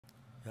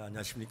네,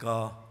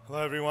 안녕하십니까.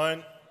 Hello,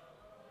 everyone.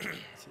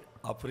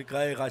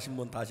 아프리카에 가신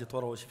분 다시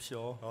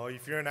돌아오십시오.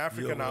 If you're in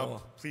Africa now,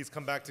 Yo. please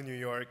come back to New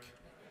York.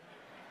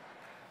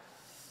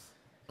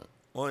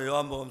 오늘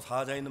요한복음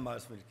 4장에 있는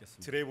말씀을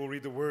읽겠습니다. Today we'll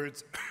read the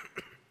words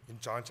in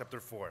John chapter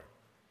 4.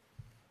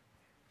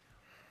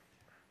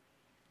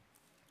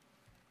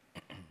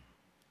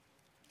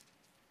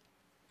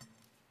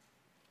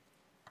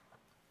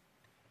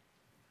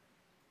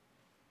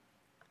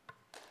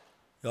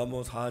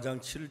 요한복음 4장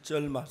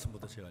 7절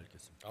말씀부터 제가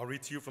읽겠습니다. I'll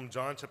read to you from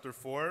John chapter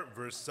 4,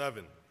 verse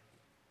 7.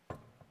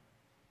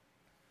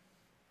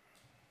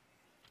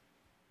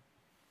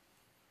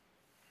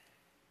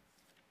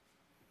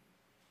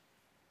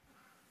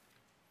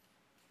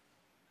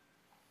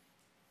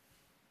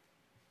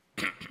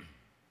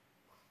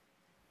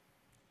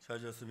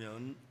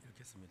 찾으셨으면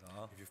읽겠습니다.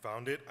 If you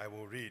found it, I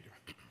will read.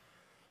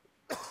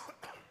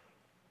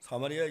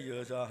 사마리아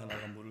여자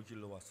하나가 물을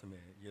길러 왔음에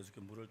예수께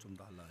물을 좀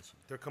달라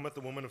하시니 There cometh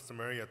the woman of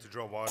Samaria to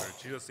draw water.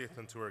 Jesus saith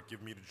unto her,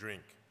 Give me to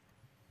drink.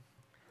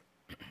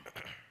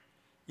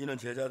 이는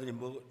제자들이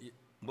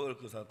먹을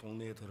것사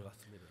동네에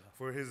들어갔습니다.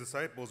 For his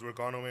disciples were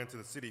gone away into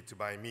the city to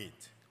buy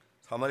meat.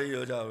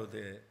 사마리아 여자가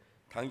이르되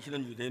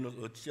당신은 유대인을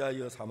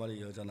어찌하여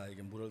사마리아 여자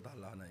나에게 물을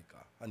달라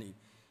하나이까 하니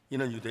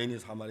이는 유대인이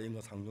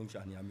사마리아인과 상종치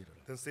아니함이라.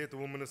 Then saith the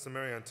woman of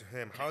Samaria unto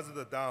him, How is it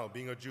that thou,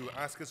 being a Jew,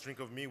 askest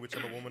drink of me, which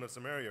am a woman of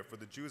Samaria? For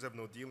the Jews have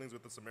no dealings with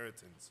the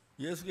Samaritans.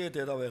 예수께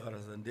대답하여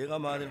가라사대 내가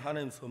만일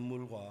하나님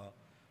선물과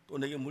또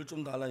내게 물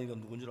좀 달라니까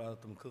누군 줄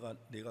알았다면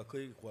내가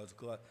그에게 구하서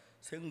그가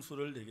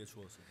생수를 내게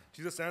주었으리라.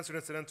 Jesus answered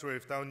and said unto her,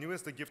 If thou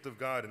knewest the gift of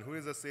God, and who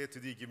is that saith to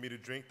thee, Give me to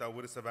drink, thou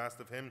wouldest have asked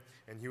of him,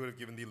 and he would have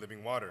given thee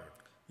living water.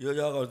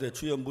 여자가 그때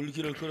주여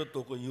물기를 그릇도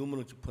없고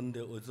유문은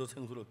깊은데 어디서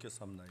생수를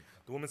얻겠사옵나이까.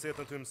 The woman saith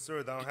unto him,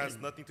 Sir, thou hast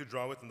nothing to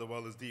draw with, and the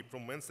well is deep.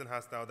 From whence then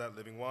hast thou that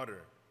living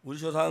water? 우리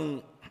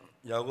조상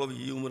야곱이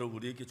이 우물을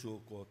우리에게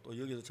주었고 또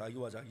여기서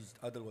자기와 자기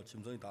아들과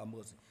짐승이 다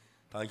먹었으니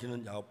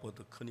당신은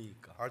야곱보다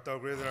크니까. Art thou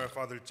greater than our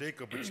father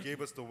Jacob, which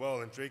gave us the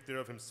well, and drank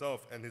thereof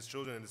himself, and his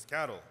children, and his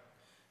cattle?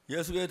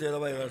 예수께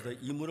대답하여 가라사대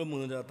이 물을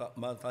먹는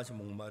자만 다시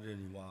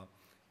목마르니와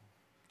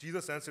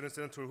Jesus answered and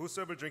said unto her,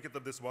 Whosoever drinketh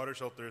of this water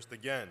shall thirst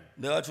again.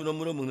 내가 주는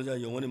물을 먹는 자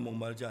영원히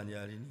목마르지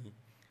아니하리니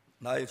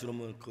나의 주는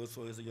물은 그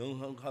속에서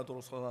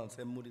영원하도록 솟아나는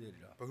샘물이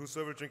되리라. But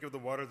whosoever drinketh of the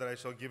water that I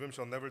shall give him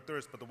shall never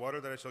thirst, but the water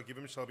that I shall give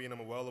him shall be in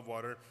him a well of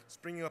water,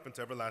 springing up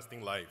into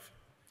everlasting life.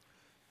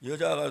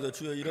 여자가 가서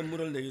주여 이런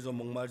물을 내게 줘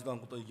목마르지도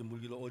않고 또 이렇게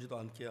물기를 오지도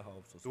않게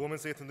하옵소서. The woman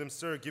saith unto them,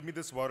 Sir, give me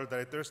this water that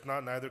I thirst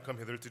not, neither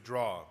come hither to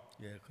draw.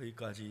 예,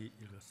 거기까지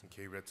읽었습니다.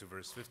 Okay, read to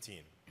verse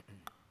 15.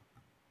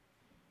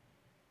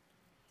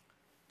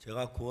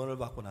 제가 구원을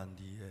받고 난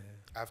뒤에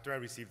After I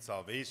received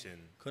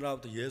salvation,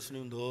 그날부터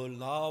예수님 늘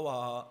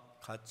나와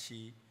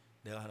같이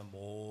내가 하는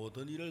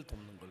모든 일을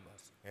돕는 걸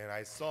봤어요. and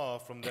I saw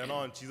from then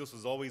on Jesus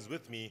was always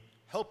with me,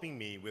 helping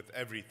me with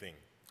everything.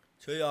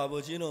 저희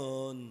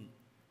아버지는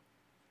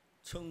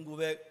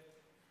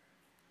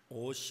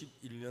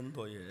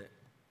 1951년도에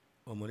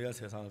어머니가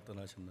세상을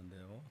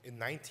떠나셨는데요. In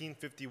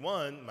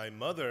 1951, my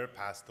mother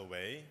passed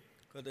away,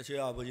 그런데 저희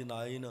아버지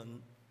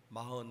나이는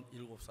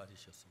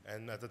 47살이셨습니다.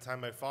 and at the time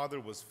my father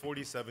was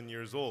 47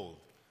 years old.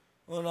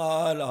 어느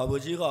날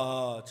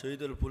아버지가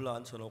저희들을 불러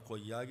앉혀놓고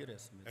이야기를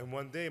했습니다. And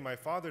one day my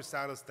father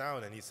sat us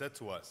down and he said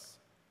to us,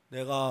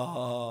 내가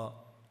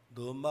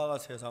너 엄마가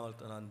세상을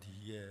떠난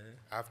뒤에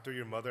After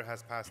your mother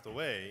has passed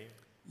away,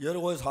 여러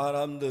곳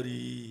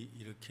사람들이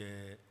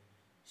이렇게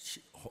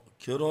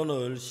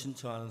결혼을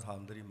신청하는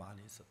사람들이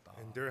많이 있었다.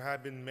 and there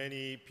had been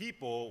many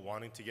people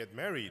wanting to get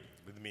married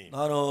with me.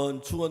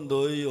 나는 죽은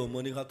너희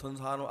어머니 같은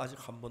사람 아직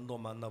한 번도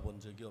만나본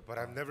적이 But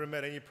없다. I've never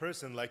met any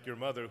person like your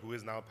mother who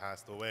is now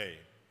passed away.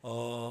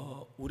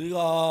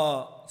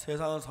 우리가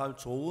세상을 살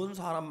좋은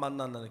사람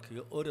만난다는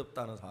그게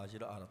어렵다는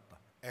사실을 알았다.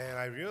 And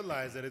I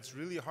realized that it's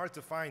really hard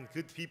to find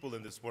good people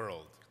in this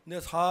world. 근데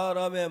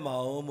사람의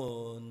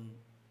마음은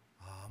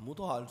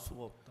아무도 알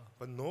수가 없다.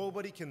 But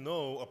nobody can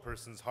know a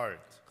person's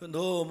heart.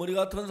 너 어머니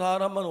같은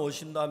사람만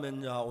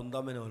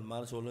온다면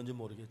얼마나 좋을는지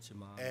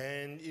모르겠지만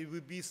And it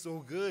would be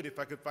so good if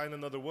I could find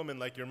another woman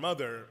like your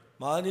mother.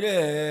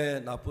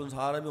 만일에 나쁜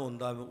사람이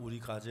온다면 우리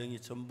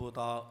가정이 전부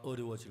다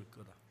어려워질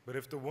거다. But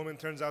if the woman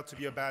turns out to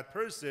be a bad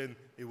person,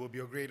 it will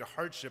be a great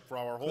hardship for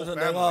our whole 그래서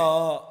family.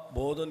 내가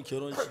모든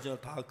결혼 신청을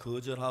다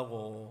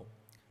거절하고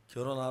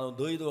결혼하는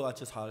너희도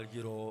같이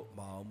살기로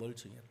마음을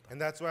정했다.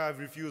 And that's why I've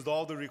refused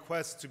all the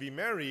requests to be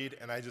married,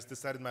 and I just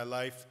decided my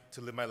life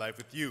to live my life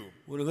with you.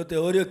 우리 그때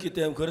어렸기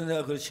때문에 그런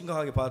생각 그렇게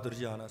심각하게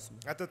받아들이지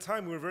않았습니다. At the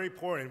time, we were very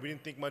poor, and we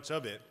didn't think much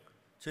of it.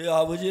 저희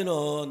아버지는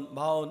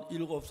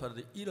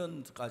 47살에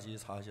 1년까지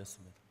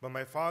사셨습니다. But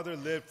my father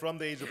lived from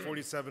the age of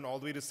 47 all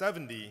the way to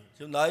 70.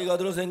 지금 나이가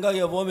들어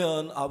생각해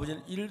보면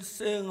아버지는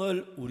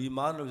일생을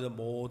우리만을 위해서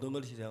모든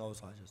걸 희생하고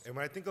사셨어요. And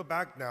when I think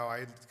back now,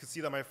 I could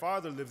see that my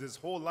father lived his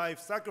whole life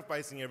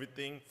sacrificing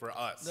everything for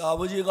us.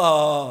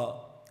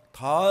 아버지가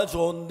다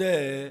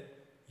좋은데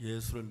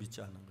예수를 믿지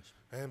않는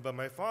것입니다. But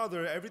my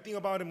father, everything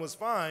about him was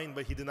fine,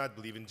 but he did not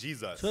believe in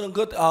Jesus. 저는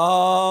그때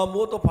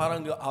아무것도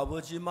바란 게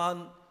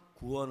아버지만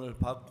구원을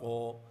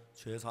받고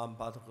죄사함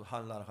받고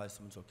하늘나라 가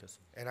있으면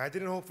좋겠습니다. And I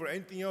didn't hope for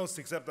anything else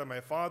except that my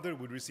father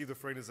would receive the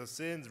forgiveness of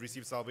sins,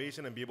 receive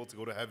salvation, and be able to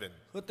go to heaven.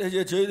 그때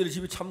이제 저희들이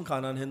집이 참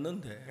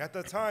가난했는데 At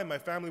that time, my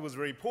family was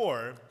very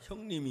poor,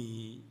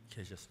 형님이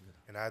계셨습니다.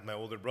 and I had my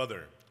older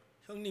brother.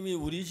 형님이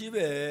우리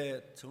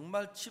집에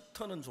정말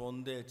집터는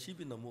좋은데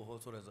집이 너무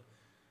허술해서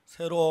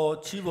새로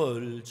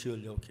집을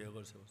지으려고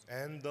계획을 세웠어요.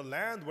 And the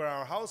land where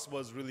our house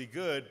was really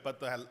good, but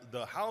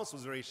the house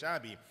was very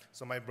shabby.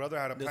 So my brother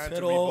had a 근데 plan to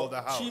새로 rebuild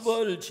the house.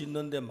 집을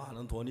짓는데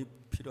많은 돈이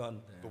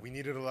필요한데 But we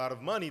needed a lot of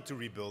money to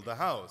rebuild the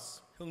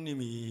house.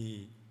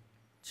 형님이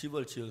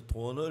집을 지을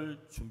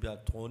돈을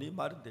준비할 돈이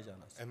마련되지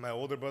않았어요. And my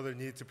older brother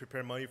needed to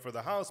prepare money for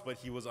the house, but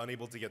he was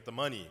unable to get the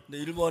money. 근데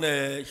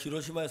일본의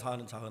히로시마에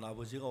사는 작은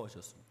아버지가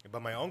오셨습니다.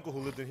 But my uncle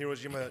who lived in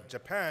Hiroshima,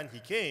 Japan,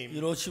 he came.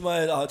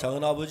 히로시마의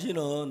작은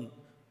아버지는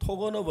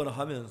토건업을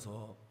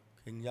하면서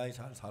굉장히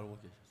잘 살고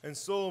계셨어요. And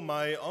so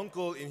my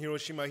uncle in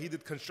Hiroshima, he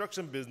did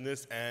construction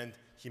business and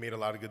he made a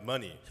lot of good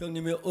money.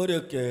 형님이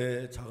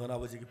어렵게 작은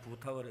아버지에게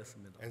부탁을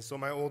했습니다. And so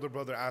my older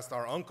brother asked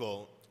our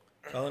uncle,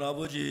 작은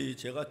아버지,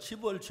 제가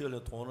집을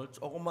지으려 돈을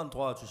조금만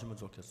도와주시면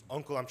좋겠습니다.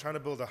 Uncle, I'm trying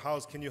to build a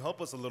house. Can you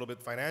help us a little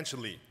bit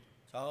financially?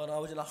 작은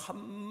아버지는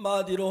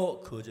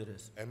한마디로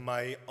거절했어요. And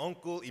my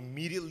uncle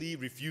immediately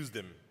refused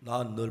him.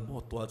 난 널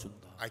못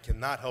도와준다. I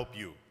cannot help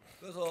you.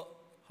 그래서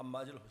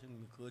한마디로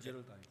형님이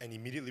거절을 당했어요. And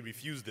immediately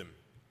refused him.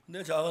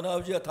 근데 작은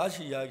아버지가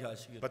다시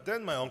이야기하시기를 But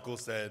then my uncle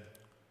said,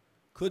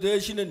 그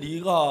대신에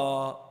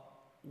네가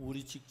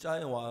우리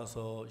직장에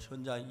와서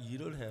현장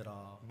일을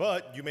해라.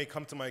 but you may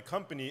come to my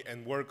company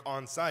and work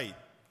on site.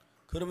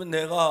 그러면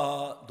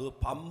내가 너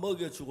밥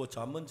먹여주고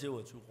잠은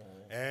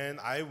재워주고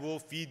And I will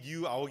feed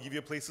you. I will give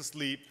you a place to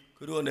sleep.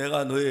 그리고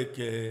내가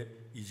너에게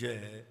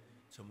이제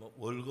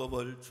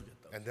월급을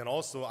주겠다. And then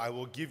also I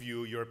will give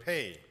you your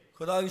pay.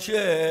 그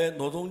당시에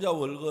노동자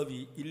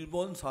월급이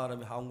일본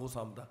사람이 한국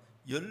사람보다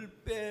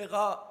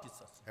 10배가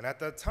비쌌어요. And at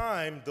that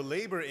time, the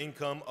labor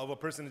income of a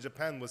person in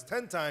Japan was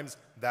 10 times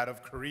that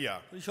of Korea.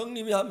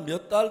 형님이 한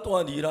몇 달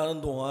동안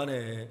일하는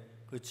동안에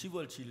그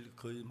집을 지을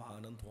거의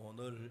많은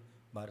돈을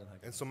마련하게.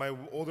 And so my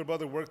older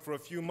brother worked for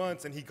a few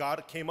months and he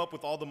came up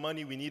with all the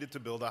money we needed to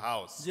build a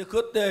house. 이제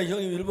그때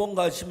형님 일본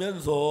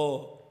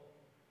가시면서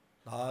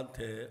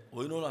나한테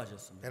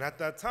의논하셨습니다. And at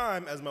that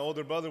time, as my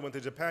older brother went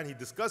to Japan, he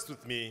discussed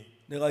with me,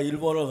 내가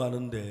일본을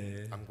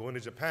가는데 I'm going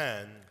to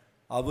Japan.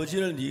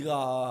 아버지를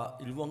네가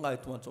일본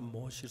갈 동안 좀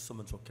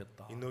모셨으면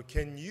좋겠다. You know,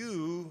 can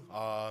you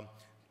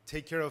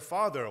take care of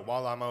father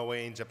while I'm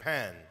away in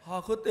Japan?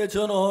 그때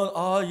저는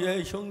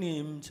예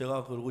형님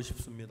제가 그러고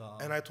싶습니다.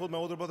 And I told my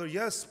older brother,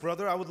 yes,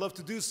 brother, I would love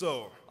to do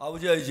so.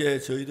 아버지가 이제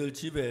저희들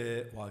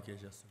집에 와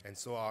계셨습니다. And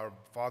so our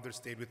father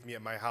stayed with me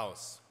at my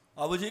house.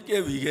 아버지께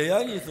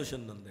위궤양이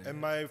있으셨는데 And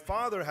my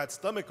father had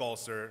stomach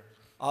ulcer.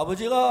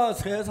 아버지가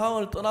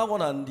세상을 떠나고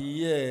난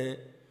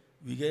뒤에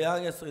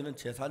위궤양에 쓰이는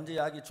제산제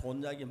약이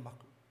좋은 약이 막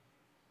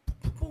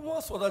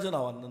푹푹 쏟아져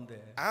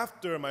나왔는데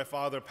After my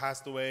father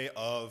passed away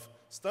of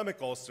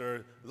stomach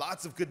ulcer,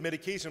 lots of good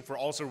medication for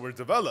ulcer were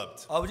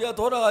developed. 아버지가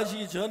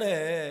돌아가시기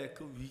전에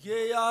그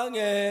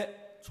위궤양에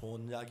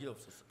좋은 약이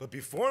없었어요. But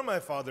before my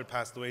father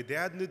passed away, they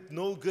had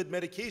no good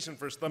medication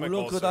for stomach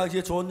물론 그 ulcer.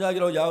 당시에 좋은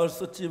약이라고 약을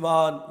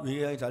썼지만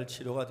위궤양이 잘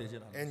치료가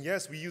되진 않아요. And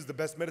yes, we used the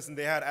best medicine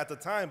they had at the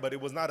time, but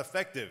it was not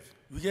effective.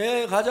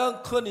 위궤양의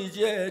가장 큰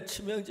이제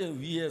치명적인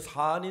위의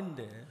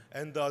산인데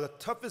And the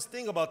toughest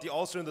thing about the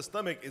ulcer in the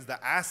stomach is the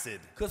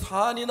acid. 그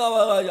산이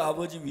나와가지고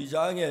아버지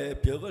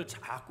위장의 벽을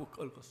자꾸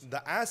긁었어요.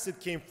 The acid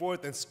came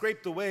forth and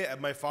scraped away at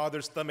my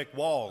father's stomach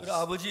walls.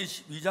 그래서 아버지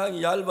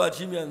위장이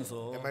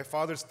얇아지면서 And my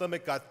father's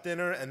stomach got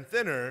thinner and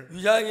thinner.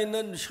 위장에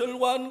있는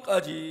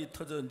혈관까지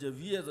터져 이제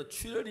위에서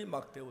출혈이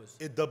막 되고 있어요.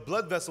 The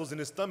blood vessels in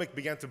his stomach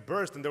began to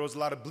burst, and there was a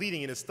lot of bleeding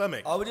in his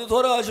stomach. 아버지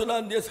돌아가시고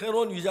난 뒤에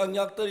새로운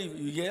위장약들이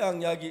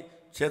위궤양 약이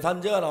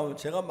제산제가 나오면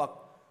제가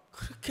막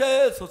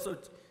그렇게 서서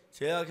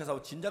제약해서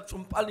진작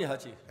좀 빨리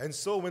하지. And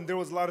so when there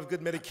was a lot of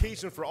good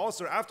medication for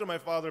ulcer after my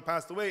father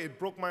passed away, it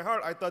broke my heart.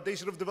 I thought they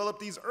should have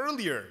developed these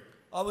earlier.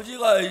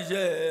 아버지가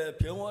이제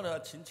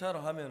병원에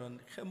진찰을 하면은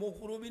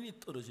헤모글로빈이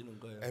떨어지는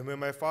거예요. And when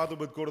my father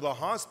would go to the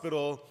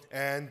hospital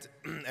and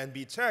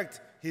be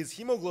checked, his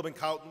hemoglobin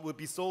count would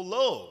be so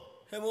low.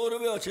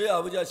 헤모글로빈은 제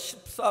아버지가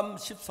 13,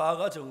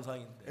 14가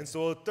정상인데. And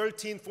so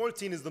 13,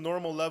 14 is the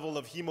normal level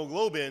of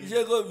hemoglobin.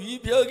 이제 그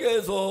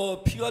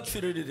위벽에서 피가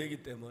출혈이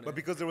되기 때문에 But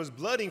because there was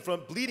bleeding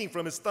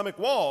from his stomach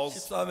walls,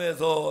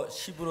 13에서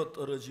 10으로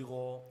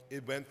떨어지고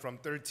it went from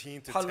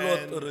 13 to 8로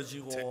 10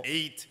 떨어지고 to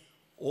 8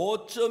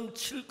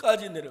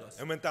 5.7까지 내려갔어요.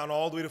 and went down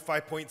all the way to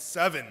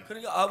 5.7.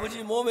 그러니까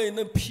아버지 몸에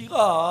있는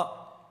피가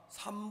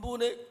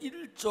 3분의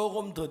 1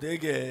 조금 더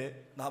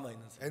되게 남아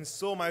있는 거예요. And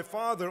so my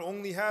father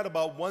only had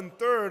about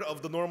 1/3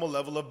 of the normal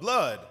level of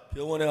blood.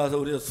 병원에 가서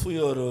우리가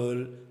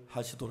수혈을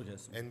하시도록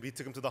했습니다. And we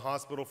took him to the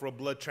hospital for a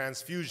blood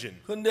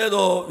transfusion.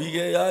 근데도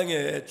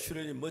위궤양의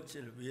출혈이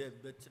맺질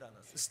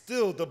않았어요.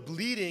 Still, the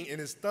bleeding in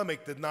his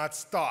stomach did not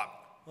stop.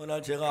 어느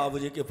날 제가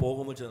아버지께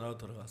복음을 전하러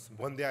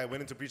들어갔습니다. One day I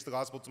went in to preach the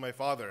gospel to my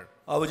father,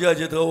 아버지가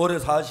이제 더 오래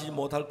사시지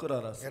못할 걸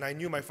알았어요. and I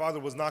knew my father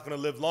was not going to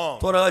live long.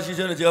 돌아가시기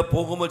전에 제가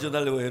복음을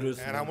전하려고 애를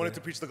And I wanted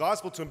to 쓰는데 preach the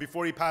gospel to him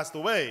before he passed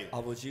away.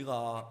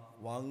 아버지가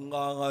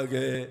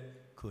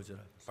완강하게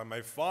거절하셨어요. But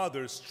my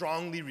father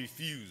strongly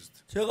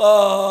refused.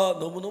 제가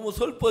너무너무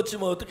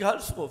슬펐지만 어떻게 할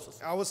수가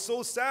없었어요. I was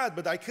so sad,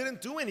 but I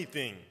couldn't do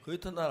anything. 그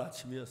이튿날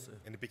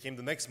아침이었어요. And it became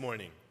the next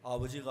morning.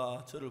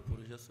 아버지가 저를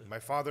부르셨어요. My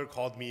father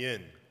called me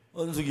in.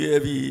 은숙이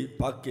애비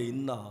밖에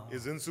있나?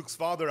 Is Unsuk's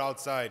father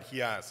outside?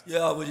 He asked. 예,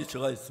 아버지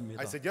제가 있습니다.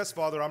 I said, yes,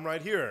 father, I'm right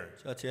here.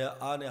 제가 제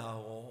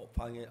아내하고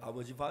방에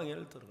아버지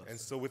방에를 들어갔어요.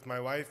 And so with my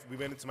wife, we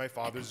went into my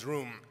father's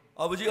room.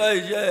 아버지가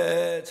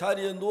이제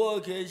자리에 누워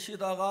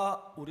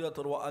계시다가 우리가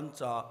들어와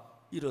앉자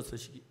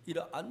일어서시기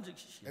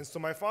앉으시기 And so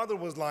my father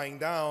was lying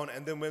down,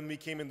 and then when we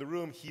came in the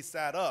room, he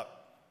sat up.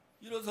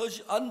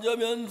 일어서시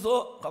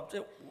앉으면서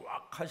갑자기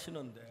왁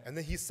하시는데 And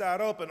then he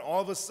sat up, and all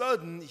of a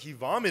sudden, he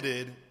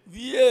vomited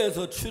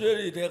위에서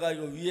출혈이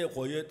돼가지고 위에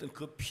고여있던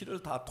그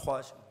피를 다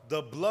토하시고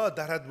the blood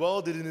that had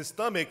welded in his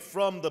stomach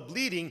from the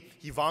bleeding.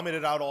 He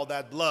vomited out all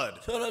that blood.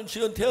 저는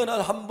지금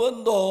태어난 한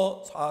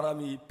번도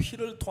사람이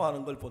피를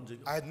토하는 걸 본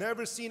적이 없어요. I had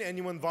never seen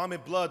anyone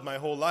vomit blood my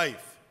whole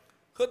life.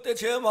 그때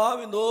제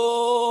마음이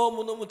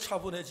너무너무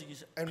차분해지기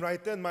시작. And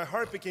right then, my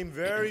heart became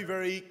very,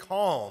 very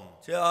calm.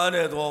 제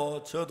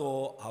아내도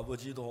저도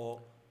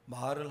아버지도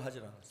말을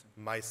하질 않았어요.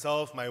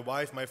 Myself, my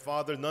wife, my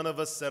father, none of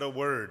us said a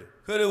word.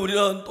 그래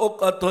우리는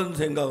똑같은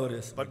생각을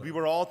했습니다. But we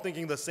were all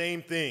thinking the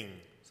same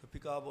thing.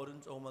 스피커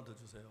버튼 조금만 더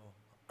주세요.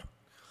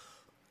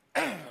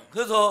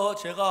 그래서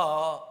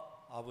제가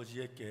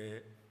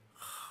아버지에게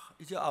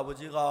이제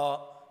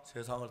아버지가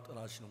세상을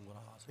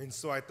떠나시는구나. And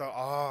so I thought,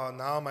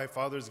 now my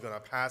father's going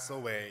to pass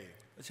away.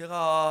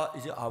 제가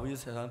이제 아버지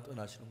세상을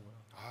떠나시는구나.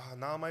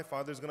 Now my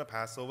father's going to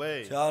pass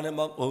away. 제 아내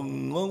막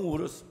엉엉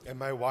울었어요. And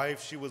my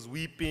wife, she was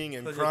weeping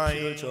and 그래서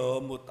피를 crying.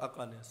 전부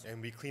닦아냈어요.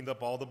 And we cleaned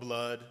up all the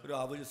blood. 그리고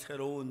아버지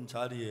새로운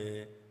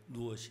자리에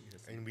누우시게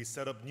했어요. And we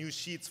set up new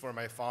sheets for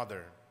my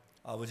father.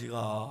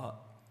 아버지가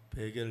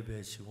베개를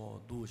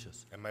베시고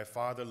누우셨어요. And my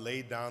father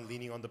laid down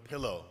leaning on the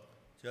pillow.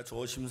 제가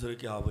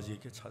조심스럽게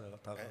아버지에게 And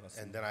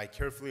다가갔습니다. then I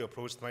carefully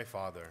approached my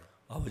father.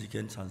 아버지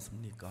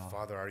괜찮습니까?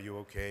 Father, are you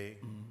okay?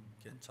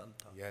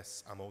 괜찮다.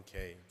 Yes, I'm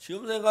okay.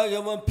 지금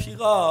생각해보면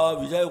피가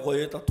위자에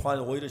고여있다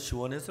토하니 오히려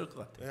시원했을 것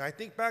같아요. And I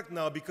think back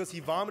now, because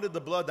he vomited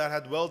the blood that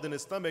had welled in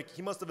his stomach,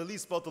 he must have at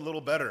least felt a little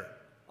better.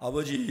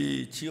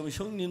 아버지 지금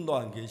형님도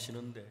안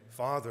계시는데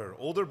Father,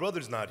 older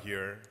brother's not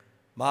here.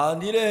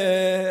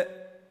 만일에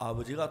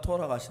아버지가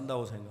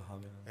돌아가신다고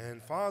생각하면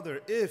And Father,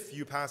 if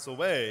you pass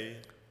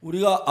away,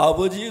 우리가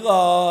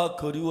아버지가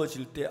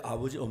그리워질 때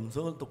아버지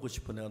음성을 듣고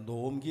싶어 내가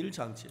녹음기를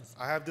장치했어요.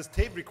 I have this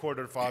tape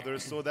recorder, Father,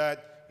 so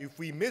that if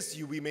we miss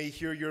you, we may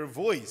hear your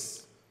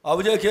voice.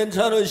 아버지가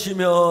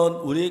괜찮으시면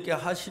우리에게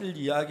하실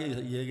이야기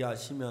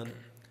얘기하시면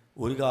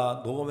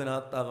우리가 녹음해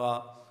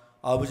놨다가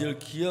아버지를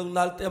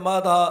기억날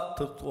때마다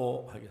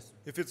듣고 하겠습니다.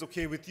 If it's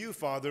okay with you,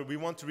 Father, we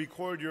want to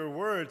record your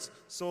words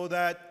so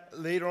that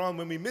later on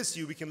when we miss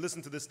you, we can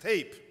listen to this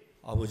tape.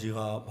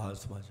 아버지가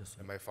말씀하셨어요.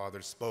 And my father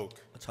spoke.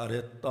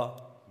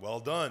 잘했다.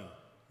 Well done.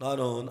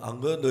 나는 안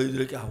그래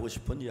너희들에게 하고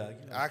싶은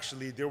이야기야.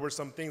 Actually, there were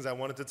some things I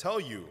wanted to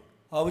tell you.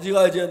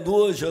 아버지가 이제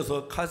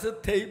누우셔서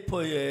카세트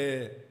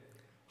테이프에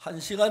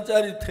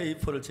 1시간짜리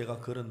테이프를 제가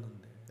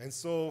걸었는데 And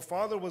so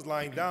Father was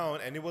lying down,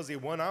 and it was a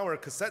 1-hour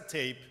cassette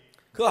tape.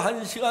 그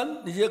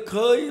 1시간 이제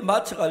거의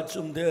마쳐갈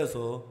쯤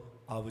돼서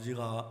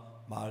아버지가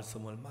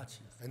말씀을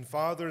마치셨어요. And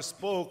Father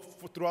spoke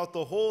throughout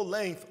the whole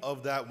length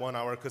of that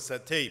 1-hour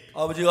cassette tape.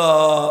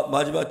 아버지가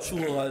마지막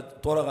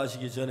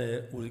돌아가시기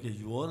전에 우리에게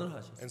유언을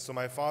하셨어요. And so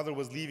my father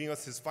was leaving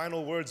us his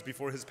final words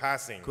before his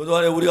passing.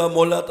 그동안에 우리가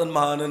몰랐던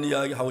많은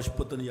이야기 하고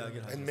싶었던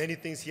이야기를 And 하셨어요. many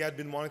things he had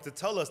been wanting to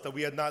tell us that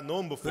we had not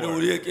known before. 그리고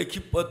우리에게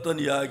기뻤던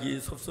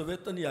이야기,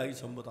 섭섭했던 이야기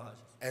전부 다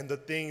하셨어요. And the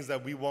things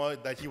that we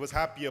want, that he was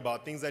happy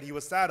about, things that he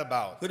was sad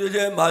about. 그리고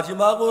이제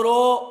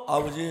마지막으로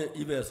아버지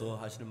입에서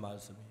하시는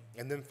말씀이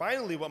And then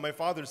finally what my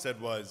father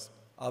said was,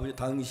 아버지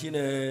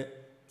당신의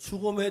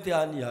죽음에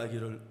대한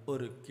이야기를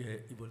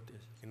어렵게 입을 때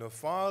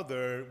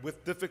Father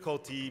with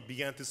difficulty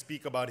began to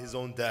speak about his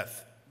own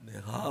death.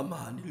 내가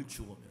만일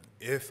죽으면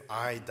If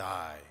I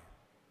die,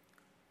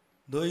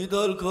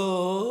 너희들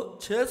그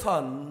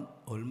재산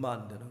얼마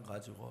안 되는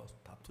가지고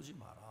다투지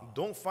마라.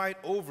 don't fight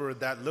over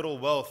that little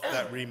wealth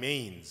that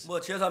remains.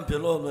 뭐 재산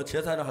별로 뭐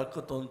재산을 할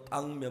것도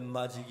땅 몇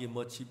마지기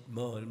뭐 집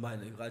뭐 얼마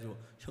있는 가지고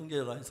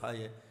형제간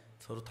사이에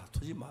서로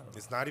다투지 마라.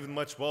 It's not even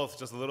much wealth,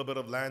 just a little bit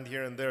of land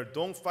here and there.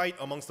 Don't fight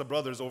amongst the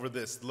brothers over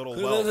this little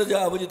그래서 wealth. 이제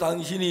아버지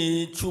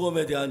당신이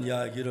죽음에 대한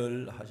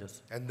이야기를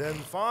하셨어요. And then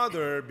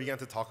father began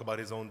to talk about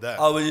his own death.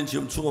 아버지는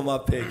지금 죽음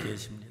앞에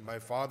계십니다. My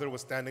father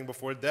was standing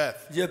before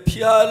death. 이제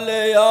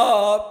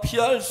피할래야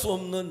피할 수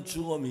없는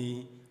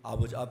죽음이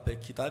아버지 앞에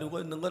기다리고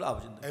있는 건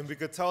아버지인데. And we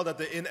could tell that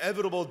the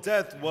inevitable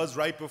death was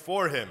right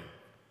before him.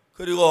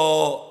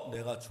 그리고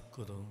내가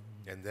죽거든.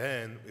 And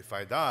then if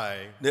I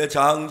die, 내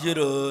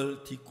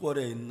장지를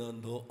뒷골에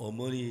있는 너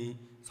어머니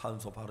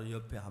산소 바로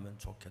옆에 하면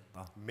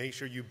좋겠다. Make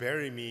sure you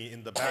bury me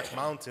in the back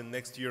mountain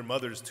next to your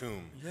mother's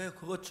tomb. 예,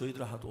 그거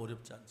저희들 하도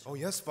어렵지 않죠. Oh,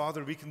 yes,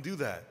 Father, we can do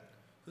that.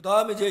 그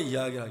다음에 이제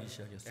이야기를 하기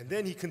시작했어요. And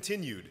then he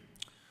continued.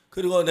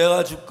 그리고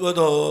내가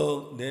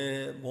죽거든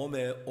내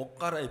몸에 옷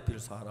갈아입힐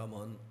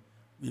사람은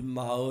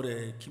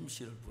윗마을에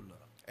김씨를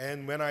불러라.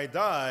 And when I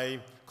die,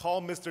 call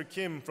Mr.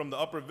 Kim from the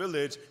upper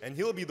village, and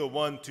he'll be the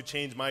one to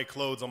change my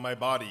clothes on my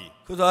body.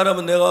 그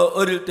사람은 내가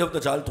어릴 때부터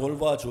잘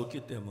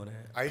돌봐줬기 때문에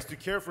I used to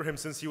care for him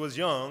since he was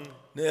young.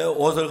 내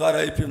옷을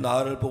갈아입힌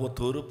나를 보고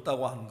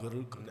더럽다고 한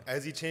거를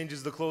As he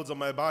changes the clothes on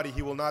my body,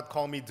 he will not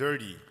call me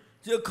dirty.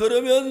 이제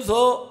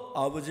그러면서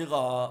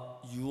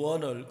아버지가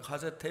유언을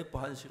카세트 테이프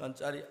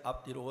 1시간짜리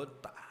앞뒤로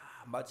딱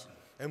마치.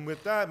 And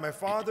with that, my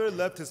father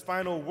left his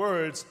final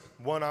words,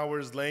 1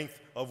 hour's length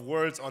of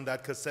words on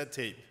that cassette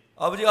tape.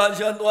 아버지가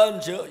 1시간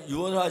동안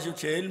유언을 하신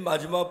제일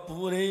마지막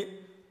부분이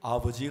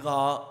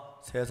아버지가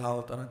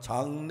세상을 떠난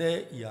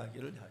장례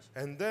이야기를 하십니다.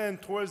 And then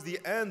towards the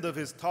end of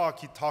his talk,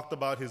 he talked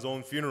about his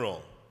own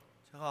funeral.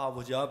 제가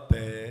아버지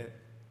앞에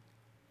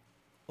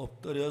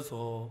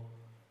엎드려서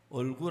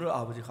얼굴을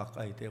아버지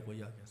가까이 대고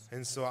이야기했어요.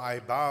 And so I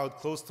bowed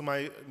close to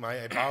I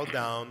bowed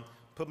down,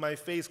 put my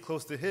face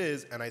close to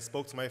his, and I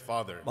spoke to my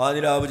father.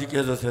 만일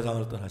아버지께서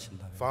세상을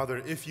떠나신다면 Father,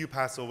 if you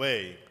pass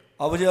away,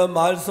 아버지가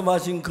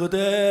말씀하신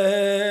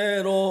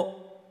그대로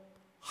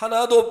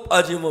하나도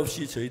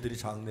빠짐없이 저희들이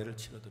장례를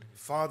치러드리겠습니다.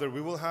 Father, we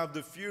will have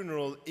the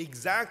funeral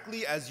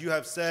exactly as you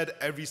have said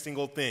every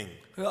single thing.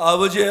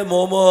 아버지의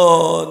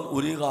몸은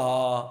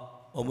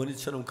우리가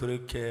어머니처럼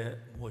그렇게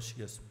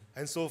모시겠습니다.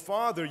 And so,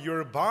 Father,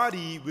 your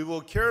body we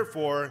will care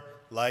for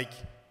like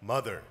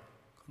mother.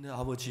 근데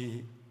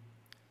아버지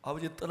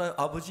떠나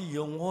아버지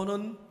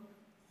영혼은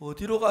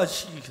어디로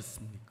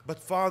가시겠습니까? But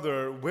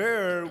Father,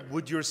 where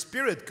would your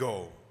spirit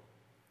go?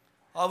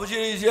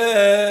 아버지는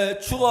이제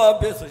죽음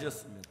앞에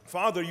서셨습니다.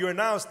 Father, you are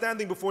now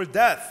standing before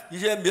death.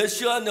 이제 몇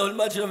시간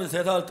얼마 지나면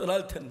세상을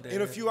떠날 텐데.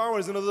 In a few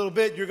hours, in a little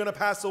bit, you're going to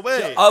pass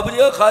away.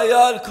 아버지가 가야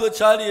할 그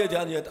자리에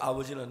대한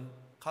아버지는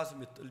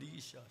가슴이 떨리기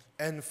시작했어요.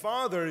 And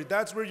Father,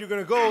 that's where you're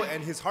going to go.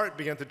 And his heart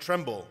began to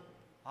tremble.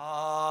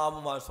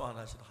 아무 말씀 안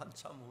하시다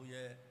한참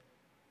후에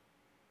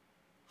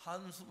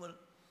한숨을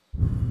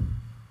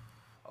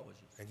아버지.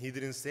 And he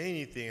didn't say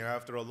anything. And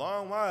after a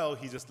long while,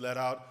 he just let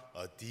out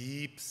a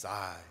deep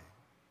sigh.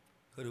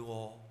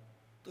 그리고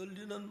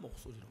떨리는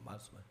목소리로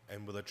말씀해요.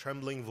 And with a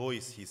trembling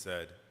voice, he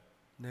said,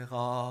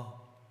 내가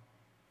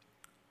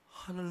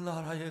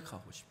하늘나라에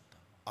가고 싶다.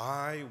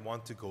 I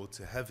want to go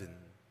to heaven.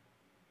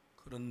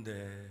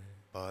 그런데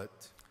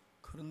But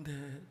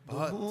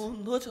너무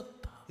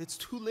늦었다. it's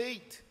too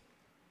late.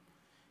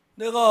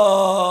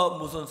 내가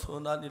무슨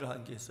선한 일을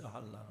한 게 있어야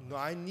하나. No,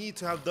 I need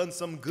to have done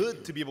some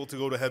good to be able to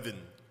go to heaven.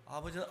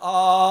 아버지는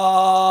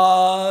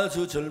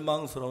아주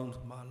절망스러운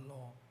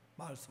말로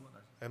말씀을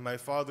하셨어요. And my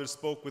father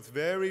spoke with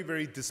very,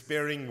 very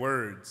despairing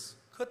words.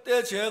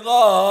 그때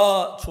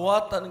제가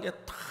좋았다는 게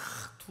딱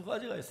두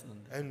가지가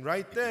있었는데. And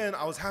right then,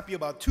 I was happy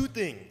about two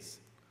things.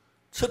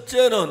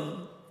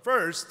 첫째는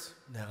First,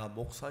 내가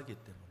목사이기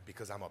때문에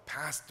because I'm a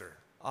pastor.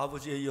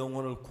 아버지의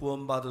영혼을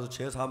구원받아서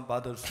제사함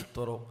받을 수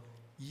있도록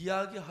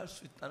이야기할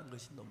수 있다는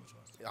것이 너무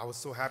좋았어요. I was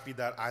so happy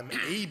that I'm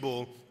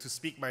able to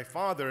speak my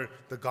father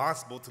the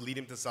gospel to lead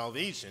him to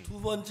salvation. 두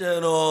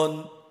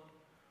번째는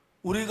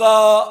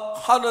우리가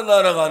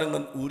하늘나라 가는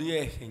건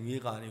우리의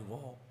행위가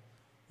아니고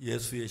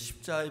예수의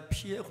십자가의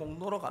피의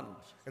공로로 가는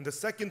것이죠. And the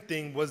second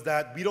thing was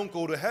that we don't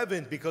go to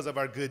heaven because of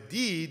our good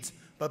deeds,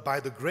 but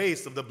by the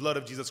grace of the blood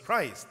of Jesus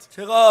Christ.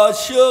 제가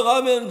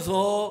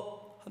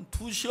쉬어가면서 한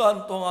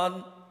 2시간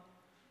동안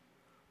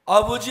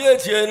아버지의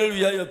죄를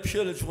위하여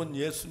피를 죽은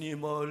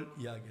예수님을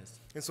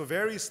이야기했어요. And so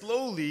very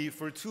slowly,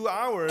 for 2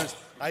 hours,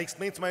 I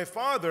explained to my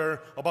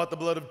father about the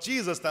blood of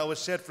Jesus that was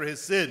shed for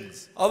his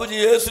sins. 아버지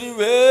예수님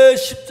왜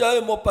십자가에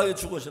못 박혀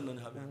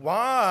죽으셨느냐 하면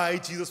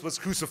Why Jesus was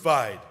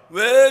crucified.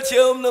 왜 죄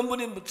없는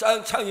분이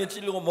창에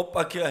찔리고 못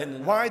박혀야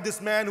했느냐. Why this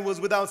man who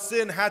was without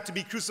sin had to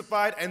be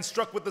crucified and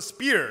struck with a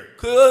spear.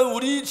 그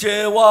우리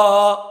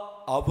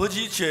죄와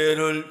아버지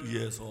죄를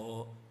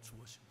위해서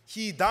죽으신.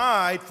 He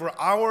died for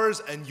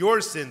ours and your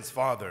sins,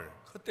 Father.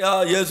 그때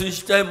예수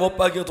십자가에 못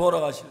박혀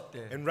돌아가실 때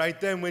And right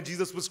then when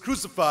Jesus was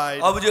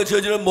crucified, 아버지가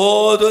저지른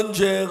모든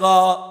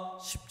죄가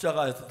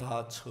십자가에서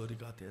다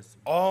처리가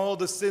됐습니다. all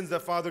the sins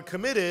that Father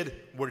committed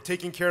were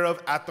taken care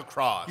of at the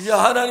cross. 이제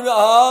하나님이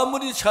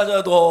아무리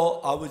찾아도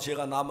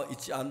아버지가 남아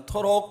있지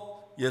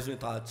않도록 예수님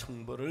다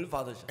청벌을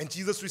받으셨어요. And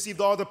Jesus received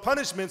all the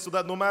punishment so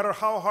that no matter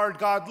how hard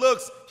God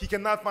looks, he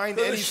cannot find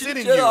any sin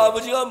in 실제로 you.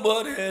 아버지가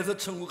뭘 해서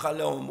천국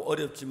가려면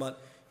어렵지만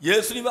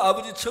예수님의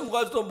아버지 천국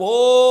가서도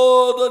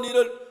모든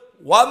일을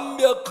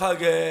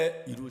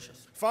완벽하게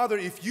이루셨어요. Father,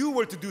 if you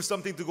were to do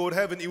something to go to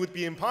heaven, it would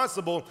be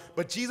impossible,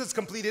 but Jesus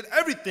completed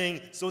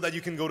everything so that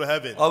you can go to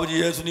heaven. 아버지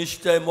예수님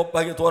십자가에 못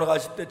박혀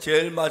돌아가실 때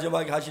제일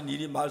마지막에 하신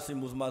일이 말씀이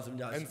무슨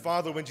말씀인지 And 아십니까?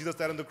 Father, when Jesus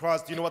died on the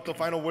cross, do you know what the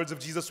final words of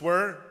Jesus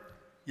were?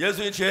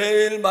 예수님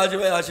제일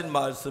마지막에 하신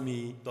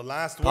말씀이 The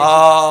last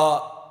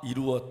다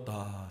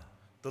이루었다.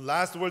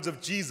 words of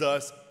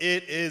Jesus,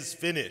 it is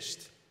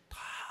finished. 다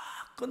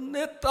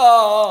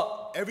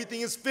끝냈다.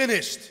 Everything is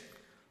finished.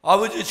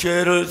 아버지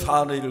죄를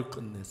사는 일을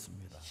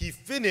끝냈습니다. He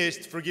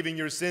finished forgiving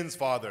your sins,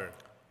 Father.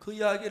 그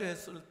이야기를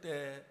했을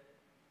때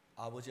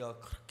아버지가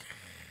그렇게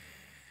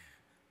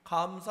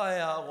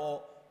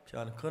감사해하고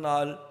피하는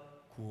그날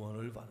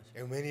구원을 받으셨습니다.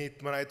 And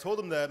when I told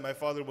him that, my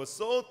father was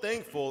so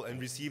thankful and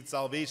received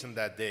salvation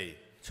that day.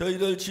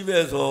 저희들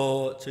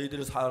집에서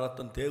저희들이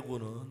살았던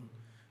대구는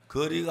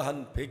거리가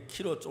한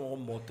 100km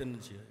조금 못 되는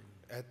지역입니다.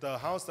 At the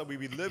house that we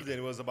lived in,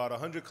 it was about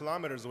 100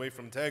 kilometers away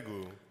from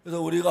Daegu.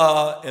 그래서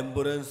우리가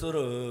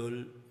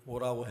앰뷸런스를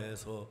오라고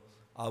해서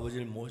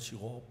아버지를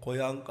모시고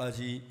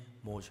고향까지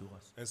모시고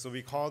왔어요. And so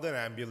we called an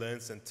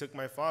ambulance and took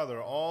my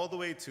father all the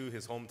way to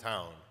his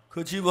hometown.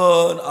 그 집은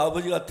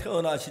아버지가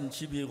태어나신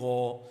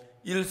집이고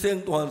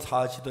일생 동안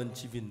사시던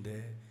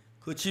집인데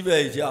그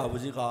집에 이제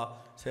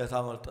아버지가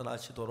세상을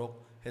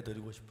떠나시도록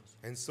해드리고 싶었어요.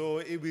 And so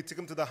we took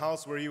him to the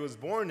house where he was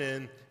born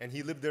in, and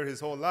he lived there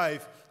his whole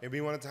life, and we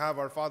wanted to have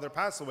our father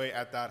pass away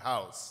at that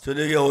house.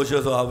 저녁에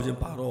오셔서 아버지는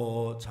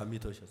바로 잠이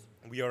드셨어요.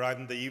 We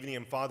arrived in the evening,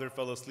 and father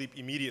fell asleep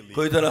immediately.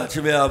 그 이튿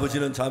아침에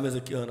아버지는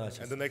잠에서 And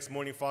깨어나셨어요. the next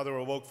morning, father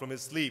awoke from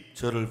his sleep,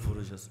 저를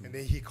부르셨습니다. and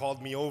then he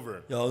called me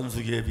over. 야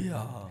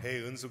은숙예비야,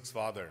 Hey, Unsuk's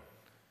father.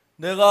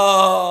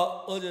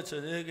 내가 어제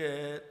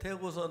저녁에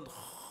대구선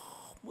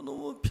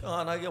너무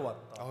평안하게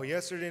왔다. Oh,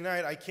 yesterday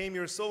night I came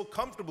here so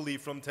comfortably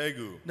from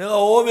Daegu. 내가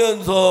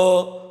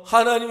오면서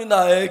하나님이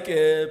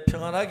나에게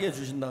평안하게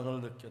해주신다는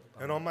걸 느꼈다.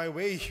 And on my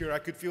way here, I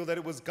could feel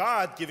that it was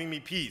God giving me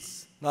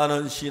peace.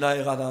 나는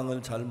신화의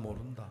가당을 잘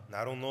모른다. And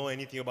I don't know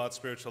anything about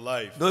spiritual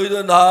life.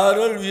 너희들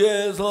나를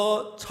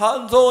위해서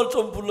찬송을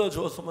좀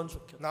불러줬으면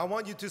좋겠다. Now I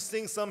want you to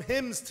sing some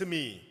hymns to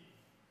me.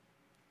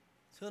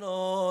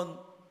 저는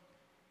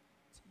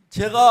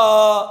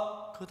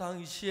제가 그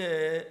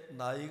당시에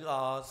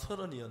나이가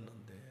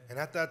 30이었는데 And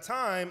at that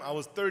time, I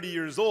was 30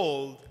 years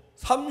old.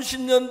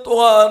 30년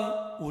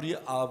동안 우리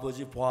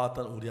아버지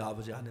보았던 우리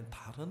아버지 아닌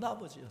다른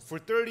아버지였어요. For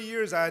 30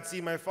 years, I had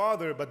seen my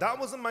father, but that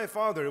wasn't my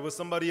father. It was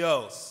somebody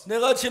else.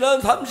 내가 지난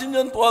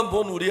 30년 동안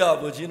본 우리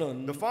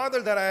아버지는 The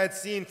father that I had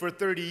seen for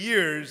 30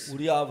 years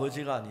우리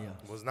아버지가 아니야.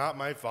 was not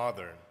my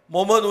father.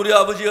 몸은 우리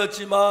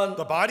아버지였지만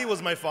The body was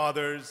my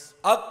father's,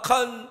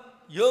 악한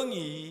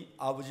영이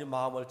아버지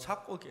마음을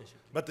잡고 계셔.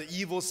 but the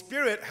evil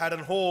spirit had a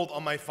hold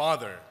on my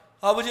father.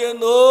 아버지의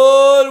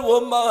늘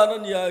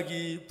원망하는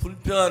이야기,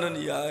 불평하는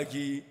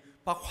이야기,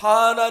 막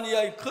화난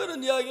이야기,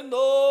 그런 이야기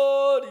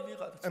늘 입이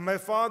가득. And my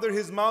father,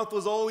 his mouth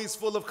was always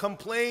full of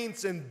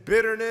complaints and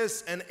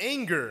bitterness and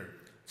anger.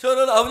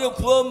 저는 아버지가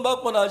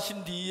구원받고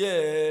나신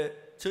뒤에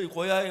저희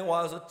고향에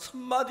와서 첫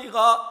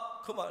마디가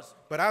그 말씀.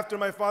 But after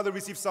my father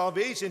received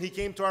salvation, he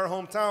came to our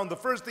hometown. The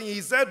first thing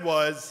he said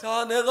was,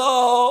 야, 내가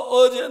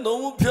어제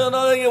너무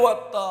편안하게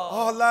왔다.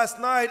 "Oh, last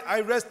night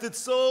I rested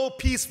so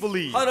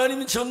peacefully.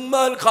 하나님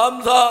정말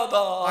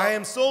감사하다. I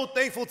am so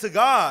thankful to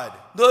God.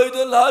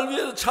 너희들 날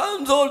위해서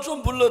찬송을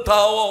좀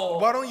불러다오.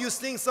 Why don't you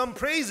sing some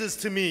praises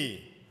to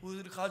me?"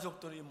 우리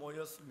가족들이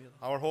모였습니다.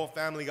 Our whole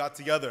family got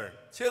together.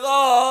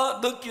 제가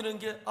느끼는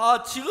게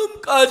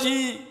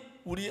지금까지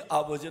우리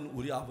아버지는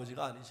우리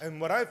아버지가 아니죠.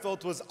 And what I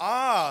felt was,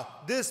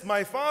 this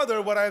my father,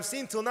 what I've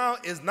seen till now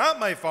is not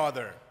my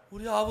father.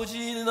 우리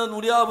아버지는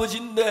우리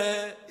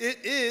아버지인데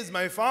It is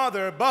my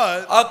father,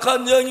 but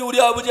악한 영이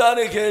우리 아버지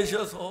안에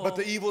계셔서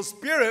the evil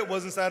spirit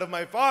was inside of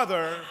my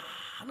father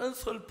많은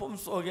슬픔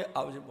속에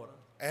아버지 뭐라.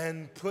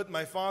 and put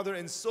my father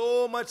in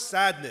so much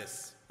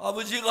sadness.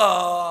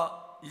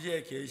 아버지가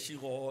이제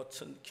계시고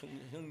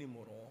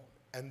형님으로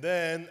And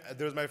then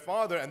there's my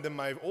father and then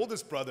my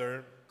oldest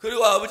brother.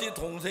 그리고 아버지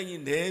동생이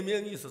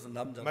 4명이 있어서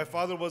남자. My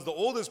father was the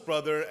oldest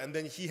brother and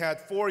then he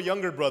had 4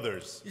 younger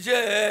brothers.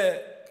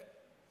 이제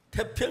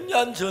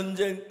태평양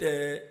전쟁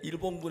때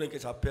일본군에게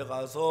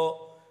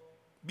잡혀가서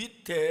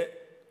밑에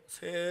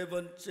세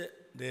번째,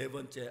 네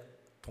번째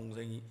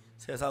동생이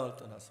세상을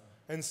떠났습니다.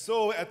 And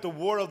so at the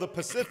War of the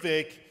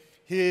Pacific,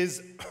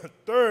 his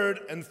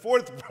third and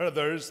fourth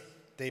brothers,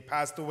 they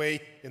passed away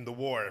in the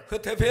war. 그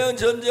태평양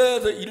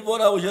전쟁에서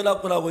일본하고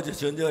연합군하고 이제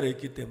전쟁을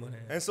했기 때문에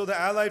And so the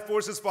Allied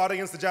forces fought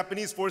against the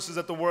Japanese forces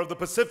at the War of the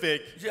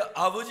Pacific. 이제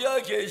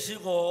아버지가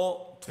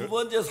계시고 두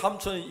번째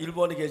삼촌이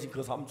일본에 계신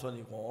그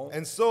삼촌이고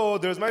And so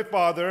there's my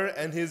father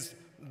and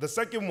the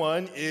second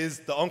one is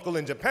the uncle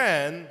in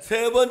Japan.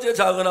 세 번째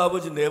작은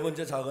아버지, 네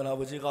번째 작은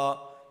아버지가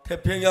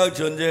태평양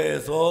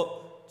전쟁에서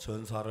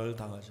전사를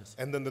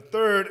당하셨어요. And then the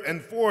third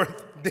and fourth,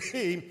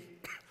 they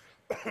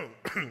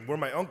were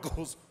my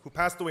uncles who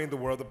passed away in the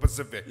War of the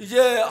Pacific. 이제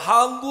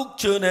한국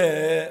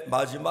전에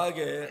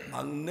마지막에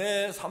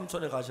막내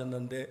삼촌에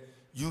가셨는데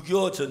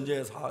 6.25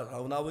 전쟁에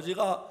살아온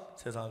아버지가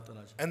세상을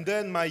떠나셨어요. And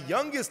then my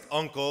youngest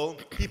uncle,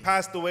 he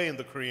passed away in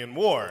the Korean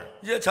War.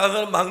 이제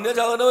막내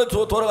작은 아버지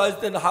돌아가실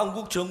때는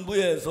한국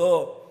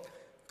정부에서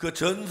그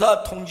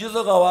전사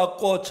통지서가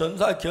왔고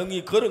전사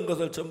경위 그런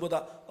것을 전부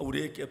다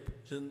우리에게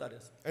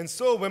전달했어요. And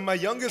so when my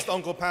youngest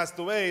uncle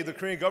passed away, the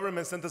Korean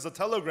government sent us a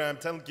telegram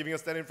giving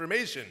us that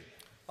information.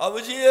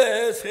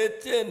 아버지의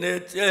셋째,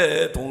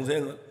 넷째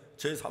동생은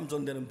저희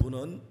삼촌 되는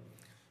분은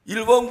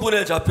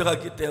일본군에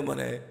잡혀갔기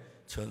때문에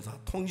전사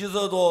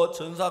통지서도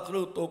전사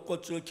그런 것도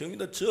없고 저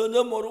경위도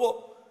전혀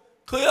모르고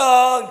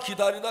그냥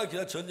기다리다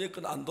전쟁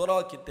끝 안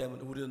돌아왔기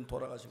때문에 우리는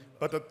돌아가십니다.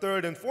 But the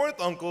third and fourth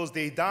uncles,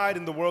 they died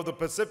in the war of the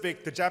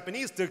Pacific. The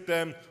Japanese took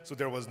them, so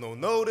there was no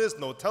notice,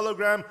 no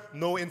telegram,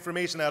 no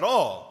information at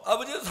all.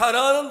 아버지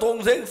사랑하는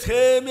동생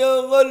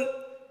 3명을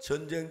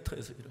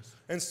전쟁터에서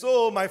잃었어요. And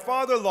so my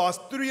father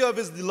lost 3 of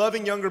his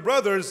loving younger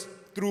brothers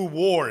through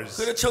wars.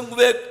 그래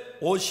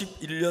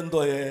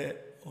 1951년도에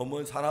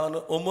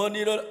사랑하는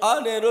어머니를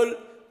아내를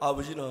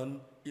아버지는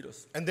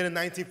잃었어요. And then in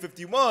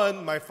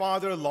 1951, my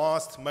father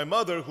lost my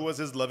mother, who was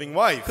his loving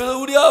wife. 그래서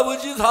우리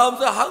아버지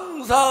삶에서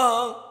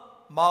항상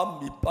마음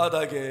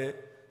밑바닥에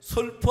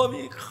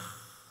슬픔이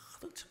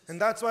가득 찼어요.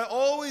 And that's why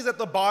always at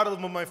the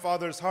bottom of my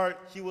father's heart,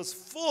 he was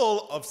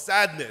full of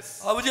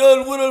sadness. 아버지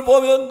얼굴을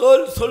보면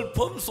늘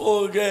슬픔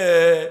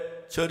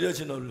속에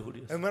절여진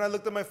얼굴이었어요. And when I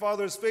looked at my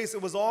father's face,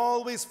 it was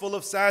always full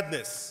of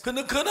sadness.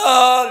 근데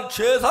그날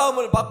죄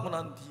사함을 받고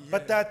난 뒤에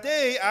But that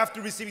day,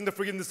 after receiving the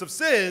forgiveness of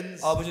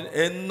sins, 아버지는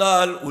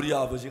옛날 우리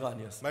아버지가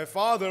아니었어요. my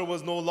father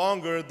was no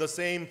longer the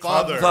same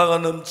father. 감사가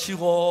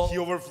넘치고 He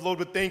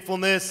overflowed with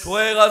thankfulness.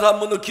 교회 가서 한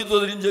번도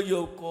기도드린 적이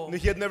없고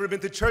He had never been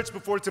to church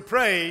before to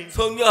pray.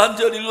 성경 한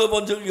절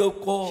읽어본 적이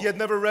없고 He had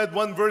never read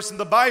one verse in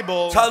the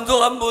Bible. 찬송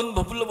한 번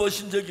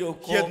불러보신 적이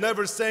없고 He had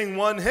never sang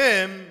one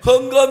hymn.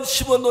 헌금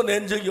 10원도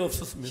낸 적이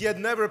없었습니다. He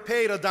had never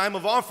paid a dime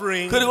of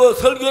offering. 그리고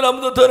설교를 한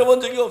번도 들어본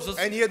적이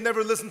없었어요. And he had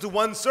never listened to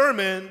one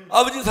sermon.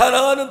 아버지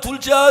사랑하는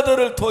둘째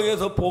아들을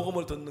통해서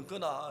복음을 듣는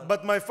그날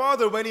But my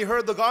father, when he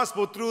heard the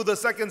gospel through the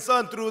second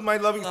son, through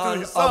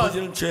his son,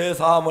 아버지는 죄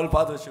사함을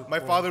받으셨고 my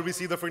father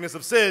received the forgiveness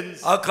of sins.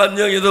 악한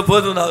영에서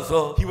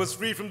벗어나서 He was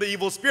free from the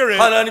evil spirit.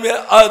 하나님의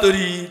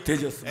아들이 And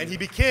되셨습니다. he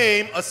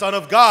became a son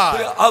of 그래,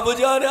 God.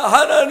 아버지 안에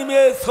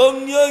하나님의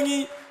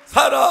성령이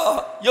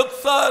살아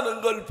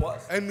역사하는 걸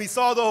보았어요. And we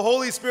saw the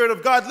Holy Spirit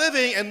of God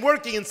living and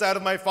working inside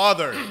of my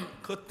father.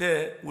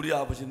 그때 우리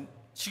아버지는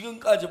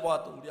지금까지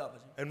보았던 우리 아버지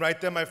And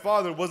right then my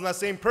father was not the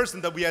same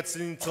person that we had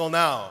seen till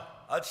now.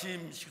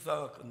 아침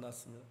식사가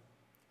끝났습니다.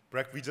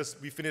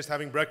 We finished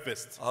having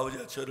breakfast.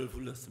 아버지가 저를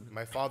불렀습니다.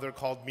 My father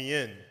called me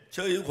in.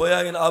 저희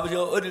고향에는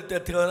아버지가 어릴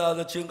때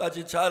태어나서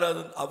지금까지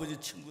자라던 아버지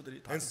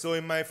친구들이 다 And so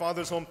in my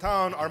father's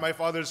hometown are my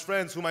father's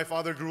friends who my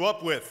father grew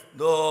up with.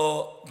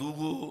 너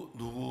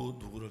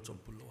누구를 좀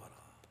불러와라.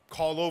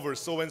 Call over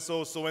so and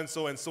so, so and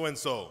so, and so and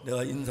so.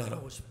 내가 인사를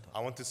하고 싶다.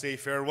 I want to say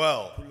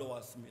farewell.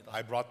 불러왔습니다.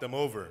 I brought them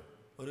over.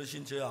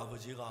 어르신 저희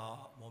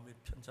아버지가 몸이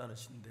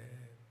편찮으신데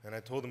And I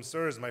told him,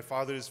 sirs, my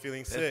father is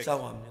feeling sick.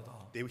 뵙자고 합니다.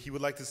 He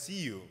would like to see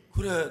you.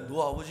 그래,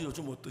 너 아버지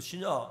요즘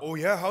어떠시냐? Oh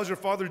yeah, how's your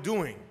father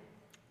doing?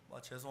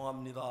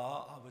 죄송합니다.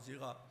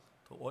 아버지가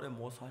더 오래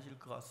못 사실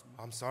것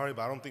같습니다. I'm sorry,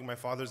 but I don't think my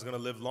father's going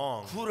to live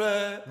long.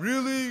 그래?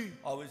 Really?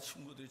 아버지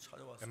친구들이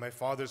찾아왔어요. And my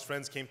father's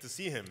friends came to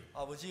see him.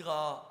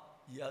 아버지가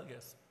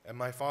이야기했어요. And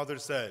my father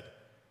said,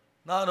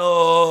 나는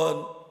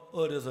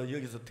어려서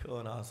여기서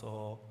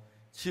태어나서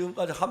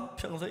지금까지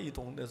한평생 이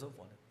동네에서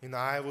보내. and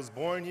I was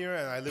born here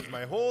and I lived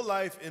my whole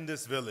life in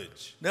this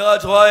village. 내가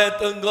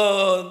좋아했던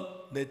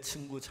건 내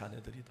친구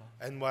자녀들이다.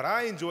 And what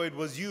I enjoyed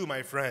was you, my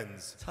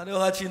friends. 자녀와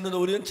같이 있는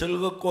우리는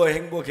즐겁고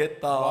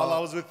행복했다. While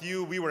I was with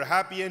you, we were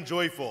happy and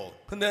joyful.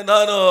 근데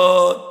나는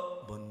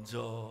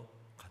먼저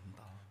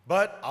간다.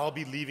 But I'll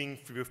be leaving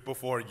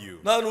before you.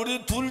 난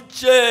우리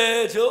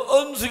둘째 저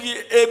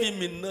은숙이 애비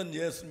믿는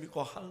예수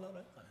믿고 한나라에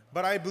가네.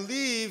 But I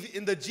believe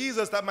in the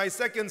Jesus that my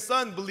second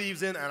son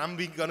believes in, and I'm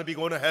going to be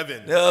going to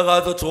heaven. 내가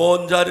가서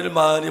좋은 자리를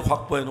많이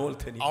확보해 놓을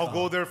테니까. I'll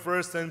go there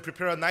first and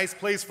prepare a nice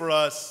place for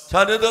us.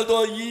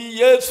 자네들도 이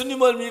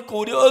예수님을 믿고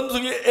우리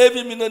은숙이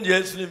애비 믿는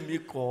예수님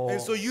믿고. And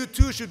so you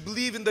too should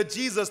believe in the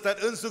Jesus that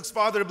Unsuk's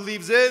father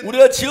believes in.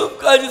 우리가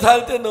지금까지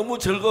살 때 너무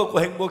즐겁고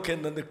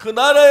행복했는데 그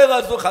나라에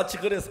가서 같이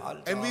그래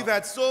살자. And we've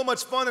had so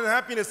much fun and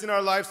happiness in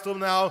our lives till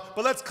now,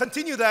 but let's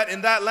continue that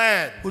in that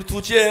land. 우리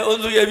둘째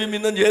은숙이 애비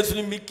믿는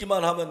예수님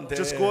믿기만 하면 돼.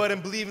 Just go ahead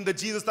and believe in the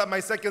Jesus that my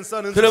second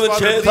son Unsuk's 그러면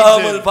father 죄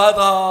사함을 believes in,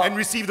 받아. and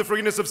receive the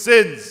forgiveness of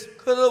sins.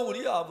 그래서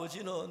우리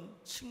아버지는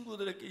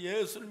친구들에게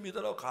예수를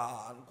믿으라고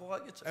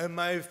간곡하게 쳤어요. And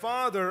my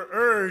father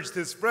urged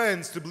his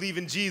friends to believe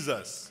in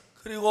Jesus.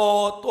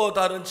 그리고 또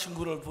다른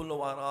친구를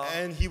불러와라.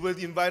 And he would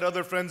invite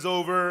other friends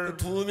over.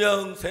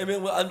 2명,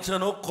 3명을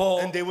앉혀놓고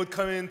And they would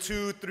come in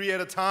 2, 3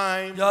 at a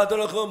time.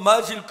 야들아 그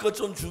마실 것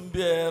좀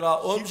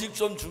준비해라. 음식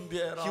좀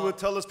준비해라. He would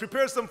tell us,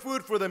 prepare some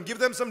food for them, give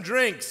them some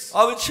drinks.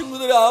 아버지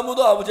친구들이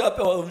아무도 아버지 앞에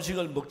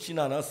음식을 먹진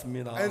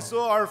않았습니다. And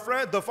so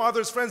the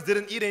father's friends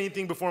didn't eat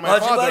anything before my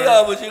마지막에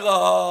father.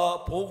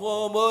 아버지가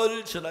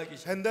복음을 전하기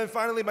시작. And then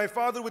finally my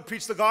father would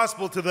preach the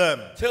gospel to them.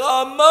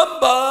 제가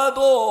앞만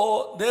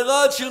봐도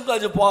내가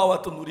지금까지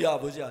보아왔던 우리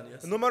아버지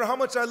아니었어요. No matter how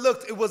much I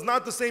looked, it was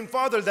not the same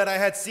father that I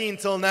had seen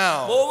till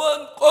now.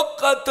 몸은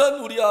똑같은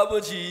우리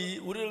아버지,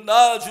 우리를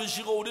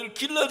낳아주시고 우리를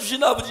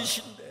길러주신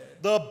아버지신데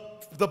The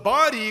the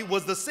body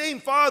was the same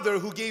Father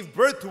who gave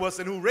birth to us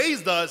and who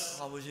raised us.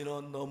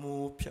 아버지는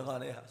너무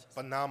평안해하셨어요.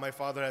 But now my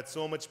father had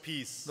so much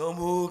peace.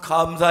 너무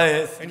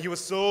감사했어요. And he was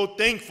so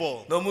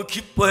thankful. 너무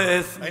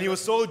기뻐했습니다. And he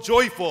was so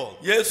joyful.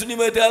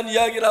 예수님에 대한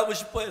이야기를 하고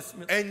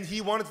싶어했습니다. And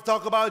he wanted to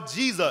talk about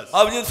Jesus.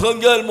 아버지는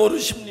성경을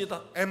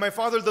모르십니다. And my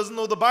father doesn't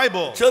know the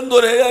Bible.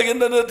 전도를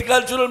해야겠는데 어떻게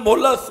할 줄을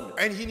몰랐습니다.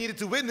 And he needed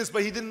to witness,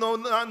 but he did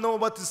not know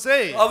what to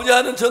say. 아버지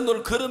하는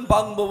전도를 그런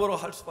방법으로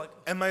할 수밖에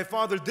없어요. And my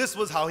father, this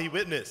was how he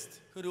witnessed.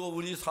 그리고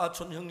우리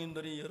사촌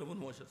형님들이 여러분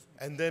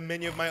모셨습니다. And then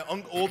many of my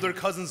older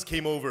cousins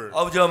came over.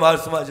 아버지가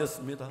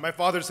말씀하셨습니다. My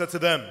father said to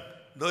them,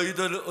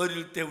 너희들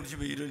어릴 때 우리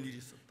집에 이런 일이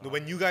있었다.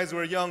 when you guys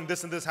were young,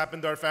 this and this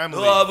happened to our 너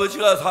family.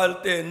 아버지가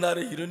살 때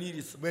옛날에 이런 일이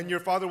있었다. When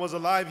your father was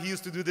alive, he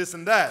used to do this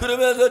and that.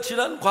 그러면서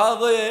지난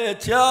과거의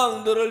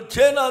재앙들을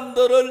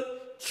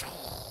재난들을 쭉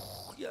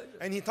이야기해요.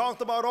 And he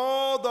talked about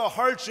all the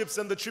hardships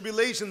and the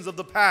tribulations of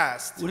the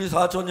past. 우리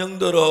사촌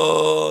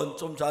형들은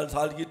좀 잘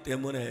살기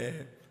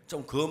때문에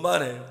좀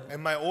거만해요.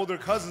 And my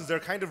older cousins, they're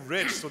kind of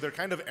rich, so they're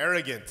kind of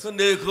arrogant.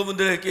 근데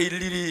그분들에게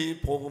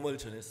일일이 복음을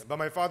전했어요. But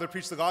my father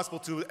preached the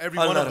gospel to every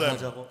one of them.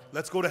 가자고.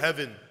 Let's go to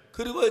heaven.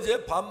 그리고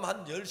이제 밤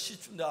한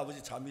 10시쯤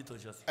아버지 잠이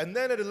드셨어요. And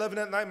then at 11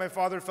 at night, my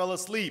father fell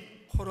asleep.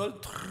 코를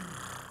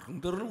퉁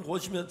들은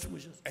곳이면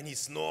주무셨어요. And he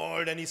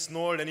snored and he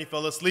snored and he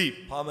fell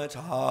asleep. 밤에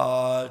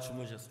잘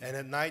주무셨어요. And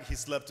at night, he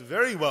slept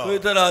very well.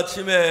 그날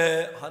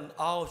아침에 한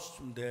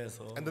 9시쯤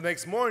돼서 And the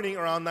next morning,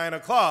 around 9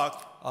 o'clock,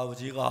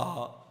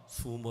 아버지가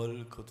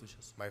숨을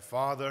거두셨어요. my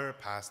father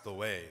passed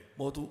away.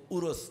 모두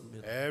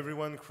울었습니다.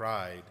 Everyone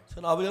cried.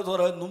 저는 아버지가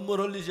돌아가 눈물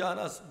흘리지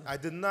않았습니다. I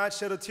did not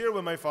shed a tear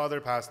when my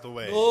father passed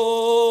away.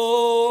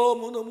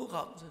 너무너무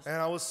감사했어요.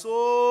 And I was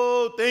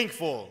so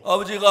thankful.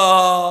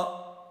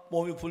 아버지가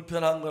몸이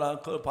불편한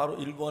거나 그걸 바로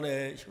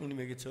일본의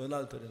형님에게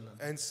전화를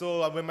드렸는데 And so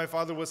when my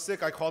father was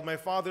sick, I called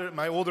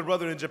my older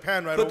brother in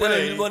Japan right 그때는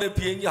away. 일본의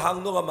비행기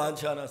항로가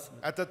많지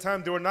않았습니다. At that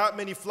time, there were not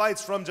many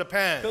flights from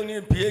Japan.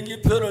 형님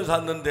비행기 표를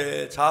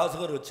샀는데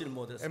좌석을 얻지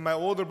못했어요. And my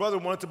older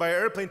brother wanted to buy an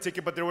airplane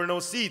ticket, but there were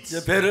no seats.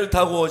 이제 배를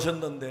타고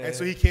오셨는데 And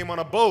so he came on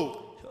a boat.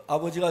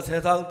 아버지가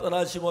세상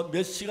떠나시고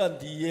몇 시간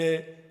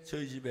뒤에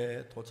저희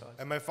집에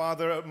도착하셨어요. And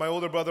my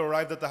older brother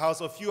arrived at the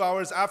house a few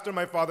hours after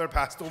my father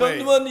passed away.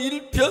 형님은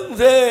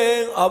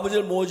일평생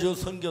아버지를 모셔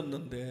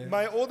섬겼는데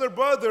My older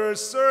brother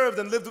served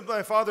and lived with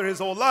my father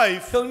his whole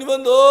life.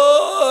 형님은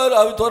늘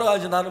아버지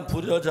돌아가시 나는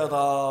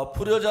불효자다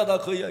불효자다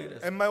그 이야기를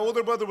했어요. And my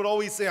older brother would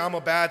always say, I'm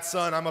a bad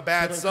son, I'm a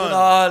bad son.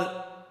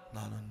 그날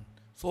나는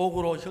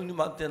속으로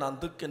형님한테 난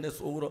듣겠네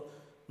속으로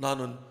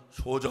나는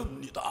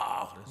효자입니다.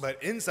 그랬어요.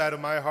 But inside of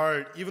my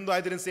heart, even though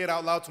I didn't say it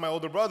out loud to my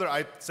older brother,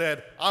 I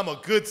said, I'm a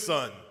good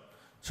son.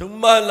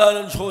 정말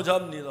나는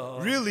효자입니다.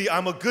 Really,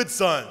 I'm a good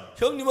son.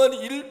 형님은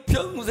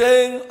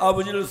일평생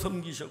아버지를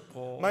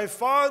섬기셨고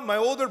My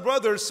older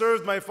brother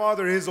served my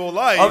father his whole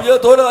life.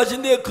 아버지가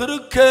돌아가신 뒤에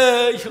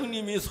그렇게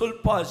형님이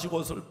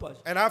슬퍼하시고.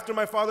 And after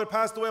my father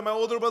passed away, my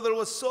older brother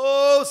was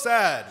so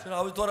sad. 저는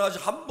아버지 돌아가시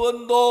한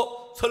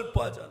번도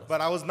슬퍼하지 않았어요.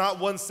 But I was not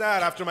once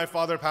sad after my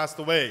father passed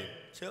away.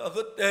 제가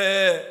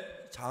그때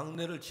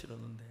장례를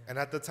치렀는데 And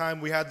at the time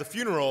we had the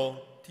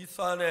funeral,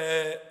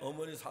 뒷산에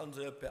어머니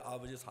산소 옆에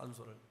아버지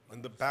산소를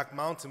in the back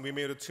mountain, we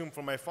made a tomb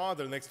for my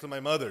father next to my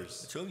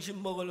mother's.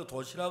 점심 먹으려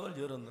도시락을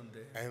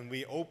열었는데 And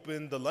we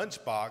opened the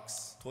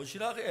lunchbox.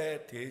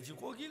 도시락에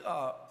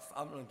돼지고기가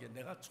삶는 게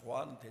내가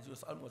좋아하는 돼지고기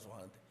삶은 거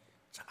좋아하는데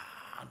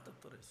잔뜩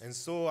들어있어요. And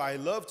so I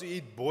love to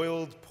eat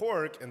boiled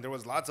pork, and there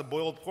was lots of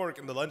boiled pork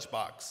in the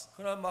lunchbox.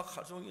 그날 막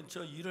하루 종일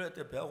저 일을 할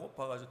때 배가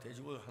고파가지고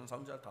돼지고기 한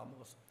상자 다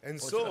먹었어요. And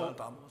도시락은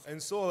다 먹었어요.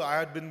 so I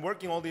had been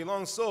working all day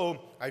long, so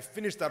I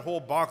finished that whole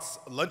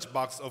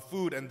lunchbox of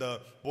food and the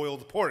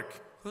boiled pork.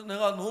 그래서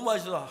내가 너무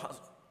맛있어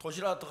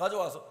도시락 더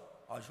가져와서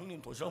아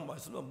형님 도시락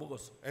맛있으면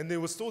먹었어. And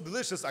it was so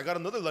delicious. I got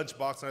another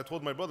lunchbox, and I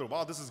told my brother,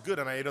 "Wow, this is good,"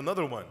 and I ate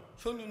another one.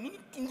 형님 눈이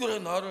둥그레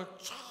나를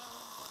쫙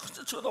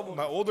쳐다보고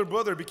My older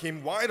brother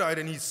became wide-eyed,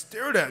 and he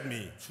stared at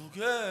me.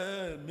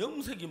 저게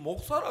명색이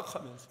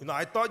목사락하면서 You know,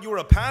 I thought you were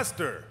a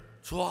pastor.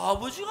 저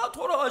아버지가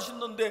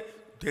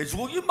돌아가셨는데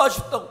돼지고기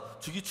맛있다고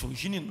저기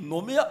정신이 있는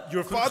놈이야?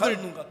 Your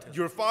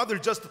father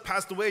just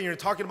passed away, and you're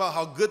talking about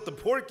how good the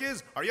pork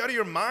is. Are you out of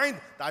your mind?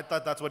 I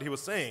thought that's what he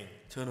was saying.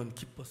 저는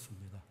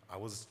기뻤습니다. I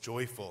was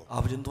joyful.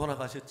 아버지는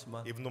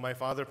돌아가셨지만 Even though my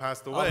father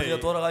passed 아버지가 away,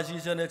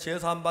 돌아가시기 전에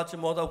제사함 받지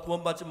못하고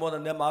구원 받지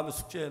못한 내 마음의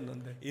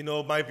숙제였는데 you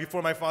know, before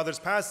my father's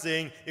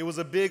passing, it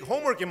was a big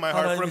homework in my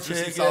heart for him 하나님이 to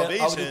receive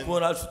저에게 아버지 salvation.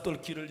 구원할 수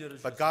있도록 길을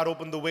열어주셨어요. But God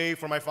opened the way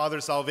for my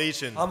father's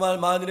salvation. 아마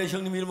만일에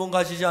형님이 일본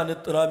가시지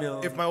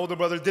않았더라면 If my older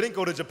brother didn't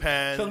go to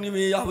Japan,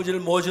 형님이 아버지를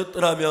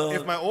모셨더라면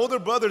if my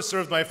older brother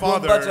served my 구원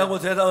father, 받지 않고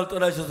세상을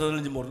떠나셔서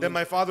그런지 then 모르겠어요.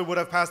 my father would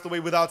have passed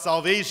away without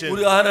salvation.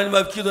 우리가 하나님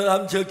앞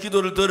기도하면 저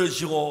기도를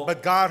들으시고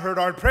But God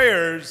heard our prayers,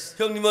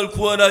 형님을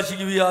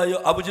구원하시기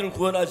위하여 아버지를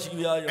구원하시기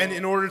위하여 and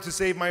in order to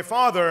save my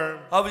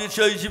father, 아버지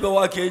저희 집에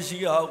와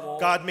계시게 하고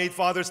God made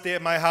father stay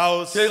at my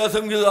house. 저희가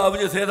섬겨서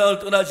아버지 세상을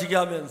떠나시게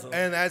하면서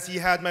And as he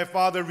had my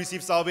father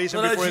receive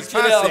salvation before 떠나실 his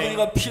전에 passing,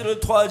 아버지가 피를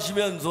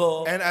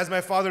토하시면서 and as my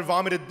father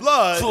vomited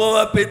blood, 죽음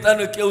앞에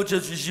있다는 걸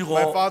깨우쳐 주시고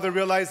my father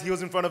realized he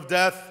was in front of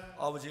death.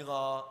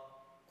 아버지가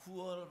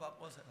구원을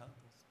받고 세상.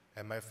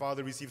 And my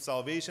father received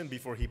salvation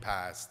before he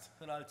passed.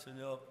 그날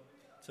저녁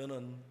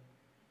저는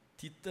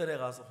뒷뜰에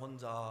가서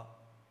혼자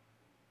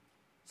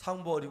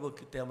상복을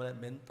입었기 때문에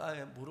맨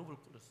땅에 무릎을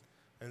꿇었어요.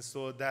 And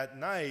so that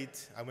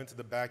night, I went to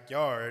the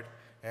backyard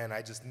and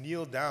I just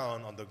kneeled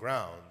down on the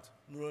ground.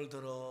 눈을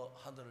들어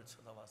하늘을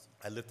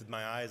쳐다봤습니다. I lifted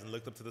my eyes and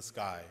looked up to the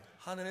sky.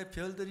 하늘의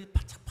별들이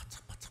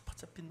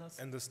반짝반짝반짝반짝 빛났어요.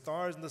 And the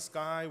stars in the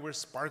sky were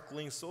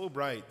sparkling so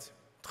bright.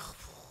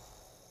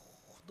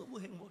 너무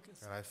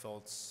행복했어요. And I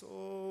felt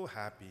so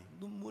happy.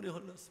 눈물이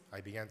흘렀어요.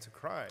 I began to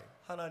cry.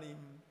 하나님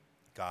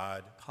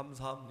God,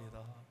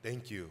 감사합니다.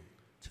 thank you.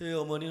 저희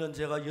어머니는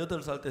제가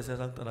 8살 때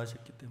세상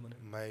떠나셨기 때문에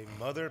My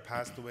mother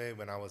passed away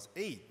when I was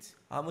 8.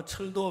 아무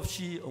철도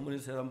없이 어머니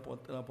세상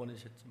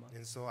떠나보내셨지만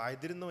And so I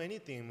didn't know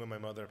anything when my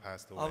mother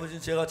passed away.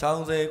 아버지는 제가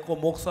장성했고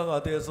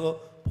목사가 돼서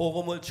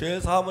복음을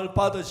죄사함을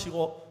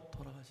받으시고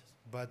돌아가셨어요.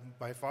 But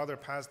my father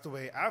passed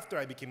away after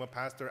I became a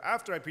pastor,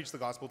 after I preached the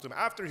gospel to him,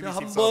 after he 제가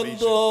received 한 번 salvation.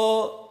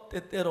 더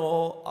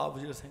때때로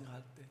아버지를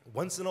생각할 때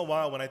Once in a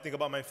while, when I think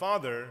about my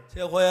father,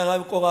 제가 고향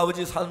가면 꼭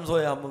아버지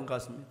산소에 한번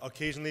갔습니다.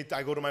 occasionally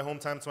I go to my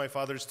hometown to my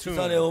father's tomb.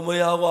 산에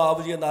어머니하고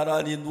아버지가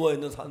나란히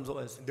누워있는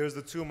산소가 있습니다. There's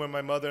the tomb where my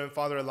mother and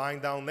father are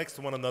lying down next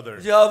to one another.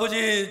 이제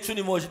아버지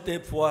주님 오실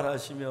때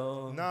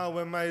부활하시면 Now,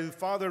 when my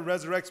father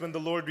resurrects, when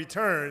the Lord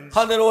returns,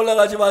 하늘에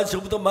올라가지만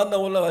저부터 만나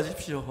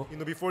올라가십시오.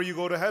 before you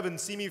go to heaven,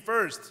 see me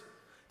first.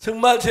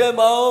 정말 제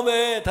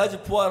마음에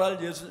다시 부활할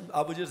예수님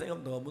아버지를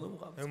생각하면 너무너무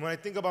감사합니다. And when I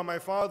think about my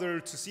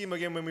father, to see him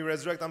again when we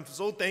resurrect, I'm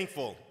so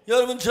thankful.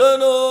 여러분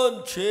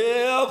저는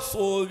죄악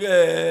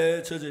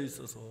속에 젖어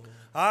있어서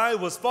I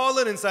was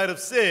fallen inside of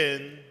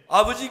sin.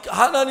 아버지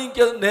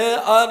하나님께서 내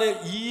안에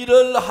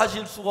일을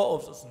하실 수가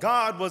없었습니다.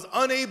 God was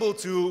unable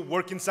to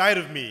work inside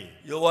of me.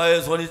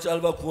 여호와의 손이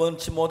짧아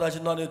구원치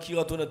못하신다니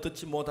귀가 두네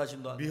듣지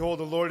못하신다. Behold,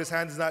 the Lord, his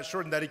hand is not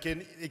shortened that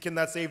he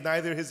cannot save,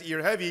 neither his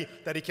ear heavy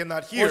that he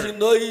cannot hear. 오직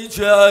너희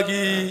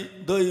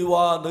죄악이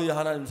너희와 너희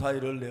하나님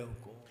사이를 내었고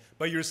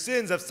But your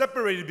sins have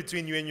separated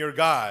between you and your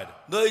God.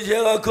 너희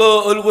죄가 그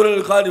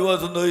얼굴을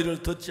가리워서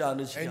너희를 듣지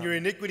않으시냐. And your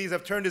iniquities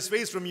have turned his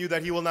face from you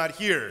that he will not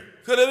hear.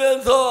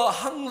 그러면서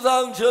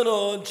항상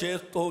저는 죄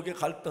속에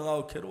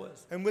갈등하고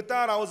괴로워했어요. And with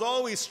that, I was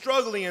always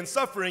struggling and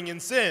suffering in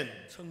sin.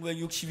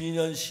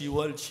 1962년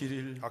 10월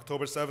 7일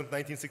October 7th,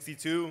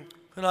 1962.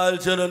 그날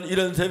저는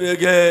이른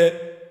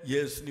새벽에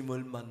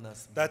예수님을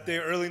만났습니다. That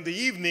day early in the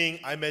evening,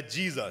 I met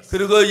Jesus.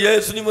 그리고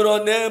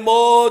예수님으로 내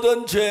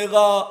모든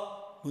죄가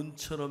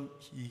눈처럼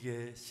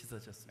희게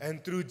씻어졌습니다.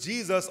 And through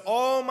Jesus,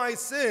 all my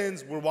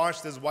sins were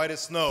washed as white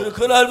as snow.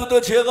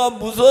 그날부터 제가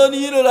무슨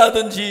일을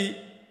하든지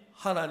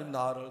하나님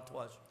나를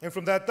도와주고 And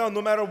from that on,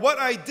 no matter what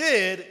I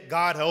did,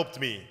 God helped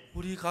me.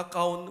 우리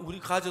가까운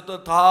우리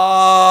가족들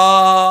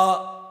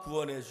다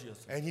구원해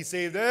주셨어요. And he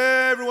saved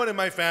everyone in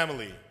my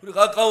family. 우리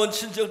가까운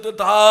친척들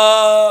다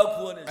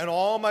구원해 주셨어요. And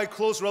all my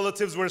close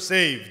relatives were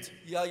saved.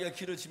 이야기가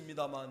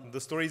길어집니다만 The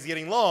story is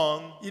getting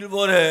long.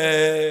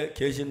 일본에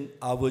계신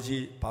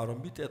아버지 바로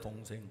밑에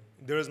동생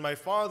There is my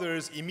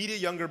father's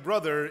immediate younger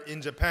brother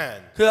in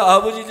Japan. 그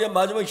아버지 이제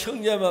마지막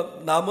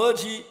형제면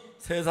나머지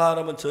세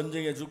사람은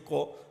전쟁에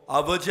죽고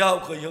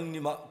아버지하고 그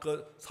형님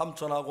그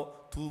삼촌하고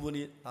두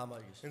분이 남아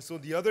계십니다. And so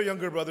the other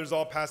younger brothers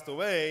all passed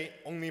away.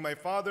 Only my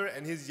father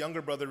and his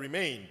younger brother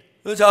remained.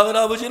 그 작은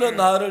아버지는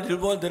나를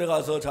일본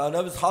데려가서 작은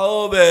아버지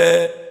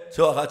사업에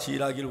저와 같이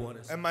일하기를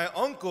원했어요. And my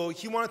uncle,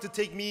 he wanted to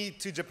take me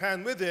to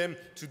Japan with him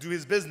to do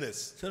his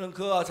business. 저는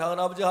그 작은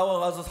아버지하고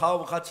가서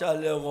사업을 같이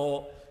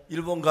하려고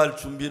일본 갈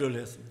준비를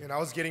했습니다. And I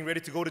was getting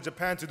ready to go to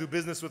Japan to do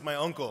business with my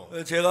uncle.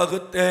 제가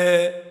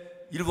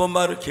그때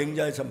일본말을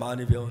굉장히 참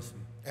많이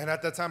배웠습니다. And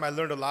at that time, I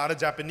learned a lot of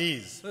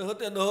Japanese.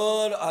 그때 늘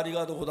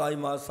아리가토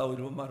고다이마스 하고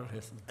일본말을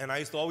했습니다. And I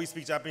used to always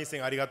speak Japanese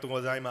saying arigato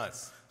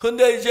gozaimasu.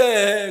 근데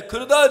이제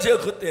그러다 제가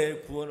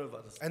그때 구원을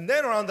받았어요. And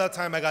then around that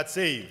time, I got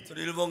saved.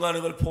 일본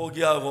가는 걸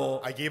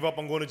포기하고 I gave up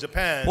on going to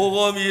Japan.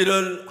 복음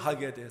일을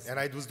하게 됐어요. And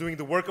I was doing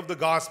the work of the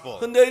gospel.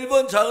 근데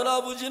일본 작은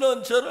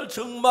아버지는 저를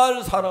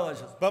정말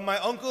사랑하셨어요. But my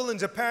uncle in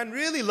Japan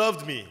really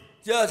loved me.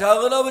 제가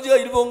작은 아버지가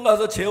일본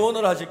가서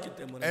재혼을 하셨기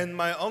때문에 And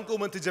my uncle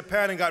went to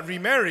Japan and got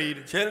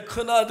remarried. 제일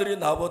큰 아들이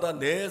나보다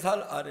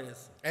 4살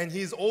아래였어요. And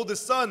his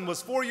oldest son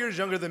was 4 years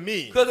younger than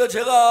me. 그래서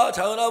제가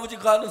작은 아버지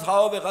가는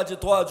사업에 같이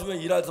도와주면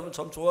일했으면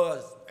참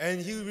좋아했어요.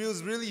 And he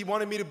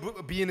wanted me to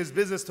be in his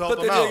business to help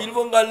그때 him 제가 out.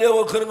 일본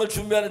가려고 그런 걸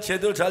준비하는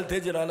제대로 잘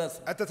되질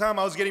않았어요. At the time,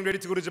 I was getting ready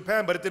to go to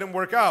Japan, but it didn't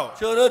work out.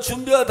 저는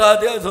준비가 다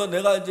돼서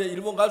내가 이제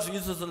일본 갈 수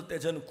있었을 때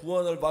저는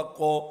구원을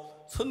받고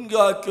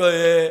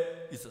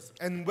선교학교에 있었어요.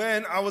 And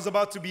when I was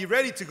about to be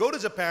ready to go to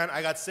Japan,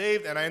 I got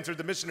saved and I entered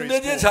the missionary 근데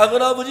이제 school.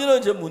 작은 아버지는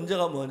이제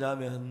문제가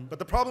뭐냐면 But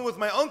the problem with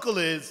my uncle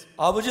is,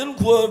 아버지는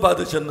구원을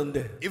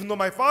받으셨는데 even though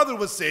my father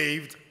was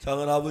saved,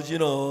 작은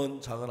아버지는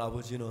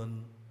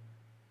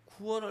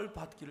구원을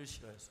받기를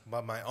싫어했어요.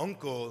 but my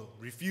uncle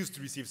refused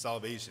to receive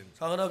salvation.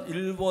 작은 아버지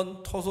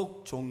일본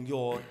토속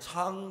종교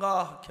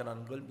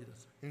창가학회라는 걸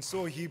믿었어요. And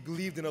so he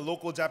believed in a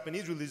local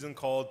Japanese religion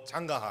called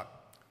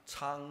창가학회.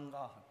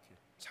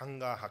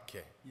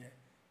 Changahake. 예.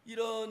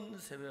 이런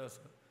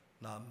새벽에서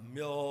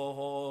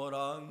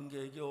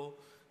남묘호랑개교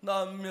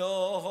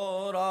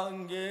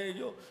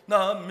남묘호랑개교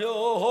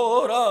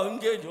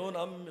남묘호랑개교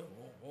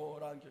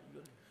남묘호랑개교.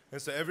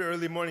 And so every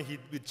early morning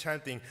he'd be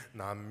chanting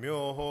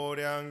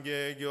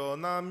남묘호랑개교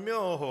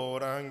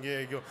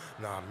남묘호랑개교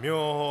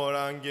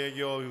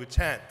남묘호랑개교. He would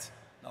chant.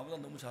 나보다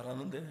너무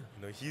잘하는데. You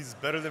know, he's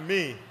better than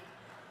me.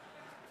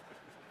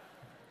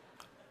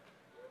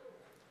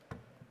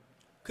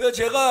 그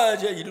제가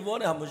이제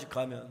일본에 한 번씩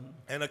가면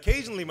And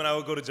occasionally when I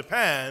would go to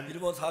Japan,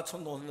 일본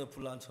사촌 동생들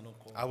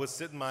불러앉혀놓고 I would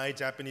sit my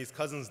Japanese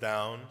cousins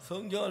down.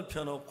 성경을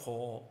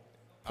펴놓고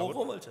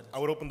복음을 전해. I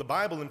would open the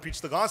Bible and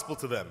preach the gospel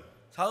to them.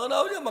 작은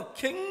아버지가 막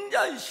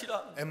굉장히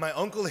싫어. And my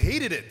uncle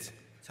hated it.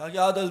 자기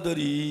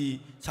아들들이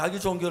자기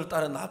종교를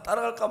따라 나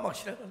따라갈까 막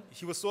싫어.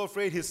 He was so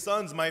afraid his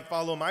sons might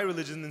follow my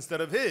religion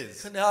instead of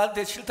his. 근데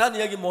나한테 싫다는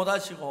얘기 못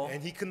하시고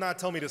And he could not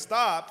tell me to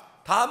stop.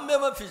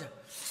 담배만 피자.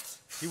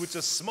 He would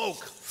just smoke.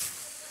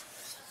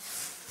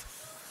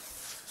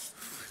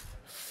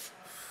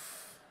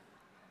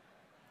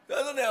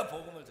 그래서 내가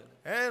복음을 전해.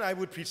 And I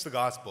would preach the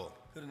gospel.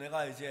 그래서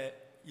내가 이제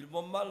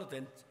일본말로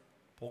된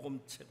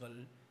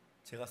복음책을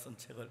제가 쓴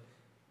책을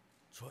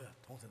줘요.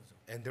 동생들 줘.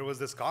 And there was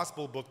this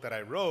gospel book that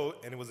I wrote,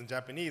 and it was in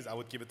Japanese. I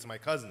would give it to my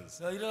cousins.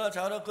 내가 일어나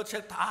자는 그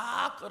책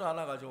다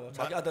끌어안아가지고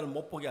자기 아들을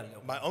못 보게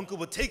하려고. My uncle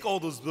would take all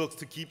those books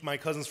to keep my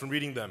cousins from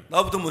reading them.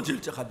 나부터 먼저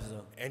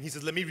일찍하면서 And he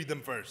said, let me read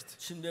them first.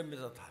 침대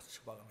밑에서 다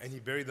쳐박아. And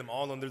he buried them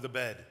all under the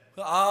bed.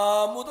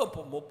 아무도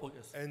못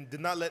보겠어. And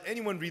did not let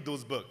anyone read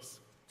those books.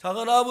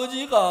 작은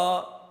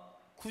아버지가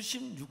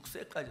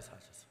 96세까지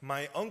사셨어요.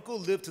 My uncle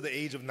lived to the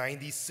age of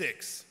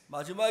 96.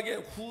 마지막에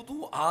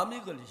후두암이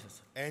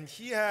걸리셨어요. And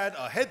he had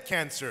a head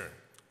cancer.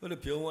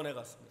 그래서 병원에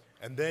갔습니다.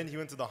 And then he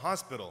went to the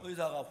hospital.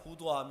 의사가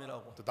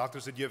후두암이라고. The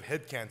doctor said, you have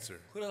head cancer.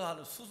 그래서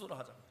하는 수술을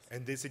하자고.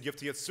 And they said, you have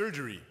to get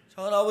surgery.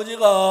 작은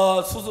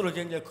아버지가 수술을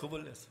굉장히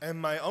겁을 냈어요. And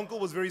my uncle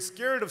was very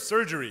scared of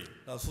surgery.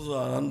 나 수술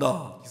안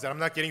한다. He said,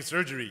 I'm not getting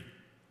surgery.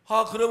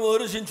 아, 그러면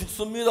어르신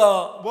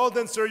죽습니다. Well,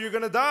 then, sir, you're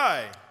going to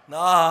die.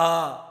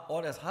 나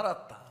오래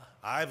살았다.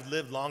 I've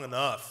lived long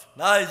enough.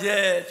 나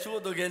이제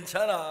죽어도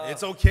괜찮아.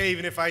 It's okay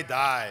even if I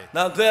die.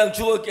 난 그냥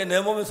죽을게.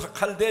 내 몸에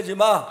칼 대지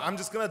마. I'm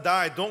just going to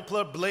die. Don't put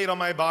a blade on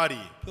my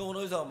body. 병원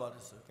의사가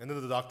말했어요. And then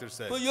the doctor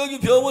said, 그 여기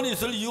병원이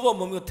있을 이유가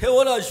뭡니까?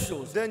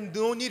 퇴원하십시오. then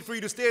no need for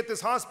you to stay at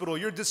this hospital.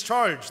 You're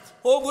discharged.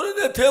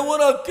 그런데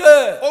퇴원할게.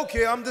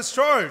 Okay, I'm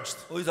discharged.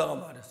 의사가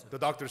말했어요. The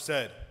doctor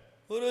said,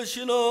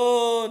 어르신은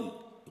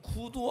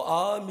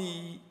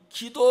후두암이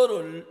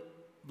기도를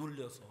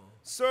눌려서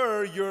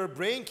sir, your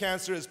brain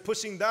cancer is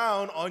pushing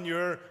down on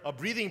your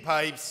breathing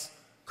pipes.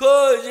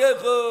 이제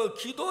그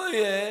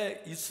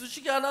기도에 이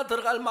수식이 하나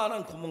들어갈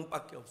만한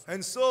구멍밖에 없어.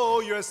 And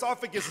so your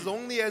esophagus is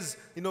only as,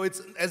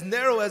 it's as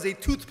narrow as a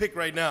toothpick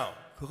right now.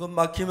 그건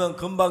막히면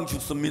금방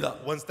죽습니다.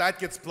 Once that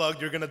gets plugged,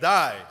 you're going to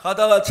die.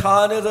 가다가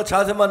차 안에서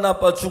자세만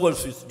나빠 죽을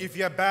수 있습니다. If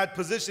you have bad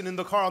position in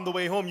the car on the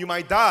way home, you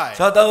might die.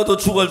 자다가도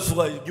죽을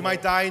수가 있고 You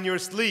might die in your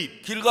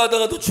sleep. 길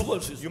가다가도 죽을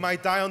수 있습니다. You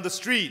might die on the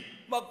street.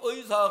 막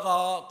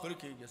의사가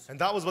그렇게 얘기했어요. And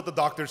that was what the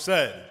doctor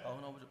said.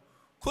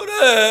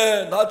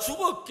 그래, 나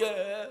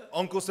죽을게.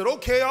 Uncle said,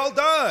 okay, I'll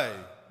die.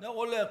 내가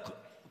원래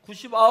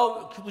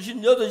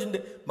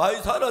 98인데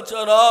많이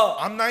살았잖아.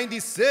 I'm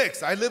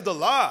 96. I lived a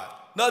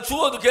lot. 나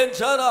죽어도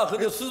괜찮아.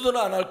 근데 수술은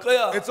안 할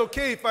거야. It's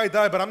okay if I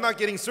die, but I'm not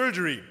getting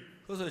surgery.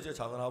 그래서 이제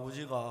작은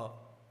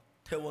아버지가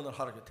퇴원을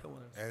하라고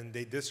퇴원을. And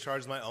they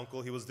discharged my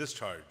uncle. He was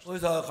discharged.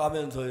 의사가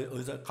가면서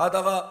의사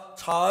가다가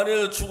차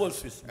안에서 죽을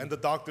수 있습니다. And the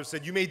doctor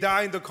said, you may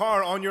die in the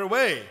car on your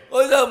way.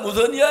 의사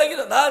무슨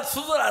이야기는 나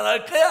수술 안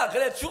할 거야.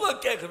 그래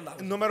죽을게. 그런다.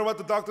 And no matter what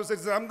the doctor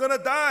says, I'm going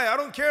to die. I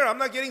don't care. I'm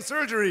not getting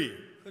surgery.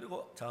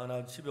 그리고 작은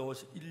아버지 집에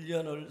오시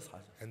 1년을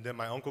사셨어요. And then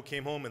my uncle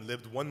came home and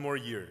lived one more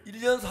year.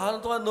 1년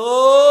사는 동안 늘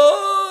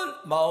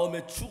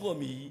마음의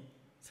죽음이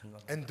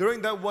생각. And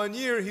during that 1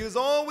 year, he was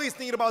always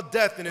thinking about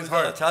death in his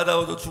heart.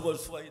 자다가도 죽을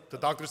수가 있다. The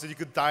doctor said you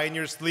could die in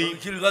your sleep.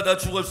 길 가다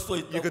죽을 수도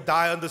있다. You could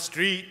die on the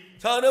street.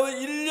 작은 아버지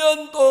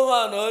 1년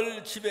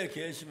동안을 집에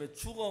계시며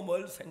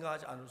죽음을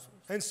생각하지 않을 수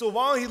없어요. And so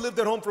while he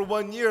lived at home for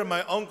 1 year,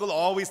 my uncle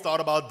always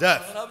thought about death.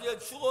 작은 아버지가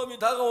죽음이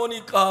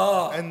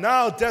다가오니까 And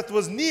now death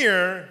was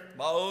near.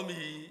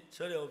 마음이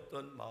전에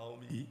없던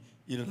마음이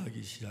일어나기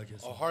A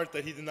시작했어요. heart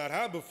that he did not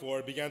have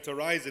before began to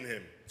rise in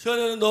him.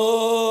 전에는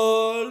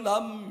늘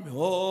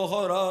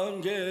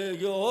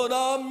남묘호랑개교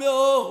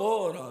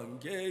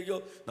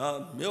남묘호랑개교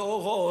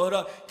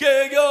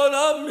남묘호랑개교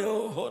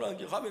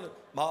남묘호랑개교 하면은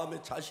마음에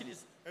자신이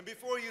있어요. And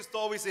before he used to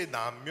always say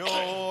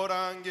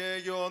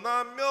남묘호랑개교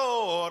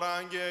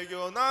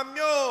남묘호랑개교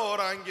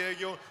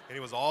남묘호랑개교, and he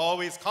was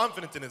always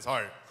confident in his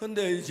heart.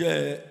 근데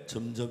이제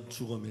점점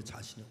죽음에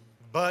자신이 없어요.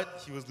 But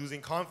he was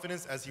losing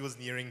confidence as he was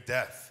nearing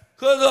death.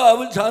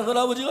 그래서 작은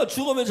아버지가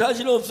죽음에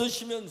자신이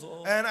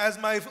없으시면서 And as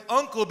my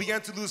uncle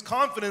began to lose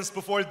confidence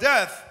before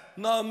death,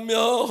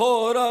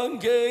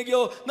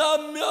 남묘호랑개교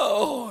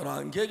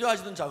남묘호랑개교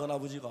하시던 작은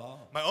아버지가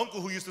my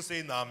uncle who used to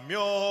say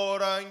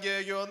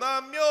남묘호랑개교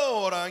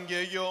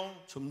남묘호랑개교,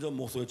 점점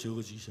목소리가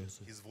적어지기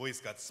시작했어요. his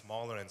voice got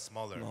smaller and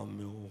smaller.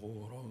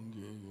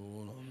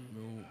 남묘호랑개교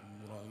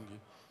남묘호랑개교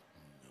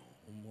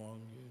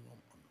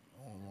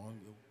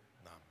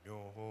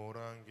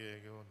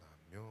남묘호랑개교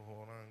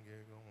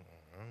남묘호랑개교.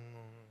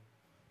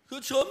 그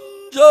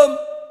점점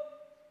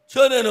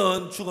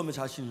전에는 죽음에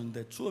자신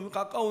있는데 죽음이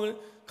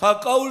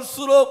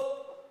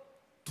가까울수록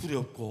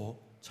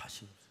두렵고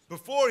자신 없어요.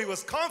 Before he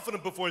was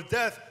confident before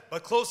death,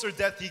 but closer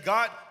death he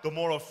got, the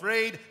more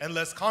afraid and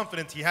less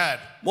confident he had.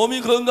 몸이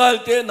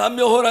건강할 때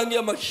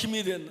남묘호랑이가 막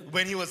힘이 됐는.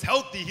 When he was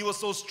healthy, he was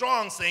so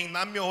strong, saying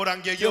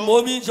남묘호랑개교.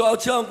 몸이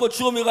좋지 않고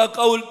죽음에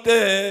가까울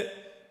때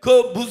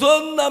그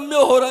무서운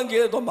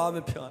남묘호랑이에도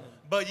마음의 평안해.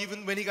 But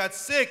even when he got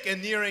sick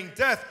and nearing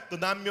death, the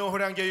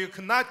남묘호랑개교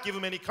could not give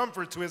him any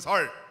comfort to his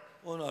heart.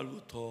 어느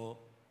날부터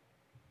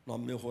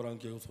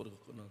남묘호랑이 소리가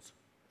끝났어.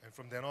 And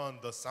from then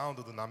on, the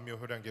sound of the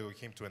남묘호랑개교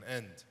came to an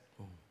end.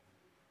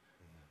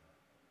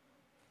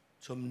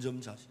 점점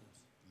자신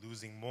없어.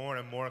 Losing more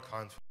and more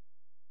confidence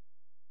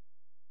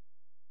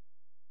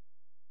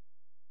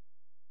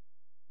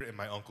in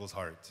my uncle's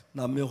heart.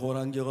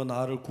 남묘호랑이가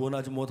나를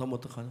구원하지 못하면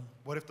어떡하냐?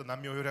 What if the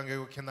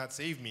남묘호랑개교 cannot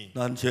save me?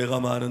 난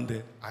죄가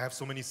많은데. I have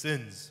so many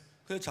sins.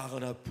 그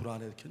작은 아이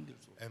불안해 견딜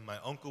수 없어. And my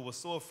uncle was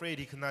so afraid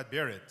he could not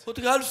bear it.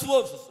 어떻게 할 수가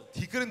없었어.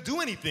 He couldn't do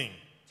anything.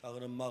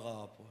 작은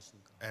엄마가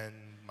보았으니까. And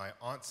my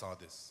aunt saw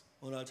this.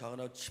 어느 날 작은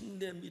아이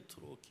침대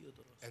밑으로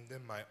기어들었어. And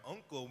then my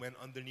uncle went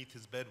underneath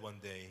his bed one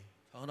day.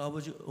 작은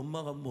아버지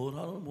엄마가 뭘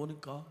하는 거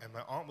보니까 And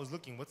my aunt was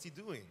looking, what's he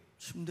doing?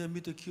 침대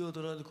밑에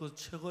기어들어서 그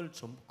책을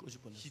전부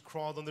끄집어냈어. He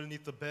crawled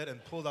underneath the bed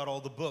and pulled out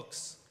all the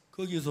books.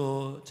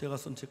 거기서 제가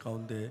쓴 책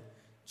가운데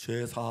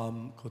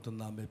죄사함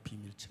거듭남의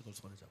비밀 책을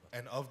손에 잡았어요.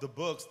 And of the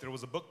books, there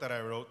was a book that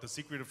I wrote, The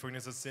Secret of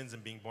Forgiveness of Sins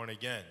and Being Born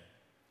Again.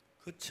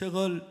 그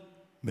책을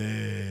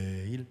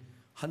매일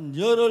한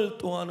열흘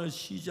동안을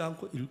쉬지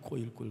않고 읽고.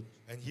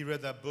 And he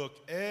read that book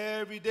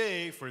every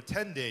day for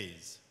 10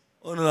 days.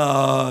 어느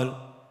날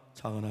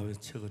작은 아버지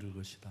책을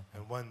읽으시다.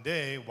 And one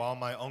day, while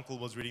my uncle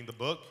was reading the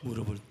book,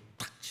 무릎을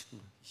탁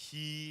치는 거예요.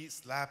 he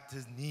slapped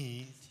his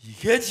knees.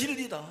 이게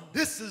진리다.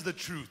 This is the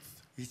truth.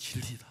 이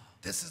진리다.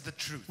 This is the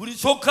truth. 우리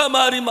조카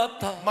말이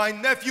맞다. My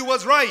nephew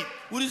was right.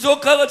 우리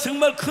조카가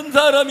정말 큰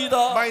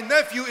사람이다. My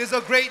nephew is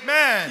a great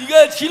man.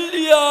 이게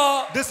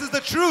진리야. This is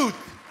the truth.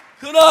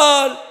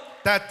 그날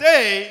That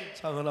day,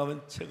 작은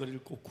아버지 책을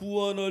읽고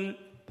구원을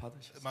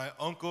받으셨어요. my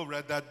uncle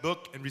read that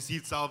book and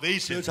received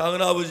salvation. 그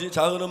작은 아버지,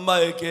 작은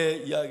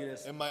엄마에게 이야기를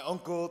했어요. And my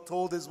uncle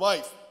told his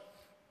wife,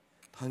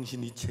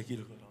 당신 이 책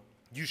읽어라.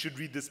 you should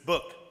read this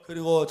book.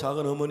 그리고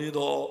작은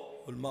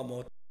어머니도 얼마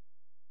못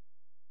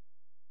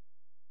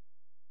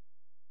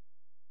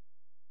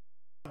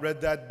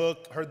Read that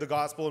book, heard the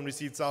gospel, and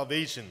received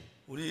salvation.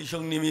 우리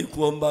형님이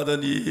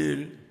구원받은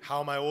일,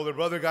 How my older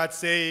brother got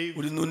saved.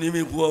 우리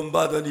누님이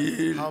구원받은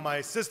일, How my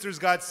sisters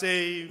got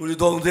saved. 우리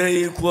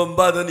동생이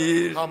구원받은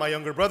일. How my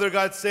younger brother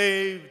got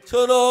saved.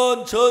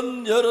 저는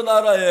전 여러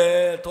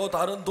나라에 또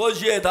다른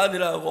도시에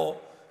다니라고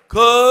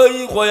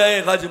거의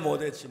고향에 가지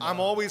못했지만 I'm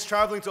always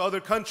traveling to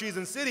other countries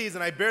and cities,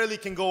 and I barely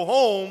can go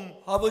home.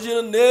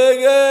 아버지는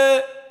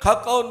내게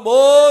가까운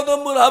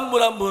모든 분 한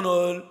분 한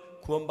분을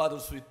구원받을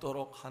수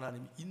있도록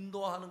하나님이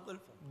인도하는 걸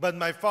봅니다. But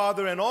my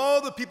father and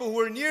all the people who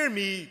were near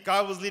me,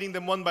 God was leading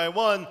them one by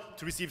one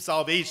to receive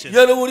salvation.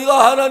 여러분,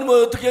 우리가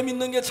하나님을 어떻게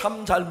믿는 게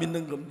참 잘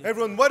믿는 겁니다.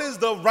 Everyone, what is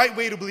the right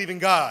way to believe in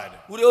God?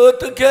 우리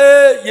어떻게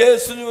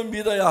예수님을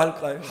믿어야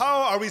할까요?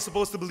 How are we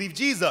supposed to believe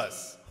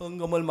Jesus?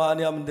 헌금을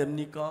많이 하면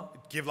됩니까?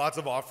 Give lots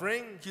of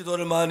offering?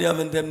 기도를 많이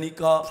하면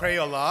됩니까? Pray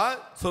a lot?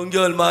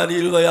 성경을 많이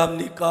읽어야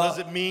합니까? Does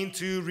it mean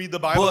to read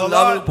the Bible a 뭐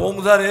남을 lot?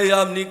 봉사를 해야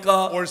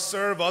합니까? Or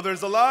serve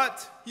others a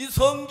lot? 이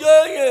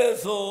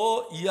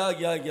성경에서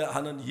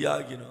이야기하는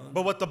이야기는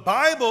But what the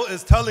Bible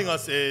is telling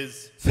us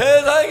is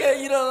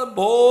세상에 일어나는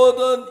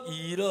모든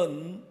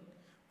일은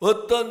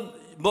어떤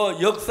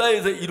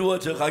역사에서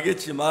이루어져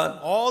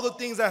가겠지만 all the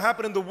things that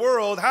happen in the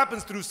world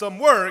happens through some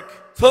work.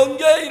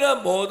 성경에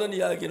일어나는 모든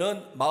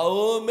이야기는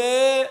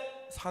마음의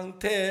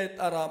상태에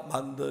따라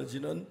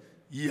만들어지는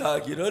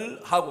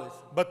이야기를 하고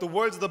있습니다. But the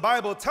words of the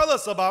Bible tell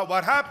us about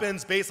what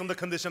happens based on the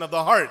condition of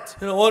the heart.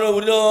 오늘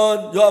우리는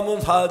요한복음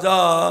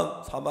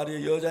 4장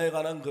사마리아 여자에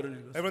관한 글을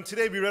읽었습니다. Everyone,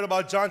 today we read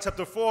about John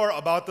chapter 4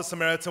 about the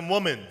Samaritan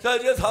woman. 자,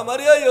 이제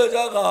사마리아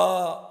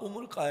여자가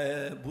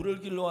우물가에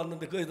물을 길러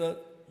왔는데 거기서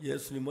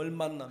예수님을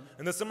만납니다.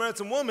 And the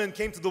Samaritan woman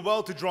came to the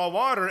well to draw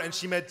water, and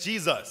she met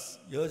Jesus.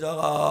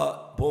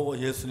 여자가 보고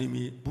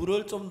예수님이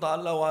물을 좀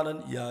달라고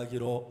하는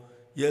이야기로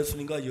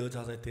예수님과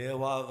여자의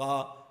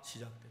대화가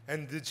시작됩니다.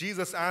 And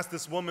Jesus asked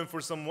this woman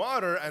for some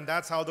water, and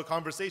that's how the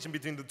conversation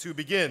between the two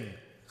began.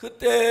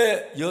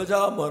 그때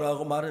여자가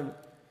뭐라고 말하면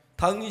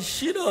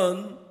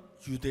당신은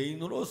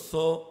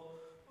유대인으로서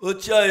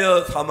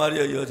어찌하여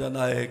사마리아 여자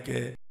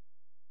나에게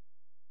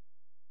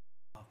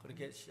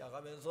그렇게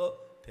시작하면서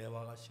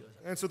대화가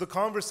시작합니다. And so the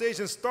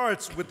conversation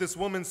starts with this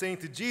woman saying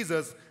to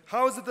Jesus,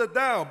 "How is it that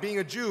thou, being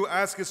a Jew,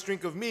 askest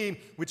drink of me,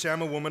 which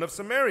am a woman of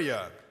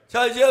Samaria?"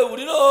 자, 이제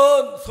우리는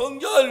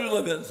성경을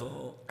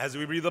읽으면서 As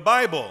we read the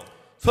Bible,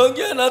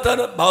 성경에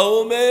나타나는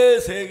마음의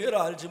세계를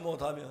알지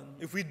못하면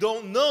if we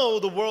don't know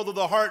the world of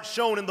the heart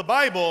shown in the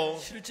Bible,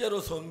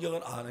 실제로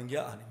성경을 아는 게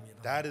아닙니다.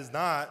 That is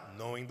not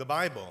knowing the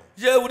Bible.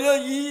 이제 우리가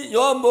이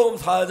요한복음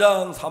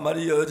 4장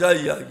사마리 여자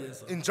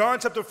이야기에서 In John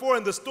chapter 4,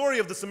 in the story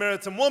of the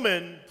Samaritan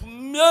woman,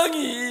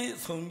 분명히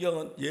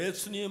성경은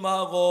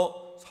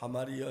예수님하고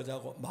사마리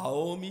여자고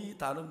마음이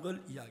다른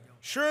걸 이야기하고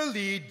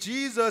surely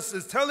Jesus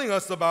is telling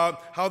us about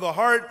how the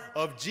heart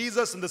of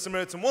Jesus and the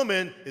Samaritan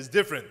woman is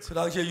different. 그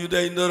당시에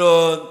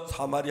유대인들은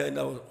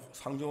사마리아인하고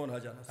상종을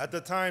하지 않았어요. At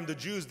the time, the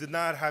Jews did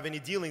not have any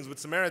dealings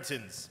with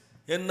Samaritans.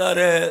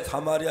 옛날에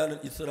사마리아는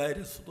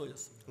이스라엘의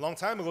수도였습니다. A long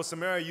time ago,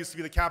 Samaria used to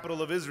be the capital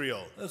of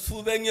Israel.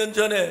 수백 년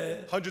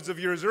전에 Hundreds of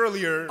years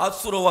earlier,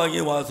 아수르 왕이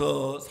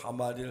와서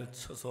사마리아를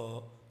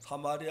쳐서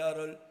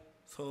사마리아를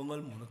성을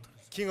무너뜨렸어요.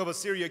 King of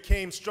Assyria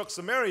came, struck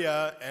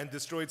Samaria, and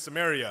destroyed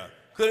Samaria.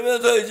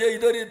 그러면서 이제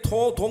이들이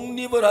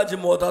독립을 하지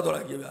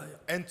못하도록 하기 위하여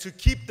And to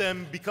keep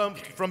them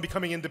from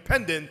becoming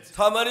independent,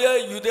 사마리아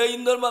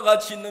유대인들만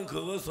같이 있는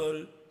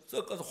그것을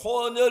섞어서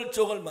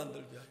혼혈족을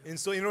만들게 하여 and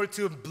so in order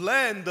to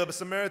blend the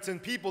Samaritan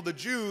people, the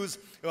Jews,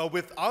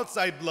 with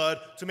outside blood,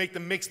 to make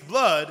them mixed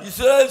blood,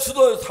 이스라엘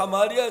수도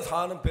사마리아에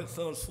사는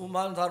백성을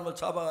수많은 사람을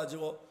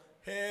잡아가지고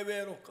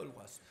해외로 끌고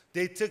왔습니다.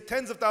 they took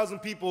tens of thousands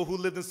of people who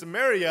lived in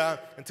Samaria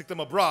and took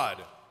them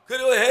abroad,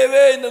 그리고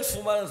해외에 있는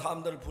수많은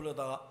사람들을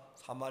불러다가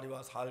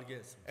사마리아 살게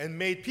했습니다. and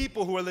made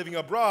people who were living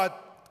abroad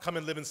come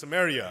and live in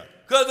Samaria.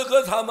 그래서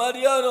그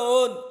사마리아는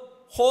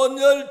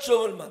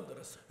혼혈족을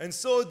만들었어요. And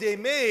so they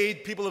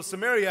made people of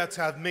Samaria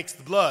to have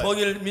mixed blood.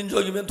 독일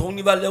민족이면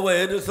독립하려고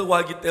애를 쓰고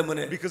하기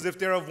때문에 Because if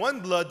they're of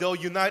one blood, they'll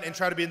unite and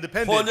try to be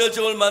independent.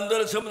 혼혈족을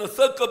만들어 전부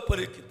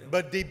섞어버렸기 때문에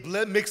But they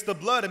mixed the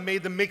blood and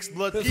made them mixed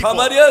blood 그 people.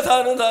 사마리아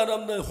사는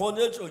사람들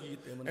혼혈족이기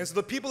때문에 And so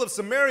the people of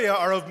Samaria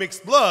are of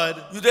mixed blood.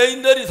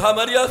 유대인들이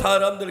사마리아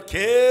사람들을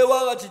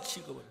개와 같이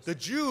취급을 했어요. The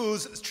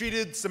Jews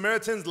treated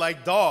Samaritans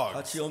like dogs.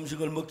 같이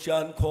음식을 먹지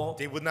않고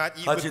They would not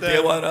eat 같이 with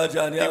them. 대화를 하지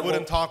They 아니하고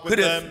wouldn't talk with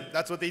그랬어요. them.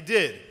 That's what they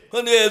did.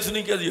 그런데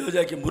예수님께서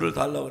여자에게 물을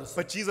달라고 그랬어요.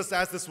 But Jesus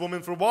asked this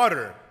woman for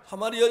water.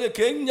 사마리아 여자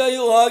굉장히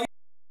의아하게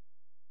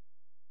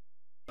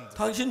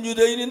당신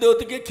유대인인데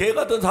어떻게 개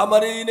같은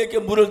사마리아인에게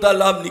물을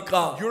달라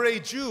합니까? You're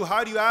a Jew.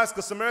 How do you ask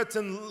a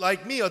Samaritan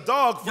like me, a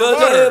dog, for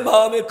여자의 water?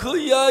 마음에 그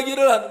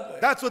이야기를 하는 거예요.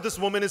 That's what this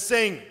woman is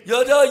saying.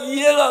 여자가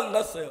이해가 안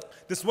갔어요.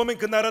 This woman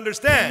could not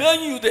understand.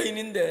 분명히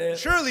유대인인데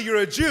Surely you're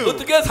a Jew.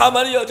 어떻게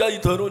사마리아 여자 이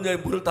더러운 여자에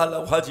물을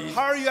달라고 하지?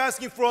 How are you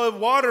asking for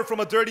water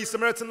from a dirty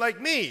Samaritan like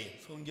me?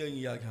 성경이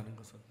이야기하는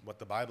것은 What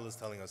the Bible is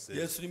telling us is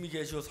예수님이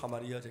계시고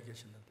사마리아 여자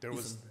계시는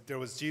there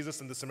was Jesus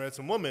and the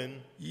Samaritan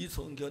woman, 이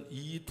성경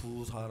이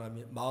두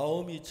사람이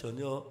마음이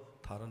전혀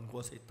다른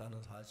곳에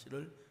있다는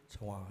사실을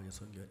정확하게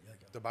성경이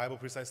이야기합니다. the Bible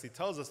precisely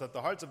tells us that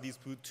the hearts of these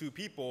two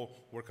people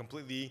were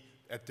completely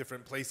at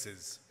different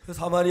places. 그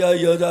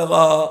사마리아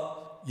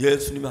여자가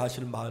예수님이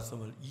하시는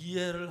말씀을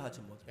이해를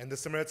하지 못해요. And the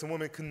Samaritan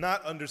woman could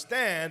not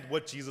understand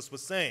what Jesus was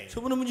saying.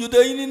 저분은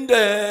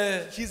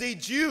유대인인데 He's a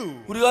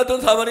Jew. 우리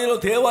같은 사마리아로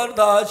대화를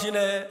다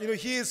하시네. You know,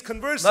 he is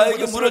conversing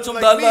나에게 with a 물을 좀 Samaritan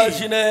like 달라 me.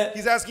 하시네.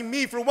 He's asking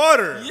me for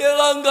water.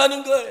 이해가 안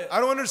가는 거예요. I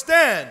don't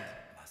understand.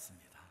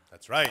 맞습니다.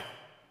 That's right.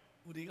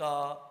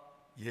 우리가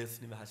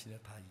예수님이 하시는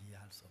다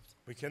이해할 수 없어요.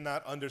 We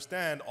cannot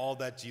understand all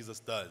that Jesus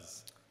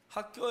does.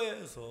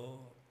 학교에서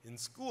In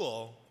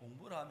school,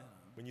 공부를 하면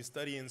when you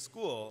study in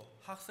school,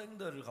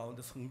 학생들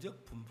가운데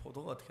성적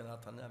분포도가 어떻게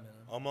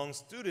나타나냐면 among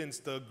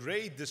students, the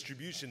grade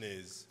distribution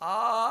is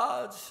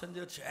아주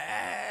현재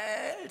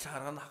제일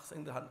잘하는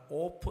학생들 한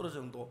 5%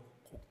 정도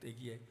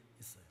꼭대기에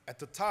있어요. at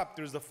the top,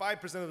 there's the 5%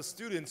 of the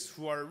students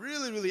who are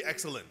really, really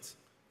excellent.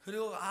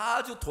 그리고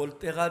아주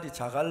돌대가리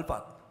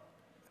자갈밭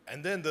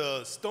And then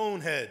the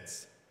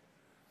stoneheads.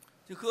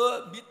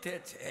 그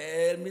밑에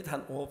제일 밑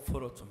한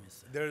 5%좀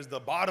있어요. There's the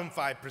bottom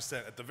 5%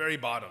 at the very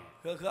bottom.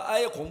 그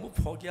아예 공부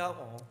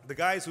포기하고 The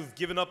guys who've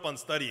given up on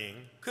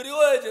studying. 그리고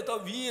이제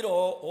또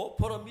위로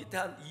 5% 밑에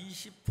한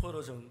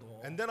 20% 정도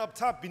And then up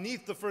top,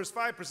 beneath the first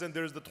 5%,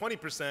 there's the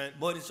 20%.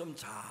 머리 좀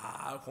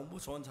잘 공부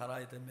좋은 잘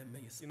아이들 몇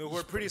명 있어요. You know, who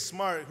are pretty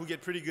smart, who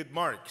get pretty good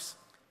marks.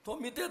 또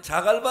밑에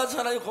자갈밭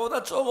하나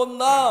그보다 조금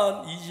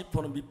나은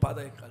 20%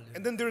 밑바닥에 깔려.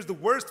 And then there's the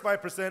worst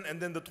 5% and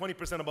then the 20%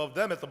 above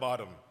them at the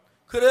bottom.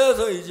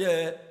 그래서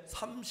이제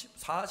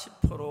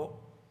 40%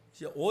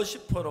 이제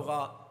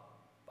 50%가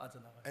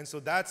빠져나가요. And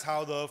so that's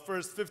how the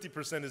first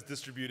 50% is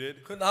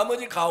distributed. 그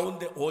나머지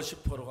가운데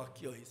 50%가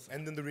끼어 있어.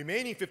 And then the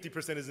remaining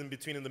 50% is in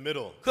between in the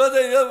middle. 그래서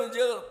여러분 이제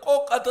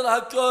꼭 같은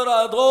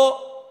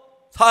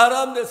학교라도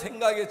사람들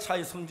생각의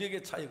차이,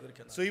 성적의 차이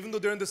그렇게 나. So even though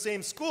they're in the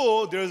same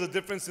school, there's a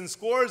difference in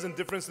scores and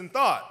difference in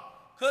thought.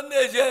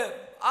 그런데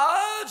이제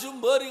아주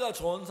머리가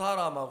좋은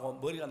사람하고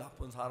머리가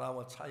나쁜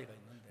사람하고 차이가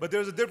있는데. But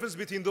there's a difference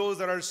between those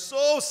that are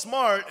so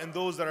smart and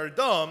those that are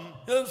dumb.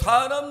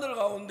 사람들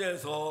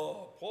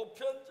가운데서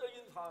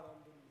보편적인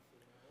사람들이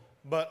있어요.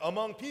 But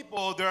among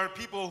people, there are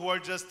people who are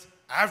just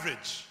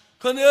average.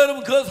 그런데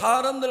여러분 그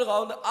사람들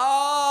가운데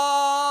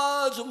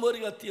아주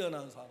머리가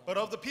뛰어난 사람. But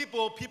of the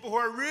people who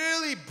are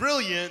really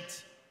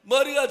brilliant,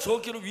 머리가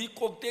좋기로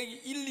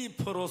윗꼭대기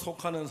 1~2%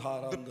 속하는 the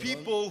사람들은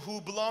people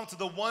who belong to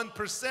the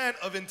 1%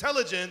 of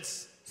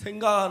intelligence,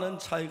 생각하는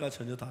차이가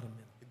전혀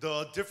다릅니다.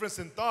 the difference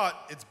in thought,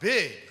 it's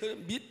big. 그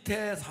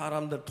밑에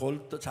사람들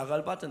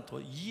자갈밭은 더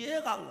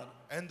이해가 안 가는.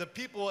 And the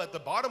people at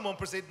the bottom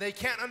 1%, they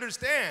can't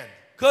understand.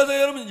 그래서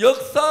여러분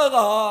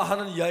역사가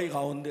하는 이야기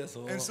가운데서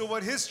And so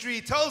what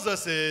history tells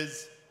us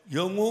is,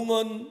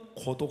 영웅은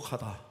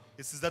고독하다.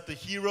 it says that the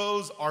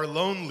heroes are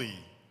lonely.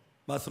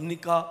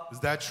 맞습니까? Is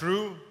that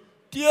true?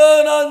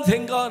 뛰어난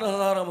생각하는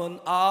사람은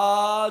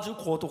아주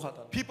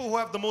고독하다. People who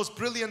have the most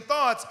brilliant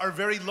thoughts are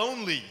very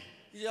lonely.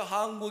 이제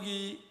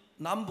한국이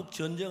남북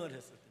전쟁을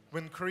했을 때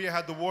When Korea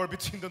had the war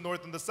between the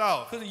North and the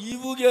South. 그래서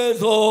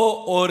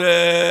이북에서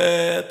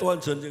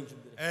오랫동안 전쟁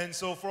준비. And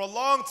so for a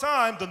long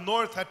time, the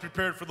North had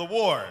prepared for the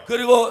war.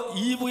 그리고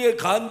이북의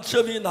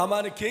간첩이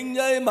남한에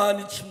굉장히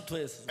많이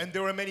침투했어요. And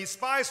there were many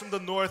spies from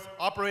the North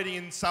operating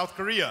in South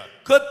Korea.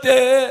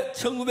 그때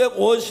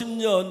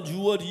 1950년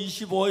 6월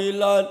 25일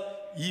날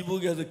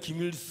이북에서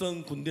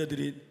김일성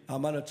군대들이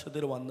남한을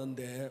쳐들어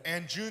왔는데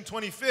And June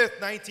 25th,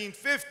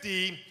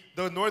 1950,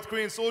 the North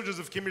Korean soldiers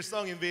of Kim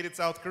Il-sung invaded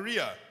South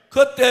Korea.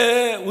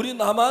 그때 우리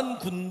남한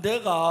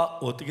군대가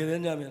어떻게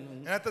됐냐면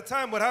And at the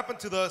time, what happened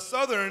to the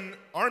Southern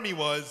Army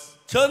was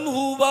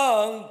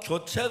전후방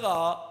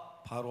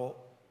교체가 바로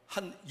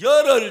한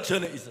열흘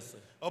전에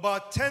있었어요.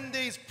 about 10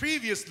 days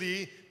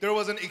previously, there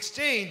was an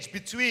exchange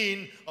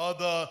between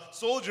the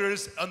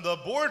soldiers on the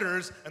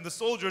borders and the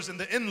soldiers in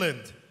the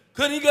inland.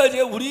 그러니까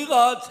이제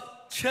우리가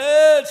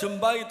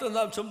최전방에 있던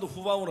사람 전부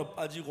후방으로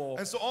빠지고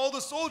And so all the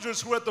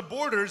soldiers who were at the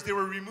borders, they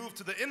were removed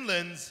to the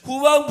inlands.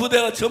 후방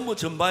부대가 전부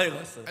전방에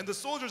갔어요. And the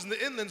soldiers in the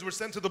inlands were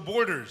sent to the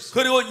borders.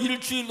 그리고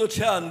일주일도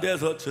채 안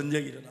돼서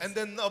전쟁이 일어났어요. And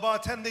then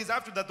about 10 days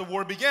after that, the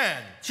war began.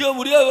 지금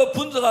우리가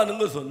분석하는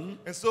것은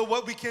And so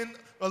what we can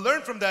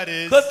learn from that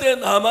is 그때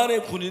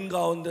남한의 군인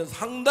가운데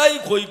상당히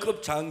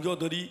고위급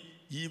장교들이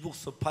이북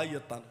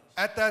스파이였다는.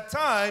 at that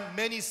time,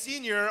 many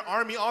senior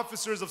army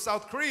officers of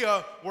South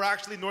Korea were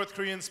actually North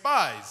Korean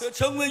spies.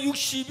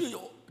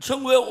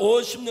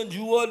 1950년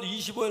 6월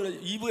 25일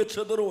이북에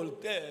쳐들어올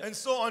때 And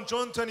so on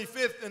June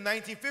 25th in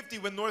 1950,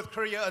 when North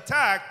Korea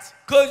attacked,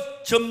 그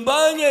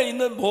전방에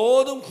있는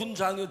모든 군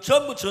장교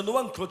전부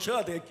전후방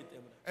교체가 됐기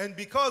때문에 and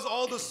because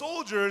all the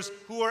soldiers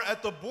who were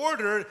at the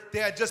border,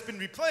 they had just been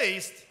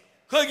replaced,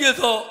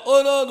 거기에서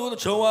어느 누구도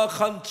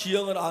정확한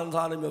지형을 아는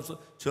사람이 없어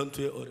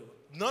전투에 어려워.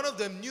 none of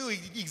them knew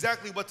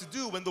exactly what to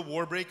do when the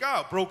war broke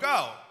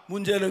out.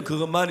 문제는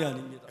그것만이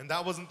아닙니다. And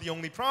that wasn't the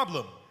only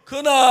problem.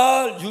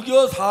 그날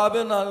 6.25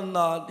 사변하는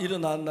날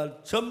일어난 날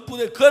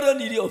전부에 그런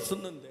일이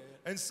없었는데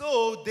And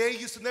so they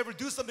used to never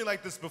do something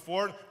like this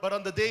before, but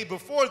on the day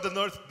before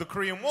the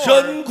Korean War,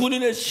 전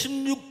군인의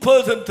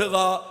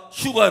 16%가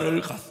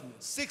휴가를 갔습니다.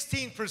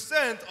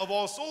 16% of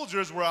all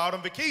soldiers were out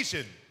on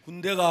vacation.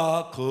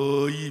 군대가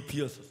거의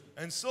비었었습니다.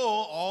 And so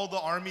all the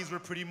armies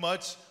were pretty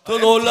much 더 empty.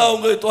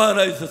 놀라운 것이 또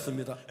하나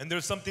있었습니다. And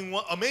there's something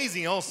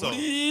amazing also.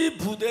 우리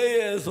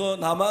부대에서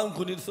남한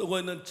군인이 쓰고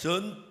있는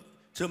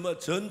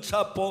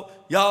전차포,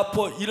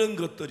 야포 이런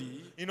것들이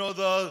You know,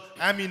 the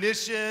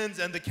ammunitions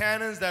and the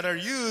cannons that are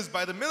used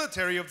by the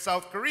military of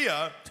South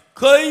Korea,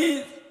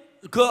 거의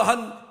그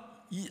한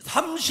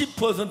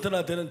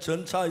 30%나 되는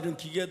전차 이런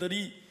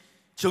기계들이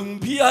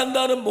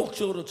정비한다는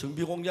목적으로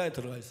정비 공장에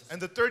들어가 있었어요. and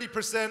the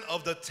 30%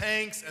 of the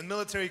tanks and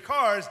military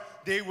cars,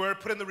 they were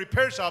put in the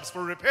repair shops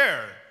for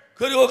repair.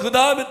 그리고 그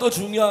다음에 또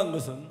중요한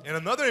것은 And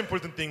another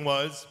important thing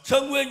was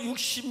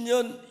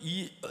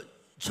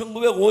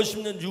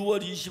 1950년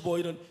 6월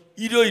 25일은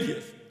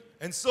일요일이었어요.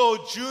 and so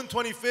June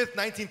 25th,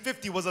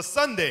 1950 was a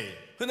Sunday.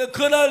 근데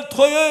그날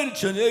토요일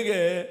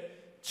저녁에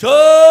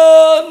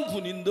전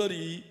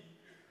군인들이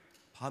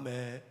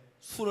밤에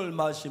술을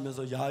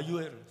마시면서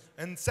야유회를 했어요.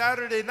 And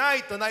Saturday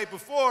night, the night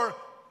before,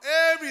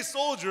 every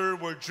soldier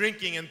were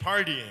drinking and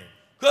partying.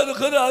 그래서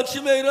그날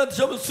아침에 일어나서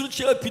전부 술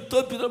취해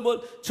비틀비틀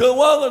뭐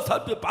정황을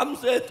살펴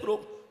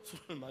밤새도록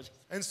술을 마셨어요.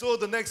 And so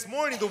the next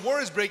morning, the war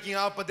is breaking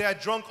out, but they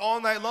had drunk all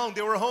night long.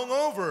 They were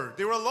hungover.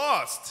 They were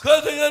lost.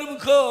 그래서 여러분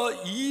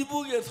그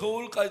이북에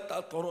서울까지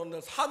딱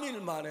돌아오는데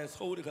 3일 만에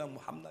서울이 그냥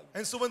함락.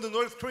 And so when the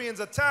North Koreans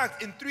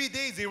attacked, in 3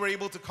 days they were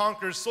able to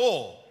conquer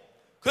Seoul.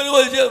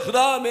 그리고 이제 그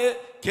다음에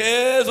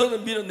계속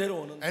밀어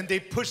내려오는. And they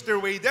pushed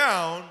their way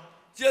down.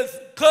 이제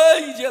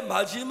거의 이제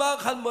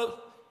마지막 한 뭐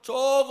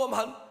조금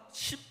한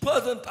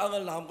 10%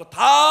 땅을 남고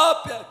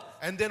다 빼앗겼어요.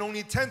 And then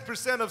only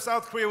 10% of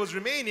South Korea was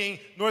remaining.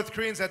 North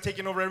Koreans had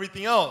taken over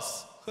everything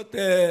else.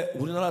 그때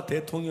우리나라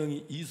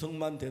대통령이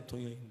이승만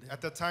대통령인데 At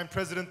that time,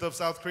 president of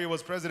South Korea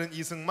was President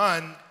Lee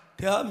Seung-man.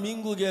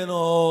 대한민국에는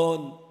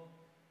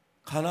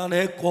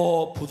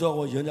가난했고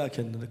부족하고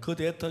연약했는데 그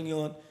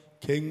대통령은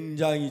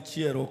굉장히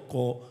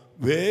지혜롭고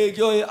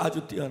외교에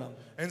아주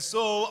뛰어납니다. And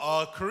so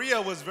Korea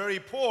was very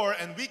poor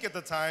and weak at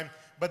the time,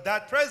 but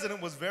that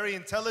president was very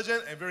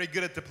intelligent and very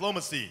good at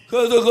diplomacy.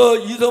 그래서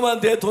그 이승만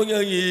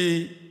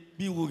대통령이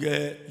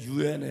미국의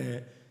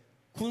유엔에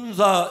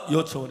군사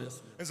요청을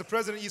했습니다. And so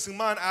President Lee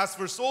Seung-man asked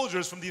for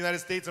soldiers from the United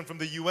States and from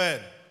the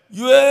UN.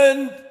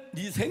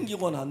 유엔이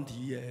생기고 난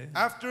뒤에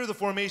After the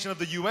formation of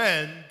the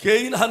UN,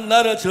 개인 한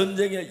나라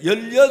전쟁에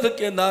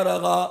 16개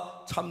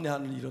나라가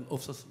참여하는 일은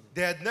없었습니다.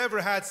 they had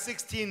never had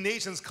 16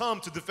 nations come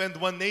to defend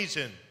one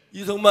nation.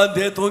 이승만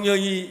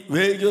대통령이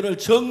외교를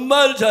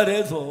정말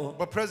잘해서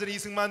But President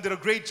Lee did a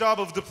great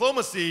job of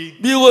diplomacy.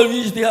 미국을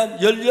위시한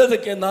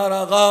 16개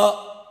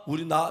나라가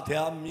우리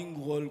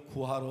대한민국을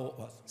구하러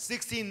왔습니다.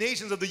 16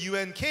 nations of the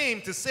UN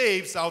came to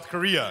save South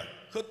Korea.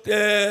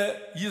 그때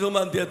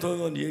이승만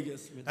대통령은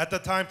얘기했습니다. At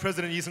that time,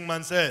 President Lee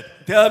said,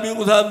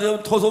 대한민국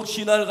사람들은 토속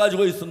신화를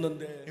가지고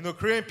있었는데 you know,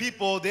 Korean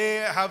people,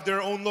 they have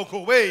their own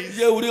local ways,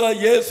 이제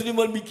우리가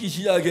예수님을 믿기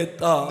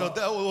시작했다.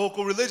 the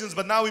local religions,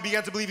 but now we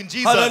began to believe in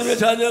하나님의 Jesus.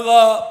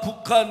 자녀가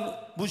북한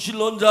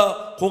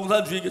무신론자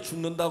공산주의에게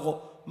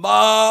죽는다고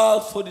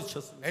막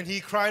소리쳤습니다. And he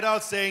cried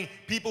out saying,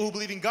 people who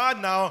believe in God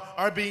now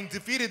are being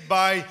defeated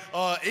by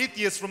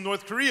atheists from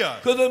North Korea.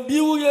 그래서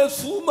미국의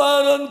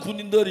수많은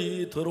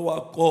군인들이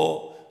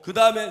들어왔고 그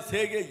다음에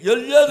세계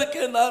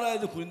 16개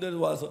나라에서 군인들이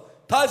와서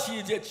다시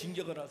이제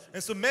진격을 하셨습니다.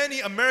 And so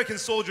many American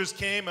soldiers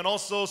came and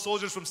also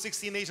soldiers from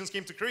 16 nations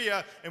came to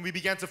Korea and we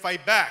began to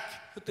fight back.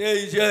 그때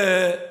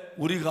이제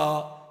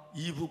우리가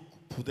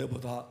이북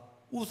부대보다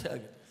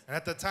우세하게 됐어요. And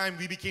at that time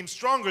we became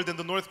stronger than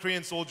the North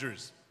Korean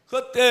soldiers.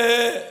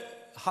 그때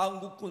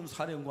한국군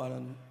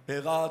사령관은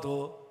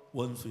메가더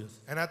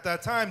원수였어요. And at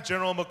that time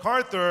General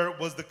MacArthur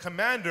was the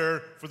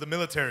commander for the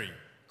military.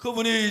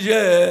 그분이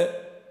이제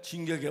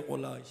진격에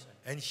올라가기 시작했어요.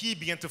 And he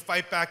began to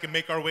fight back and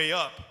make our way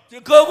up.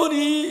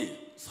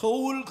 그분이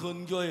서울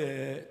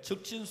근교에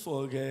적진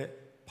속에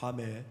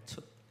밤에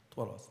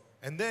돌아왔어요.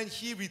 And then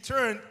he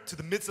returned to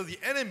the midst of the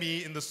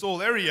enemy in the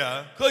Seoul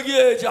area.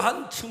 거기에 이제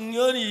한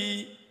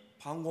청년이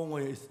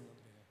방공호에 있습니다.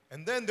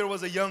 And then there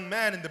was a young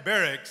man in the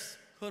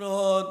barracks 그는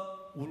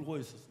울고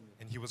있었습니다.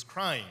 and he was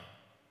crying.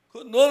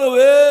 너는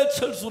왜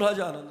철수를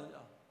하지 않았느냐?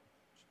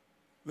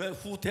 왜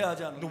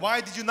후퇴하지 않느냐?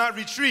 Why did you not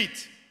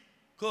retreat?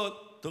 그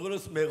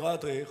더글러스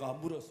메가더가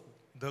물었습니다.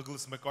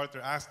 Douglas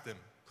MacArthur asked him.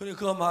 그러니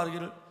그가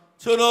말하기를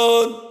저는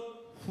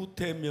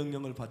후퇴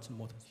명령을 받지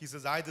못했습니다. He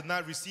says, I did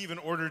not receive an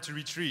order to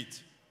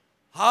retreat.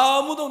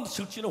 아무도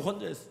적진을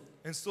혼자 했습니다.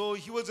 And so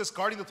he was just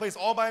guarding the place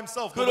all by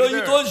himself. 그리고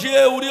이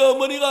도시에 우리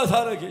어머니가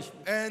살아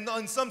계십니다. And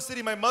in some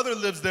city, my mother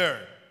lives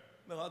there.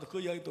 메가더 그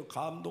이야기 또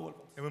감동을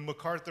받았어요. And when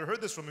MacArthur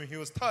heard this from him, he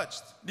was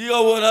touched.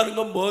 네가 원하는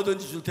건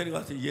뭐든지 줄 테니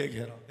가서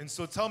얘기해라. And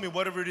so tell me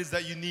whatever it is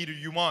that you need or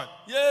you want.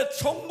 예,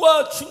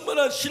 총과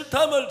충분한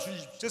실탄을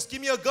주십시오. Just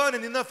give me a gun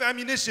and enough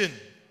ammunition.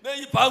 내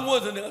이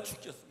방구에서 내가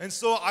죽겠습니다. And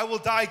so I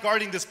will die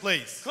guarding this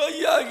place. 그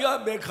이야기가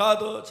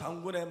메가더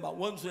장군의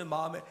원수의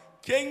마음에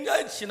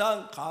굉장히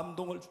진한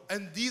감동을 줍니다.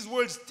 And these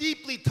words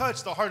deeply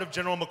touched the heart of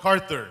General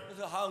MacArthur.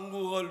 그래서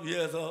한국을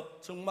위해서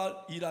정말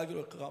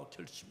일하기로 그가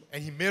결심을.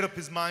 And he made up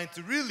his mind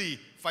to really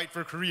fight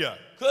for Korea.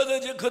 그래서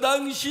이제 그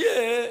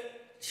당시에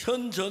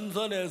현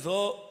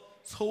전선에서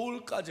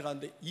서울까지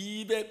가는데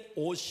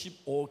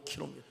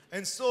 255km.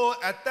 And so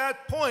at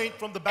that point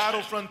from the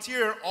battle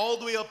frontier all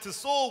the way up to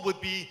Seoul would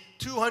be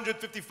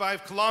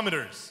 255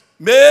 kilometers.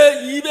 매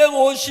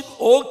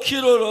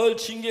 255km를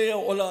진격에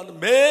올라가는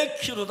매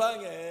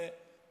킬로당에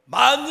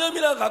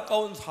만명이나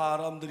가까운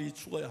사람들이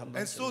죽어야 한다.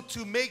 And so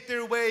to make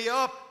their way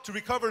up to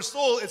recover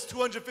Seoul, it's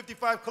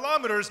 255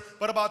 kilometers,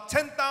 but about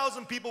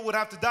 10,000 people would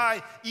have to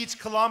die each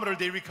kilometer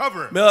they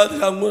recover. 메가더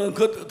장군은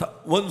그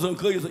원선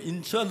거기서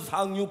인천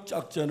상륙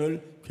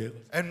작전을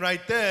계획했어요. And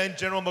right then,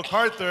 General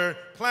MacArthur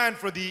planned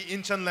for the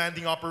Incheon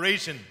landing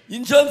operation.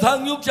 인천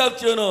상륙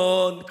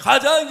작전은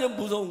가장 이제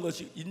무서운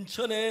것이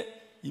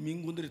인천에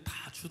이민군들이 다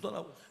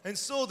주둔하고. And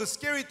so the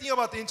scary thing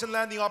about the Incheon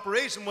landing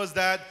operation was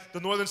that the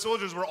northern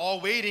soldiers were all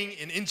waiting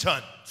in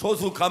Incheon.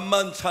 소수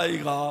간만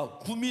차이가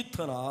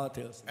 9m나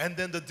되었습니다. And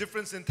then the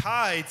difference in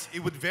tides,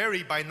 it would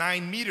vary by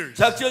 9 meters.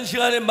 작전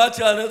시간에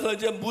맞지 않아서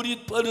이제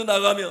물이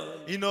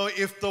뻗어나가면 You know,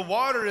 if the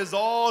water is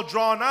all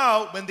drawn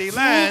out when they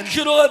land,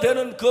 수킬로가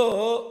되는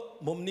그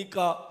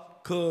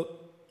뭡니까 그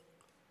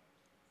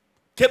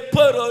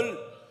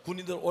개펄을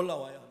군인들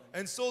올라와야.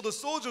 and so the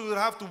soldiers would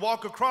have to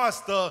walk across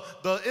the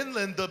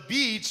inland, the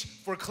beach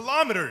for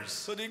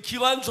kilometers. 그런데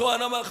기관총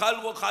하나만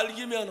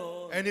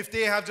갈기면은 And if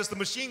they have just a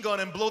machine gun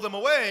and blow them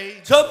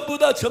away, 전부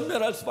다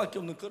전멸할 수밖에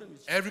없는 그런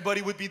위치.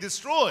 everybody would be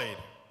destroyed.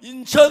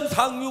 인천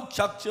상륙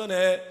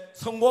작전에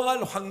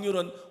성공할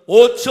확률은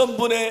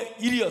 5,000분의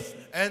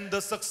 1이었습니다. And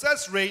the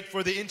success rate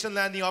for the Incheon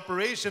landing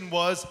operation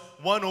was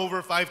 1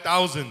 over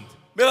 5,000.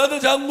 메가더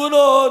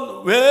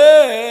장군은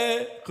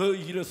왜 그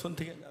일을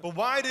선택했냐? But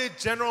why did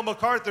General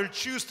MacArthur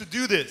choose to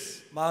do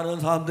this? 많은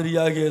사람들이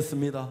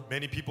이야기했습니다.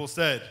 Many people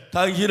said,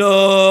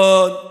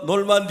 당신은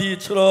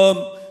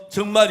놀만디처럼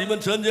정말 이번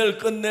전쟁을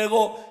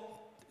끝내고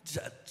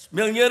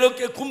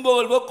명예롭게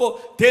군복을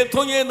벗고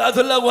대통령에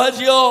나서려고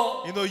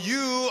하지요. you know,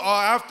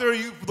 after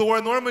the war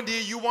in Normandy,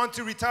 you want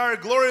to retire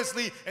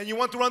gloriously and you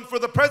want to run for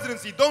the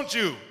presidency, don't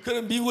you?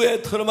 그런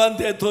미국의 트루먼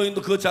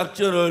대통령도 그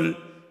작전을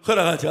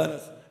허락하지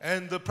않았습니다.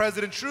 And the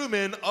President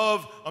Truman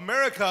of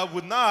America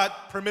would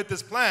not permit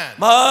this plan.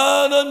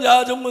 많은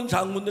야정군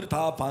장군들이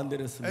다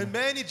반대를 했습니다. And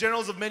many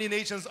generals of many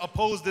nations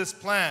opposed this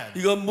plan.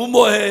 이건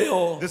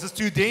무모해요. This is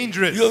too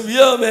dangerous. 이건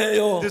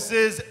위험해요. This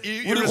is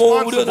우리가 다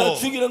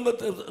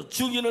irresponsible.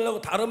 죽이려고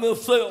다름이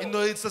없어요. You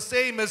know, it's the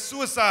same as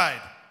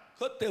suicide.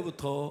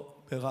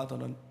 그때부터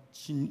메가더는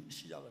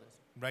시작을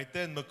했어요. Right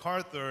then,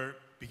 MacArthur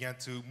began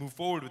to move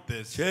forward with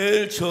this.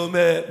 제일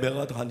처음에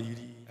메가드 한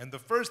일이 And the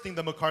first thing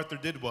that MacArthur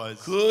did was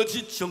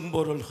거짓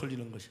정보를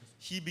흘리는 것이었어요.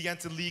 he began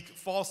to leak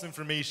false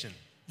information.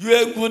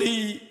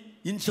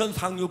 유엔군이 인천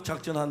상륙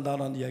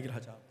작전한다는 이야기를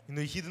하자.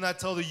 He did not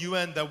tell the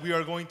UN that we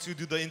are going to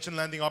do the Incheon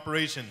landing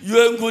operation.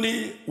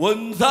 유엔군이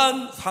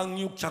원산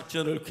상륙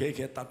작전을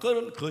계획했다.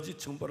 그런 거짓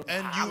정보를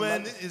And 막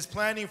UN is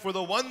planning for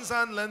the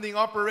Wonsan landing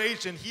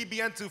operation. He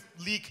began to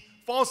leak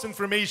false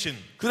information.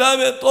 그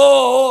다음에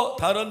또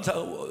다른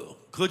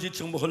거짓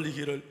정보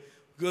흘리기를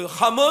그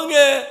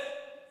함흥에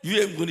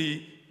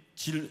유엔군이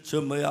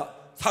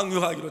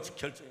상륙하기로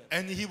결정했다.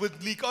 And he would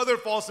leak other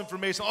false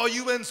information. All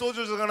UN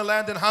soldiers are going to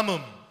land in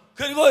Hamhum.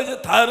 그리고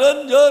이제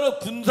다른 여러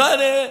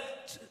군산에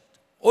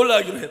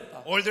올라가기로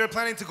했다. Or they're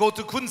planning to go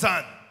to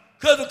Kunsan.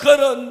 그래서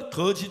그런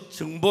거짓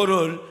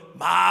정보를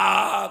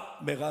막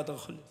메가드가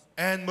흘렸어.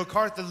 And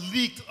MacArthur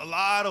leaked a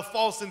lot of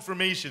false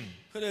information.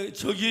 그래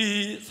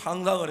적이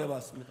상상을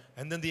해봤습니다.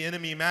 And then the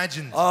enemy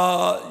imagined.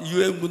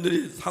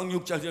 유엔군들이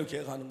상륙 작전을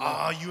계획하는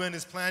거야. UN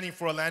is planning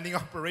for a landing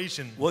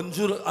operation.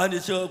 원주로 아니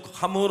저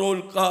함으로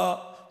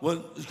올까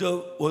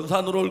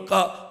원산으로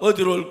올까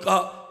어디로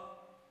올까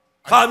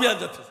감이 안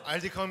잡혔어. Are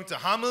they coming to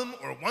Hamhum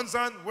or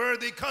Wonsan? Where are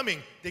they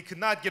coming? They could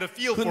not get a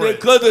feel for 근데 it.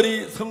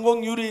 그들이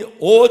성공률이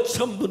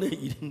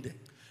 5,000분의 1인데.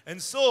 And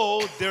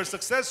so their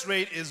success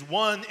rate is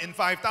 1 in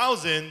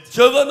 5,000.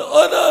 저건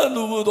어느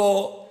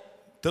누구도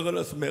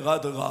더글러스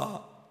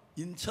메가드가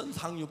인천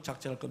상륙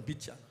작전을 건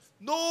믿지 않았어.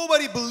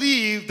 Nobody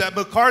believed that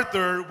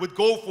MacArthur would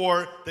go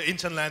for the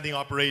Incheon landing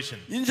operation.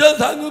 인천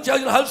상륙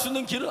작전을 할 수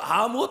있는 길은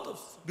아무것도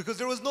없어. Because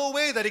there was no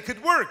way that it could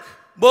work.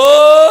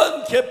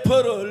 먼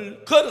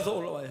개포를 걸어서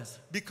올라와야 했어.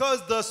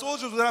 Because the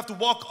soldiers would have to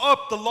walk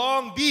up the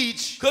long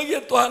beach.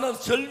 거기에 또 하나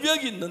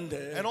절벽이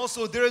있는데 And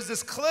also there is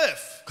this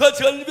cliff. 그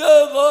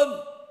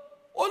절벽은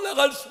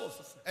올라갈 수가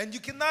없었어. And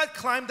you cannot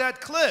climb that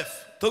cliff.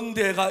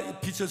 등대가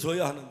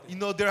비춰줘야 하는데. You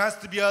know, there has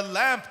to be a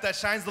lamp that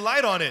shines the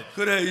light on it.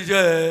 그래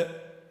이제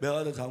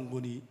메가드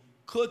장군이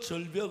그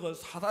절벽을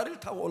사다리를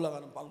타고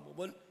올라가는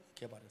방법을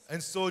개발했어.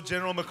 And so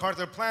General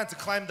MacArthur planned to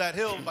climb that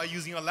hill by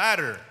using a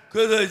ladder.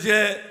 그래서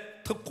이제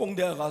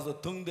특공대가 가서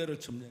등대를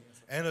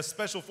점령했어. And the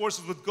special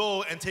forces would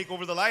go and take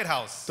over the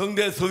lighthouse.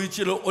 등대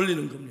스위치를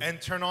올리는 겁니다. And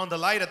turn on the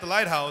light at the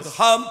lighthouse.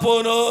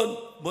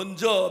 함포는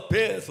먼저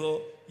배에서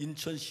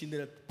인천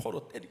시내를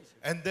포로 때리고.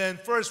 And then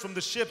first from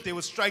the ship they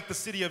would strike the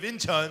city of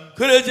Incheon.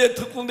 그래 이제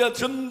특공대가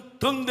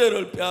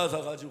등대를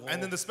빼앗아 가지고.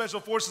 And then the special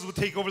forces would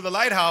take over the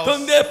lighthouse.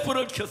 등대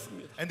불을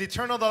켰습니다. And they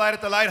turned on the light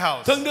at the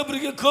lighthouse. 등대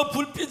불이 그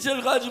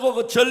불빛을 가지고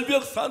그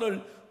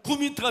절벽산을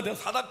 9m가 된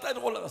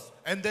사닥다리로 올라갔어.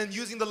 And then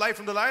using the light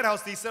from the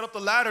lighthouse, they set up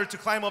the ladder to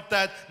climb up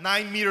that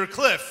 9-meter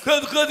cliff.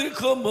 그래서 그들이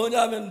그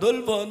뭐냐면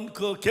넓은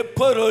그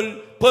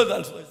개포를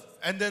벗어날 수가 있어.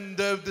 And then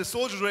the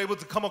soldiers were able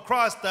to come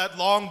across that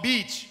long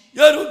beach.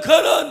 여러분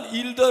그런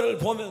일들을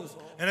보면서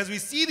And as we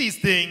see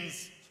these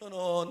things,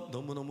 저는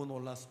너무너무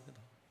놀랐습니다.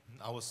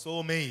 I was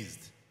so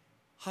amazed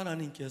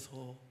하나님께서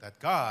that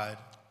God,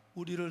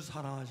 우리를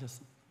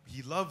사랑하셨습니다.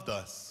 He loved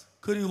us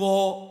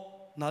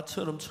그리고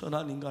나처럼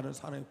천한 인간을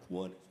사랑해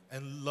구원했어요.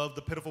 and loved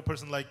the pitiful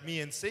person like me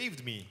and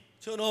saved me.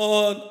 저는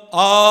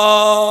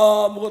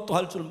아무것도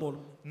할 줄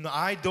모릅니다. No,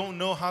 I don't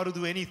know how to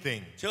do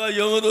anything. 제가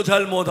영어도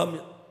잘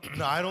못합니다.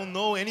 No, I don't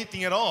know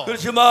anything at all.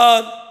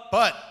 그렇지만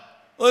But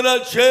어느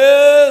날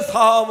죄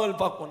사함을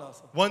받고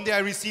나서 one day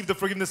I received the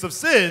forgiveness of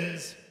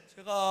sins.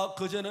 제가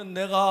그전엔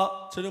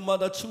내가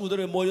저녁마다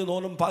친구들이 모여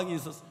노는 방이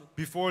있었습니다.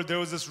 Before there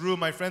was this room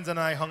my friends and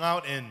I hung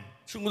out in.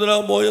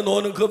 친구들하고 모여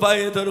노는 그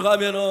방에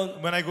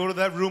들어가면은 When I go to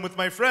that room with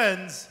my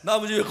friends,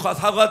 나머지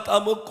사과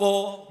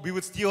따먹고 we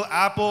would steal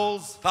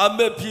apples,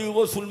 담배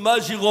피우고 술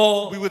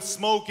마시고 we would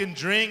smoke and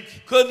drink,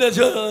 그런데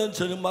저는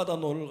저녁마다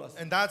놀러 갔어요.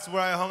 and that's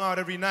where I hung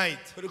out every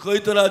night. 그리고 그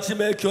이튿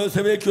아침에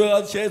새벽 교회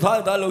가서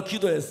제사해달라고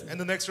기도했어요. And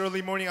the next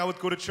early morning I would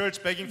go to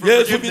church begging for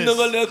예수 믿는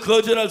걸 forgiveness. 내가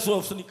거절할 수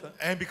없으니까.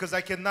 And because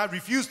I cannot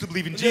refuse to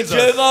believe in 근데 Jesus.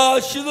 죄가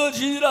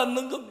씻어지질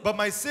않는 겁니다. But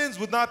my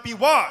sins would not be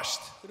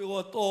washed.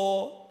 그리고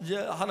또 이제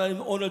하나님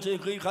오늘 저희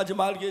거기 가지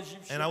말게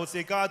해주십시오. And I would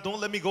say, God,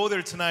 don't let me go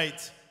there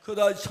tonight.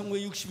 그러다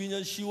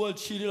 1962년 10월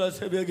 7일 날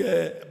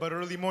새벽에 But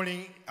early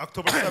morning,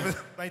 October 7th,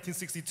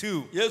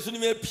 1962,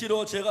 예수님의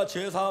피로 제가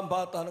죄사함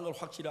받았다는 걸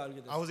확실히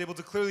알게 I 됐어요. was able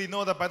to clearly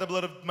know that by the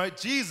blood of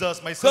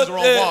Jesus, my sins are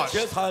all 그때 washed.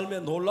 제 삶에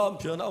놀라운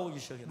변화가 오기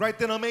시작했어요. Right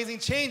then,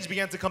 amazing change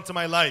began to come to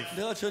my life.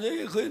 내가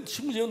저녁에 그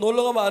친구 집에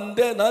놀러 가면 안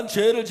돼. 난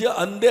죄를 지어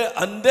안 돼.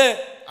 안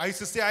돼. I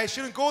used to say, I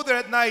shouldn't go there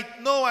at night.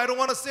 No, I don't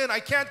want to sin.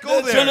 I can't go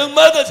there.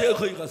 저녁마다 제가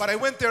거기 But 갔어요. I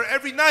went there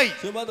every night.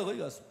 저녁마다 거기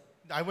갔어요.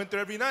 I went there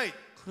every night.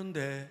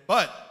 그런데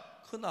But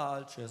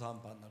그날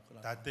죄사함 받는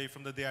그날 that day,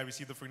 from the day I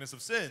received the forgiveness of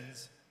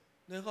sins,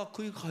 내가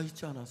거기 가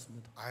있지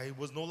않았습니다. I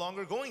was no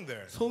longer going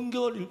there.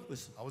 성경을 읽고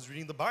있어요. I was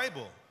reading the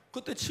Bible.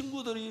 그때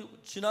친구들이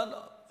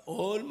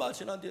얼마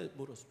지난 뒤에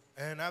물었어요.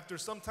 And after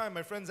some time,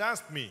 my friends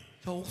asked me,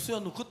 야 옥수야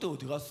너 그때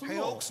어디 갔어?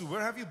 Hey, Oksu,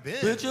 where have you 왜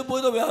been? 저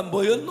보이다 왜 안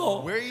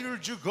보였노? Where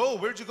did you go?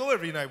 Where'd you go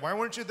every night? Why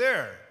weren't you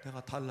there?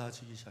 내가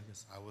달라지기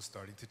시작했어. I was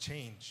starting to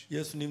change.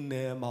 예수님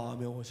내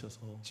마음에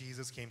오셔서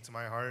Jesus came to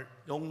my heart.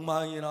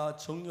 욕망이나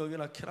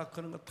정욕이나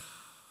쾌락하는 거 다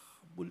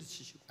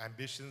물리치시고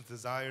ambitions,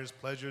 desires,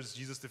 pleasures,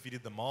 Jesus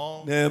defeated them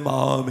all. 내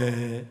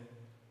마음에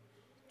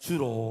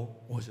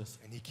주로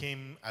오셨어요. And he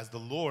came as the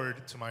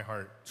Lord to my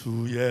heart.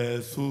 주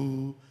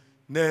예수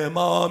내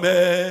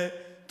마음에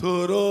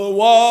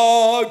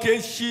들어와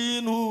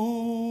계신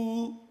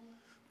후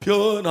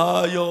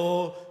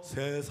변하여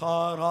새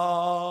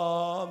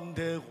사람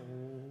되고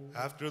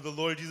After the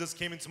Lord Jesus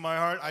came into my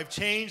heart, I've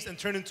changed and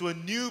turned into a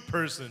new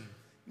person.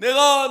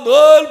 내가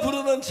늘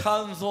부르는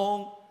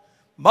찬송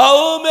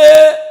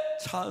마음의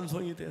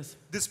찬송이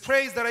되었습니다. This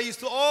praise that I used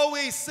to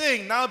always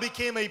sing now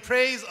became a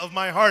praise of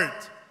my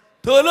heart.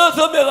 더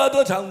나서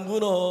메가더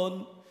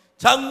장군은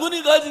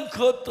장군이 가진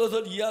그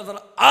뜻을 이해한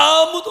사람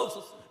아무도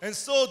없었어요. And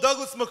so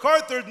Douglas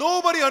MacArthur,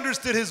 nobody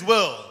understood his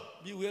will.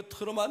 미국의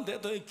트루먼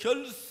대통령이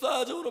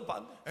결사적으로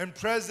반대. And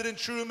President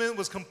Truman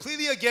was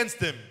completely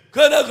against him.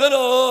 그러나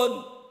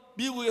그는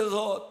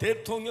미국에서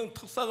대통령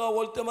특사가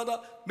올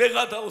때마다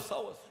메가더하고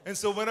싸웠어요. And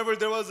so whenever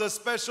there was a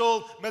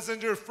special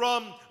messenger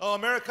from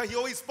America, he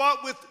always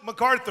fought with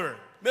MacArthur.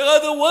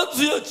 메가더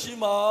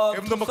원수였지만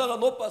Even though 특사가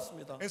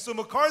높았습니다. And so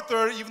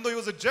MacArthur, even though he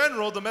was a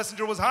general, the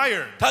messenger was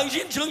higher.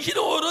 당신 정신이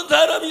오른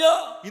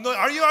사람이야. You know,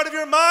 are you out of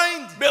your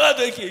mind?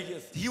 메가더에게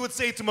얘기했어. He would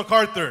say to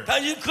MacArthur.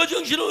 당신 그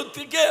정신을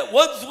어떻게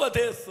원수가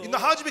됐어? You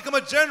know, how'd you become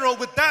a general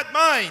with that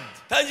mind?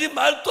 당신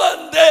말도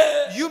안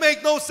돼. You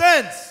make no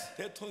sense.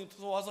 대통령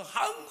투서 와서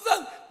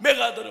항상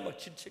메가더를 막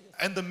질책했어.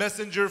 And the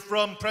messenger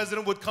from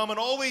president would come and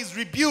always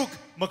rebuke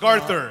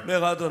MacArthur.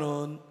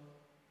 메가더는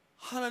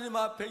하나님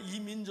앞에 이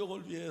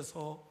민족을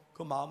위해서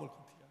그 마음을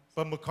굽히게.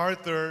 But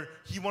MacArthur,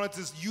 he wanted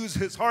to use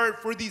his heart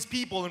for these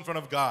people in front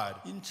of God.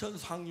 인천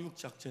상륙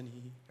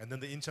작전이 And then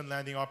the Incheon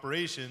landing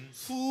operation,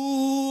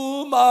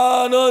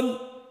 수많은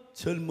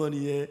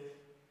젊은이의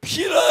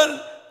피를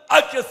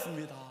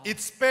아꼈습니다. it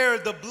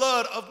spared the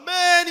blood of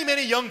many,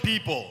 many young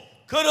people.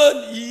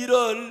 그런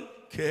일을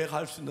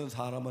계획할 수 있는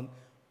사람은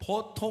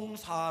보통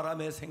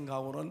사람의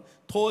생각으로는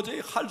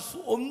도저히 할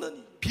수 없는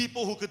일.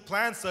 People who could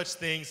plan such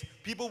things,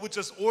 people with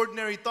just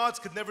ordinary thoughts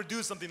could never do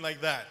something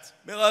like that.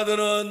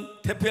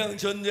 메가더는 태평양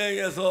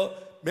전쟁에서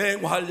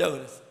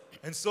맹활약을 했어요.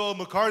 And so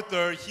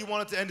MacArthur, he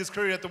wanted to end his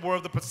career at the War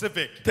of the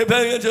Pacific.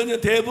 태평양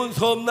전쟁 대부분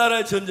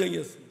섬나라의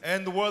전쟁이었습니다.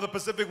 And the War of the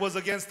Pacific was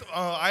against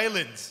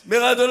islands.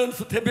 메가더는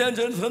태평양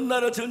전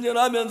섬나라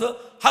전쟁하면서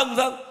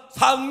항상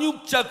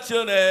상륙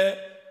작전에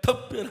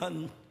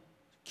특별한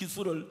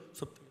기술을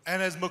습득했어요.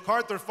 And as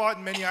MacArthur fought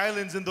in many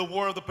islands in the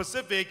War of the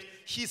Pacific,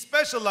 he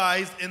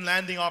specialized in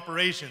landing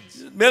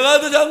operations.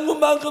 메가더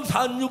장군만큼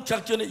상륙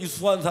작전에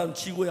이수한 사람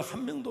지구에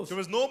한 명도 There 없어요.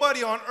 was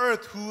nobody on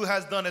earth who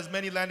has done as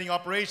many landing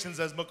operations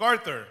as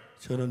MacArthur.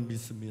 저는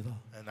믿습니다.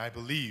 And I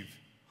believe,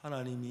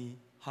 하나님이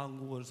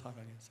한국을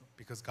사랑해서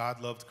because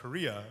God loved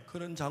Korea,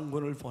 그런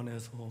장군을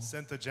보내서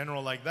sent a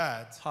general like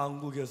that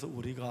한국에서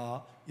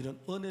우리가 이런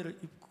은혜를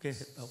입게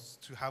했다고.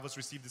 to have us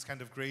receive this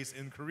kind of grace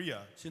in Korea.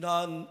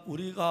 지난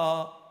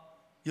우리가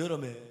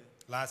여름에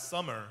Last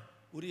summer,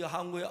 우리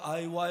한국의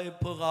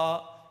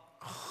IYF가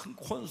큰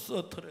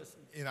콘서트를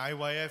했습니다. in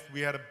IYF,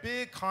 we had a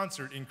big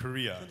concert in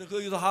Korea. 근데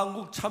거기서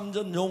한국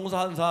참전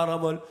용사한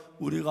사람을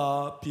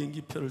우리가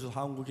비행기표를 줘서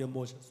한국에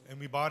모셨어요. And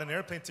we bought an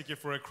airplane ticket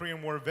for a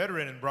Korean War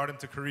veteran and brought him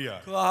to Korea.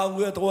 그가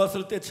한국에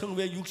들어왔을 때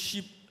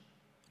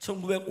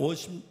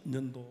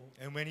 1950년도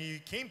And when he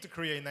came to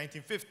Korea in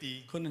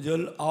 1950, 그는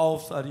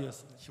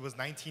 19살이었습니다. he was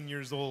 19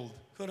 years old.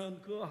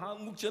 그는 그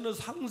한국전을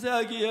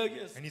상세하게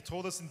이야기했어요. And he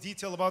told us in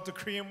detail about the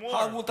Korean War.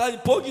 한국 다시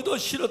보기도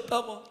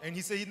싫었다고. And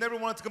he said he never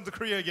wanted to come to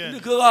Korea 근데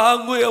again. 그가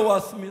한국에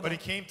왔습니다. But he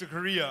came to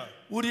Korea.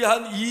 우리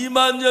한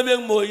 2만여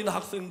명 모인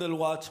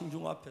학생들과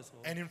청중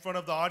앞에서 And in front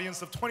of the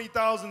audience of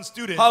 20,000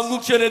 students,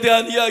 한국전에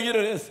대한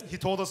이야기를 했어요. he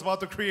told us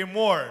about the Korean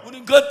War.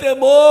 우린 그때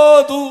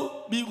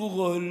모두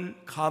미국을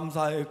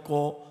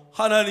감사했고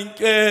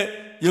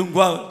하나님께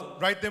영광을.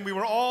 Right then, we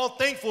were all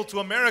thankful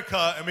to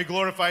America and we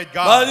glorified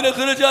God. 만일에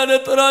그러지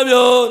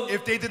않았더라면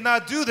If they did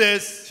not do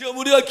this, 지금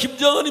우리가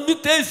김정은이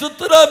밑에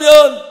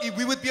있었더라면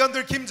we would be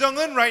under Kim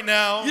Jong-un right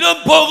now.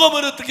 이런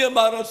복음을 어떻게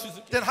말할 수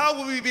있었겠어요? Then how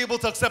would we be able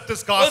to accept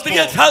this gospel?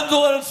 어떻게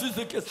찬송할 수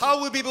있었겠어요?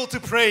 How would we be able to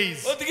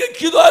praise? 어떻게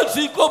기도할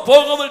수 있고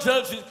복음을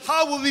전할 수 있을까?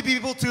 How would we be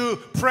able to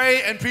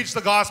pray and preach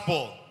the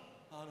gospel?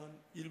 나는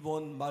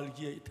일본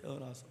말기에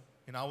태어나서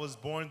And I was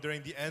born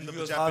during the end of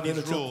the 미국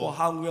Japanese 사변을 겪고 rule.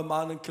 한국에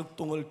많은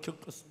격동을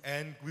겪었습니다.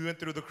 And we went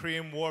through the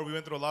Korean War. We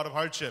went through a lot of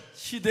hardship.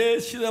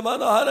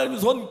 시대마다 하나님의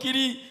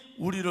손길이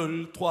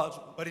우리를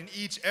도와주고. But in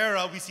each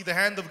era, we see the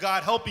hand of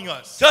God helping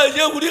us. 자,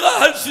 이제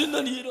우리가 할 수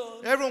있는 일은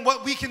Everyone,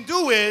 what we can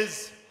do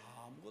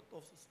아무것도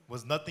없었습니다.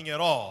 was nothing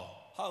at all.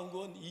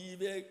 한국은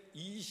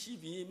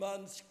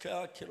 222만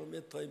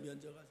스퀘어킬로미터의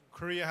면적을.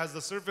 Korea has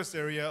the surface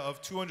area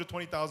of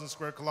 220,000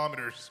 square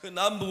kilometers. 그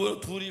남북으로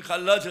둘이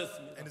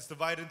갈라졌습니다. And it's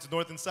divided into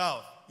north and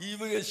south.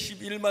 이북에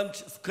 11만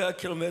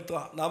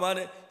스퀘어킬로미터,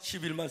 남한에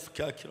 11만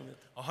스퀘어킬로미터.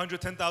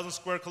 110,000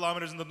 square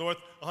kilometers in the north,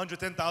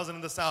 110,000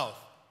 in the south.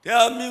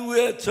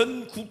 대한민국의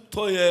전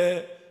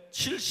국토의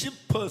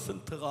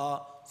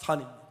 70%가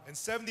산입니다. And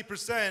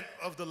 70%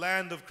 of the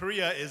land of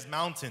Korea is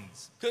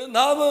mountains. 그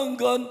남은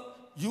건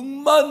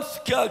 6만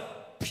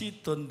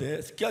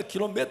피트인데 스퀘어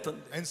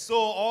킬로미터인데 And so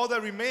all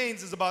that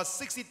remains is about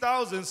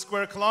 60,000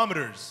 square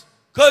kilometers.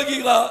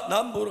 거기가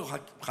남부로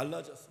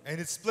갈라졌습니다.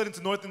 And it's split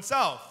into north and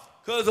south.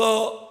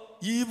 그래서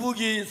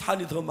이북이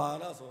산이 더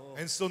많아서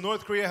And so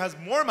North Korea has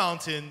more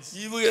mountains.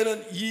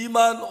 이북에는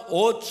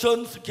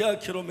 25,000 스퀘어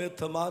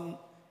킬로미터만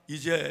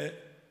이제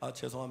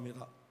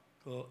죄송합니다.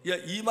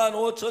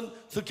 25,000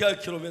 스퀘어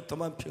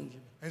킬로미터만 평지.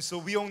 And so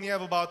we only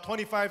have about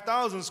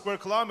 25,000 square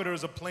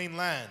kilometers of plain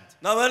land.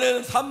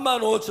 남한에는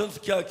 35,000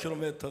 스퀘어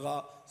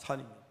킬로미터가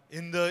산입니다.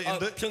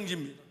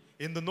 평지입니다.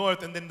 In the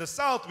north, and then in the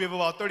south we have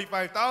about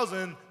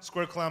 35,000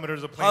 square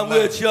kilometers of plain 한국에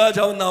land. 지하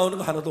자원 나오는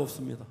거 하나도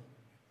없습니다.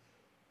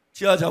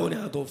 지하 자원이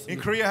하나도 In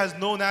없습니다. Korea has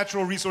no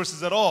natural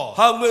resources at all.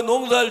 한국에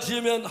농사를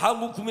지으면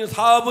한국 국민의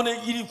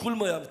 4분의 1이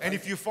굶어야 합니다. And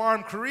if you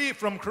farm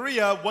from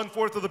Korea,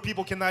 1/4 of the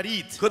people cannot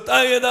eat. 그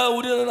땅에다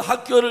우리는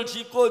학교를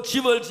짓고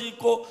집을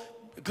짓고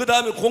그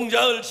다음에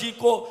공장을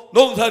짓고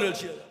농사를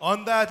지어요.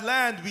 On that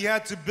land, we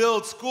had to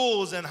build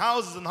schools and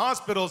houses and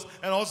hospitals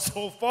and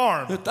also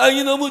farm.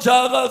 땅이 너무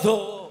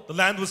작아서 The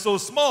land was so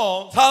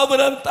small, 사업을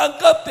하면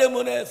땅값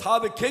때문에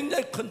사업에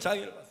굉장히 큰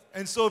장애를 받습니다.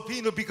 and so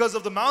because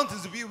of the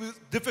mountains, it was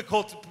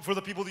difficult for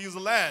the people to use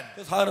the land.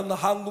 사람은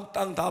한국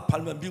땅 다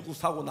팔면 미국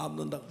사고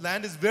남는다.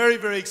 Land is very,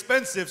 very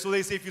expensive, so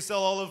they say if you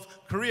sell all of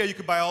Korea, you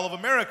could buy all of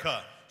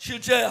America.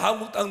 실제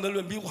한국 땅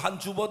늘면 미국 한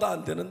주보다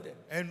안 되는데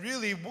And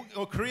really,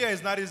 Korea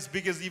is not as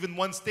big as even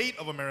one state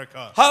of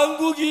America.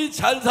 한국이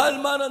잘 살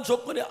만한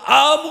조건이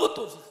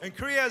아무것도 없었어요. And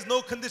Korea has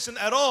no condition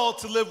at all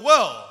to live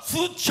well.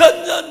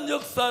 수천 년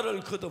역사를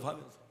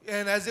거듭하면서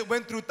And as it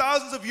went through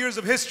thousands of years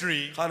of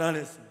history,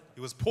 가난했습니다. it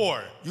was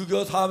poor.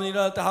 6.25 사업이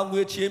일어날 때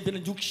한국의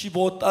GNP는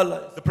 $65.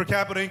 The per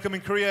capita income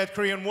in Korea at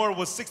Korean War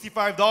was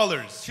 $65.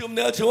 지금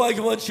내가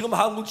정확히 보면 지금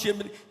한국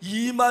GNP는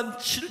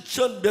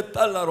 27,000 몇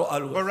달러로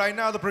알고 But 있어요. right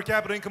now, the per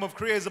capita income of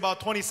Korea is about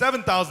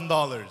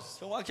 $27,000.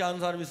 정확히 아는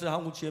사람이 있어요?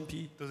 한국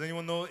GNP? Does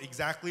anyone know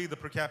exactly the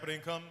per capita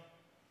income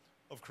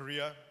of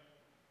Korea?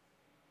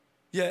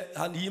 예,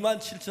 한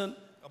 27,000.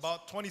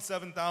 About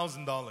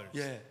 $27,000.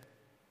 예,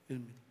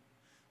 입니다.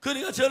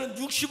 그러니까 저는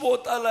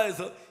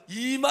 $65에서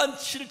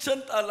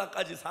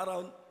 27,000달러까지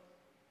살아온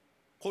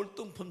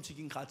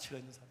골동품적인 가치가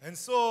있는 사람. And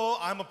so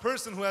I'm a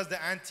person who has the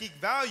antique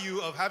value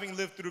of having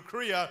lived through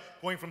Korea,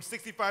 going from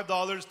 $65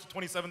 to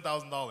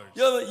 $27,000.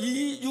 여러분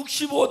이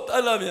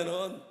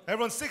 $65면은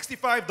Everyone,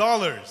 $65.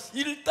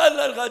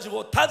 $1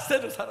 가지고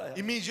닷새를 살아요.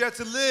 It means you have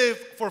to live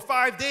for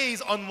 5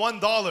 days on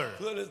 $1.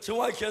 그걸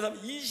정확히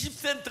계산하면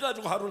 20센트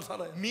가지고 하루를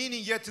살아요.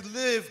 Meaning you have to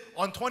live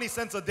on 20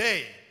 cents a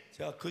day.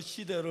 제가 그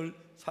시대를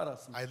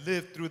살았습니다. I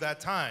lived through that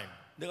time.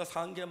 내가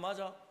산 게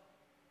맞아?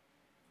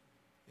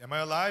 Am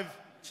I alive?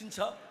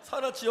 진짜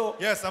살았지요?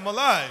 Yes, I'm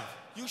alive.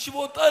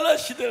 $65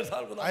 시대를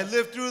살고 I 나.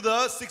 lived through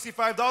the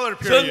 $65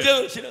 period.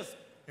 전쟁을 지냈어.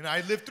 And I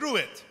lived through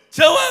it.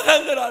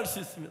 정확한 걸 알 수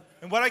있습니다.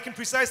 And what I can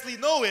precisely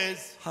know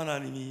is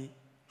하나님이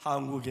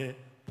한국에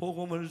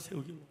복음을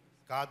세우기 원했어요.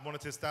 God wanted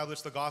to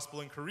establish the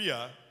gospel in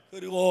Korea.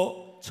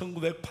 그리고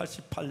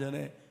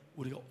 1988년에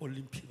우리가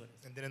올림픽을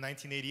했어요. And then in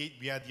 1988,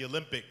 we had the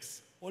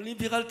Olympics.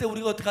 올림픽 할 때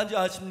우리가 어떻게 한지 Do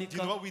you 아십니까?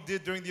 know what we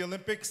did during the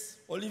Olympics?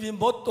 올림픽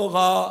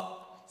모토가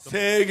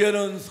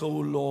세계는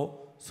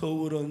서울로,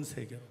 서울은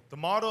세계로. The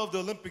motto of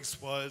the Olympics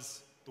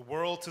was the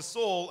world to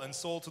soul and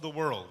soul to the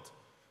world.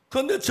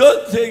 그런데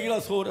전 세계가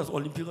서울에서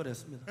올림픽을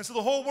했습니다. And so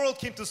the whole world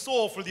came to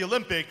Seoul for the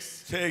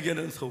Olympics,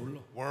 세계는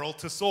서울로. world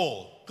to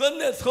Seoul.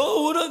 그런데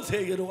서울은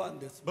세계로가 안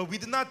됐습니다. But we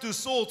did not do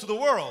Seoul to the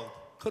world.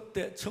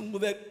 그때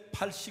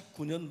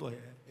 1989년도에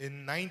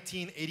In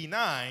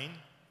 1989,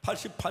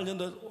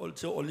 88년도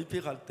저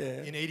올림픽 할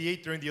때 in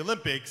 88 during the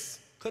Olympics,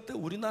 그때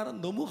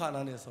우리나라는 너무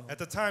가난해서 at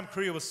the time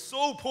Korea was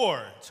so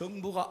poor,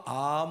 정부가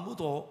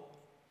아무도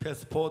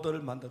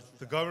패스포드를 만들어 주지.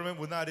 the government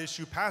would not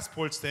issue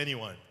passports to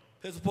anyone.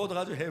 패스포드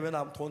가지고 해외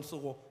나면 돈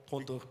쓰고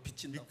돈 더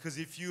빚진다. Because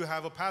if you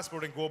have a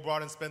passport and go abroad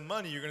and spend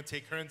money, you're going to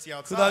take currency 그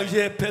outside.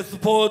 당시에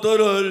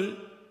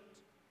패스포드를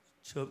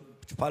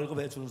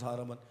발급해 주는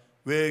사람은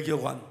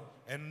외교관,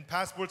 And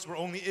passports were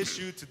only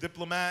issued to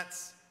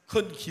diplomats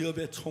큰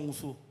기업의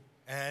총수,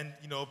 and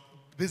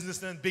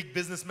businessmen, big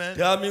businessmen.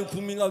 대한민국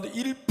국민 가운데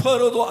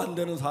 1%도 안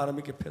되는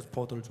사람에게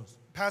패스포드를 줬어.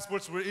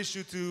 Passports were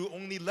issued to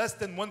only less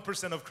than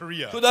 1% of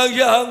Korea. 그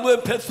당시에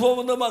한국의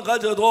패스포드만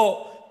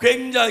가져도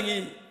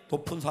굉장히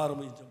높은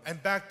사람을 인정.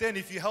 And back then,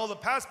 if you held a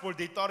passport,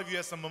 they thought of you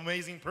as some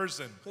amazing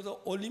person. 그래서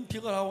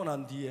올림픽을 하고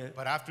난 뒤에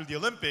But after the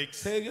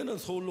Olympics, 세계는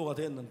서울로가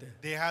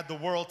됐는데 they had the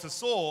world to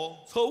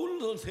Seoul,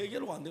 서울은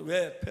세계로 안 돼.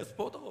 왜?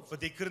 패스포드가 없어. but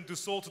they couldn't do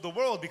Seoul to the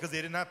world because they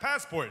didn't have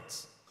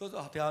passports.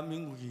 그래서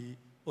대한민국이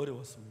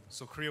어려웠습니다.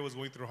 So Korea was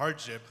going through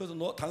hardship. 그래서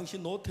당시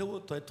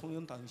노태우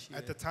대통령 당시에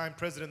At the time,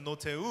 President No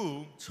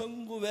Tae-woo,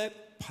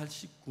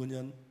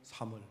 1989년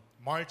 3월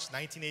March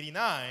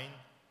 1989,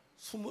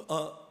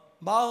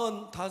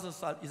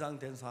 45살 이상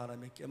된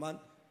사람에게만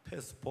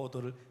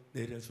패스포드를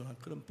내려주는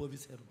그런 법이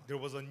새로 나왔어요.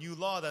 there was a new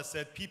law that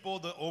said people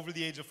over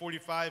the age of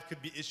 45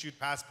 could be issued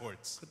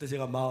passports. 그때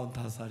제가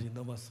 45살이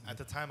넘었습니다. At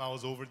the time, I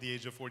was over the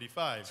age of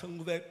 45.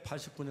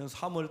 1989년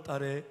 3월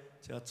달에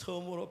제가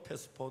처음으로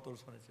패스포드를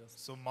손에 쥐었습니다.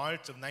 So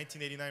March of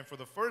 1989, for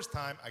the first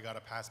time, I got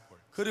a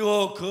passport.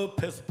 그리고 그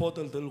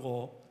패스포드를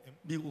들고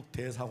미국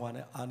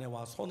대사관의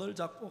아내와 손을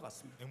잡고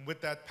갔습니다. And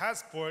with that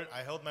passport,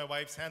 I held my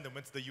wife's hand and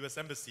went to the U.S.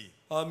 Embassy.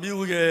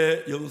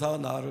 미국의 영사가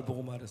나를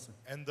보고 말했어요.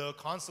 And the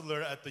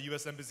consular at the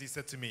U.S. Embassy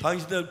said to me,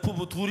 당신들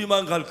부부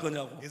둘이만 갈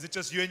거냐고. is it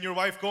just you and your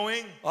wife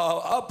going?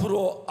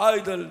 앞으로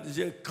아이들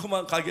이제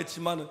그만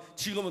가겠지만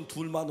지금은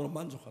둘만으로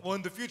만족하다. Well,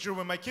 in the future,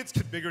 when my kids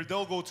get bigger,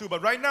 they'll go too.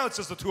 But right now, it's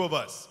just the two of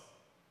us.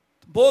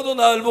 모두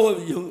날 보고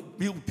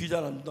미국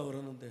비자를 안 준다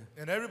그러는데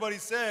And everybody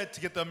said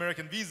to get the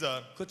American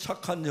visa. 그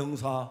착한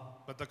영사,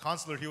 But the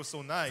consular, he was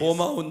so nice.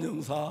 고마운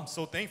영사, I'm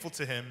so thankful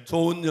to him.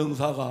 좋은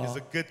영사가 He's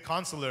a good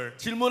consular.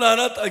 질문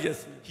하나 딱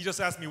했습니다. He just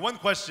asked me one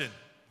question.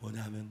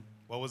 뭐냐면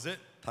What was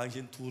it?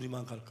 당신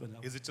둘이만 갈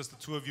거냐고. Is it just the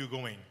two of you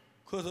going?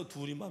 그래서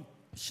둘이만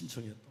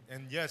신청했다.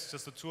 And yes,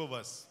 just the two of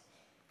us.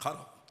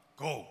 가라.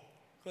 Go.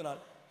 그날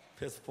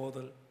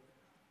패스포드를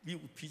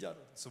미국 비자로.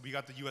 So we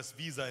got the U.S.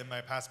 visa in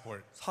my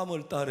passport.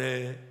 3월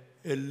달에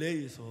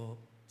LA에서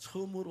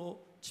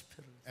처음으로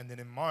집회를. And then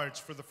in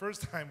March, for the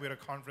first time, we had a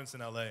conference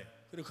in LA.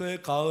 그리고 그해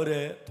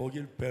가을에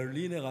독일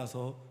베를린에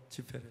가서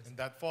집회를 했어요. And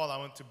that fall, I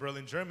went to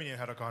Berlin, Germany, and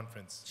had a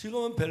conference.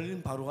 지금은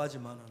베를린 바로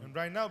가지만은 And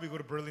right now, we go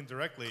to Berlin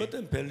directly.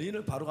 그때는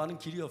베를린을 바로 가는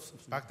길이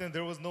없었습니다. Back then,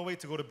 there was no way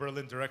to go to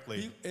Berlin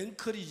directly. 이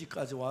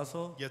앵커리지까지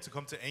와서 You had to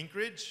come to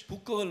Anchorage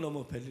북극을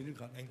넘어 베를린을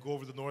가는. and go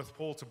over the North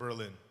Pole to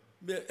Berlin.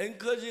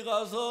 앵커리지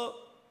가서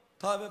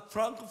다음에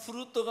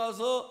프랑크푸르트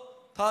가서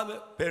다음에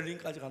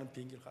베를린까지 가는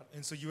비행기를 가는.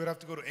 And so you would have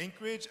to go to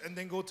Anchorage and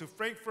then go to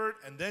Frankfurt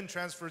and then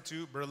transfer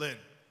to Berlin.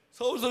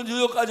 서울서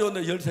뉴욕까지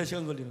오는데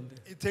 13시간 걸리는데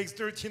It takes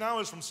 13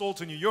 hours from Seoul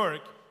to New York,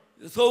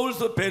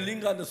 서울서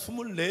베를린 가는데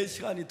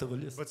 24시간이 더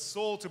걸렸어요. but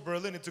Seoul to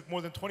Berlin it took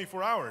more than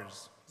 24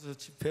 hours. 그래서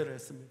집회를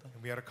했습니다.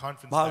 And we had a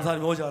conference 많은 there.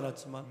 사람이 오지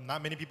않았지만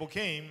Not many people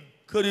came.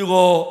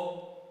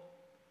 그리고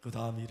그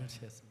다음 일을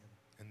했습니다.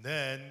 And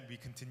then we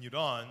continued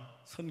on.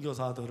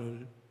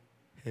 선교사들을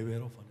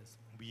해외로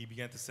보냈습니다. We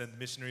began to send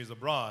missionaries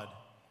abroad.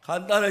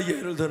 간단하게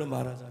예를 들어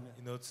말하자면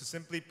You know, to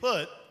simply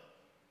put,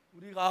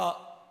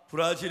 우리가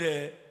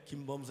브라질에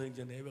김범수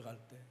형제 내외 갈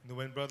때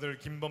when Brother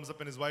Kim Bums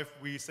up and his wife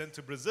we sent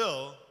to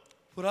Brazil,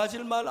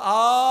 브라질 말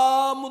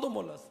아무도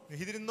몰랐어요.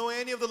 he didn't know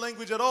any of the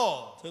language at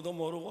all. 저도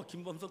모르고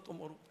김범석도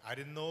모르고 I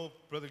didn't know.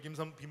 Brother Kim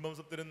Bums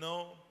up didn't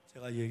know.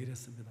 제가 얘기를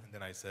했습니다. And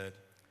then I said,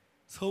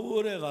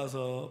 서울에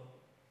가서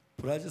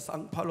브라질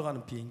상파울로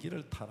가는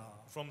비행기를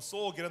타라. from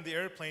Seoul, get on the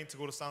airplane to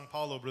go to São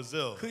Paulo,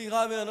 Brazil. 거기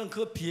가면은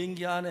그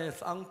비행기 안에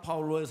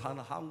상파울로에 사는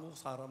한국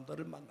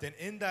사람들을 만나. Then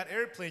in that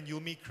airplane,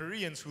 you'll meet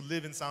Koreans who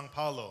live in São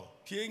Paulo.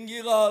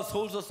 비행기가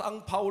서울서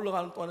상파울로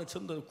가는 동안에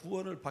전도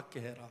구원을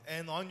받게 해라.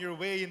 And on your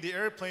way in the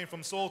airplane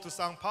from Seoul to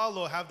São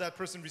Paulo, have that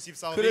person receive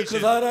그래 그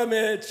salvation.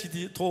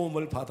 사람의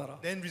도움을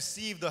받아라. Then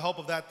receive the help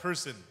of that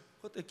person.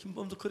 그때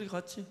김범수 그렇게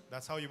갔지.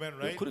 That's how he went,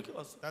 right? 그렇게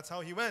갔어. That's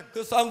how he went.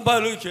 그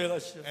상파울로 교회가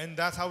시작. And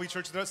that's how we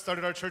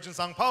started our church in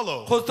São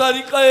Paulo.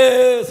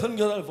 코스타리카에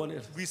선교사를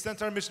보냈어. We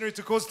sent our missionary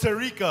to Costa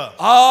Rica.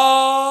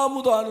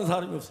 아무도 아는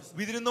사람이 없었어.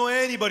 We didn't know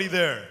anybody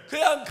there.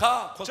 그냥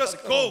가.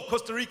 Just go,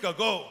 Costa Rica,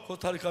 go.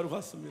 코스타리카로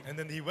갔습니다. And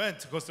then he went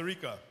to Costa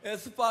Rica.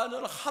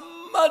 에스파뇰 한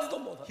마디도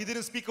못 He 알아.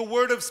 didn't speak a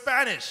word of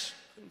Spanish.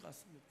 그럼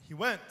갔습니다. He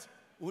went.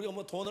 우리가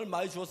뭐 돈을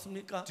많이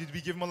줬습니까? Did we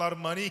give him a lot of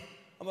money?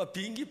 아마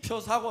비행기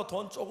표 사고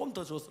돈 조금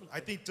더 줬을 거예요.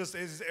 I think just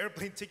his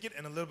airplane ticket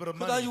and a little bit of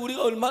그 당시 money.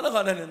 우리가 얼마나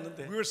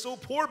가난했는데. We were so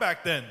poor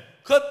back then.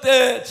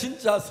 그때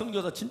진짜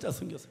선교사 진짜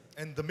선교사.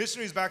 And the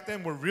missionaries back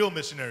then were real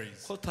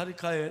missionaries.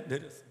 코스타리카에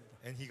내렸습니다.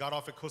 And he got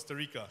off at Costa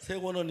Rica.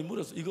 세관원이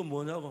물었어. 이거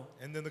뭐냐고.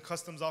 And then the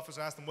customs officer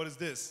asked him, what is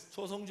this?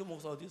 조성주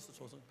목사 어디 있어?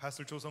 조성주.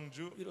 Pastor Cho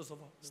Sung-ju, 일어서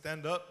봐.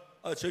 stand up.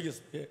 아 저기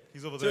있어. 예.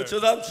 He's over 저 there.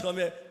 다음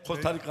처음에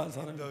코스타리카 한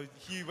사람이.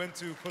 He went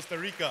to Costa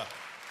Rica.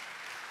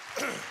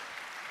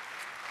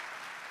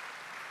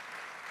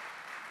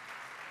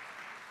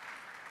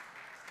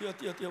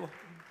 뛰어.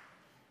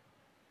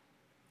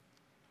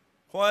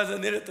 공항에서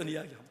내렸던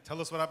이야기. Tell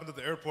us what happened at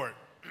the airport.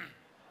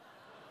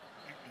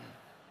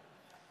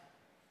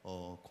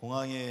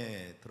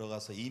 공항에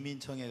들어가서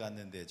이민청에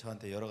갔는데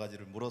저한테 여러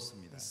가지를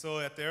물었습니다. So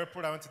at the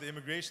airport, I went to the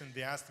immigration.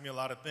 They asked me a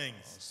lot of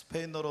things.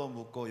 스페인어로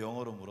묻고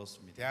영어로 They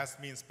물었습니다. asked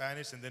me in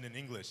Spanish and then in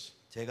English.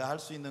 제가 할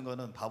수 있는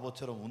거는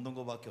바보처럼 웃는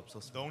거밖에 The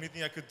없었습니다. only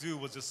thing I could do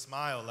was just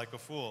smile like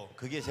a fool.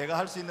 그게 제가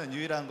할 수 있는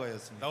유일한 That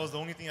거였습니다. was the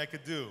only thing I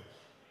could do.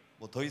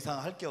 뭐 더 이상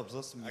할 게 I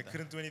없었습니다.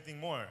 couldn't do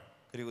anything more.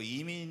 그리고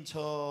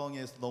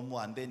이민청에서 너무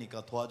안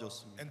되니까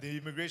도와줬습니다. And the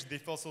immigration, they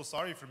felt so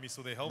sorry for me, so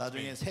they helped me.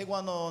 나중에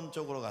세관원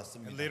쪽으로 And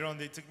갔습니다. later on,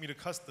 they took me to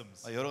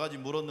customs. 여러 가지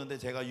물었는데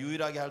제가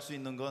유일하게 할 수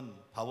있는 건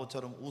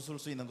바보처럼 웃을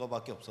수 있는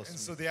것밖에 And so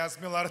없었습니다. they asked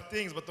me a lot of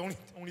things, but the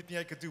only thing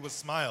I could do was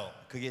smile.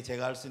 그게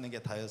제가 할 수 있는 게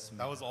That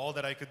다였습니다. was all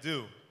that I could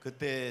do.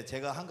 그때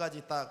제가 한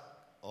가지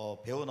딱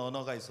배운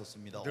언어가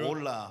있었습니다. There-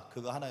 올라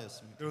그거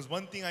하나였습니다. There was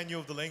one thing I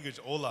knew of the language,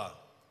 hola.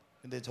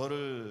 근데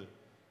저를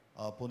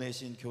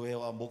보내신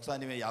교회와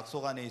목사님의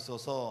약속 안에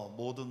있어서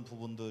모든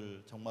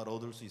부분들 정말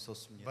얻을 수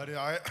있었습니다. But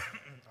I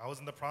was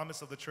in the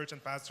promise of the church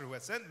and pastor who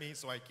had sent me,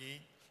 so I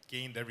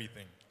gained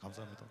everything.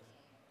 감사합니다.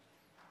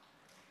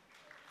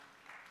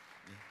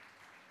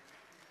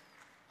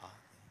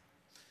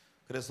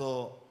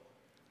 그래서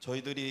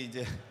저희들이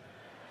이제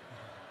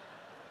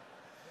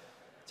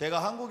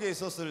제가 한국에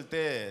있었을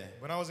때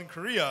When I was in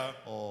Korea,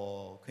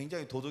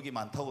 굉장히 도덕이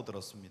많다고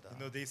들었습니다.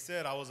 they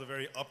said I was a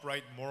very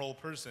upright, moral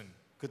person.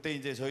 그때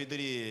이제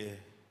저희들이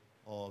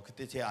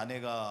그때 제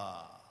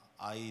아내가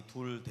아이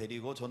둘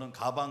데리고 저는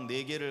가방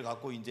 4개를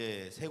갖고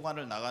이제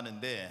세관을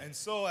나가는데 And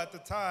so at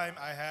the time,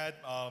 I had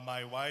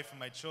my wife and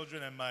my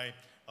children and my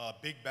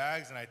big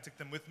bags, and I took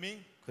them with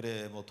me.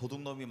 그래 뭐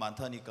도둑놈이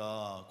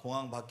많다니까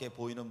공항 밖에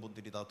보이는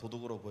분들이 다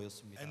도둑으로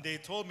보였습니다. And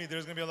they told me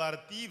there's going to be a lot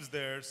of thieves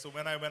there. So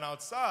when I went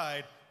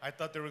outside, I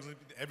thought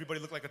everybody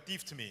looked like a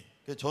thief to me.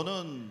 그래서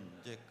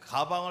저는 이제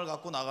가방을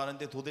갖고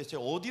나가는데 도대체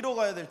어디로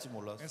가야 될지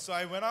몰랐어요. And so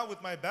I went out with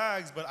my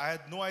bags, but I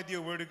had no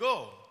idea where to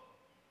go.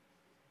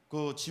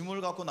 그 짐을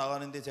갖고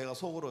나가는데 제가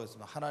속으로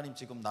했습니다. 하나님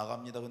지금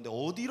나갑니다. 근데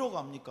어디로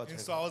갑니까 And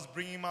so I 제가? was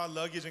bringing my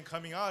luggage and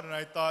coming out, and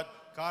I thought,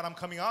 God, I'm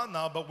coming out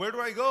now, but where do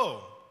I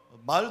go?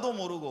 말도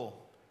모르고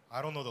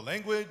I don't know the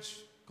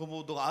language. 그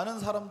뭐 누가 아는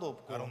사람도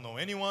없고 I don't know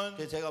anyone.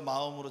 그래서 제가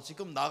마음으로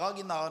지금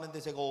나가긴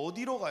나가는데 제가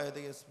어디로 가야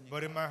되겠습니까?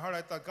 But in my heart,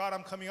 I thought, God,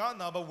 I'm coming out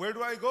now, but where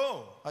do I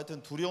go?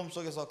 하여튼 두려움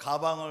속에서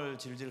가방을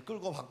질질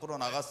끌고 밖으로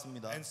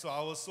나갔습니다. And so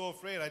I was so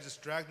afraid, I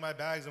just dragged my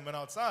bags and went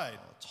outside.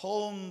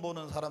 처음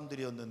보는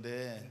사람들이었는데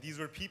And these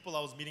were people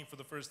I was meeting for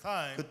the first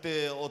time.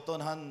 그때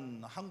어떤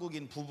한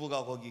한국인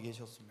부부가 거기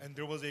계셨습니다. And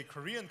there was a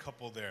Korean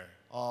couple there.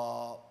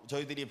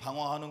 저희들이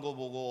방황하는 거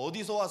보고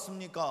어디서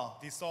왔습니까?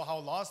 They saw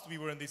how lost we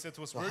were, and they said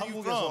to us, "Where are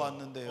you 한국에서 from?"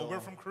 왔는데요. Oh,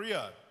 we're from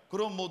Korea.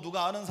 그럼 뭐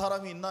누가 아는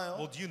사람이 있나요?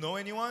 Well, do you know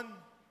anyone?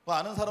 뭐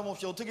아는 사람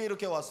없이 어떻게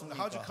이렇게 How'd you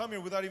왔습니까? come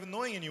here without even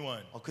knowing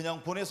anyone?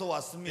 그냥 보내서 They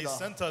왔습니다.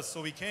 sent us,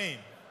 so we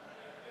came.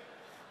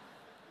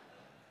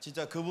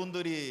 진짜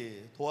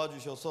그분들이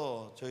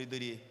도와주셔서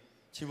저희들이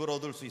집을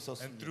얻을 수 And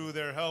있었습니다. through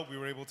their help, we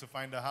were able to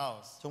find a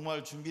house.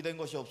 정말 준비된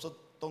것이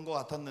없었던 것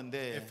It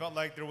같았는데 felt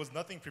like there was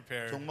nothing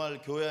prepared.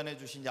 정말 교회 안에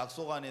주신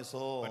약속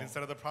안에서 But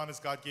instead of the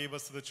promise God gave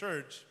us to the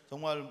church,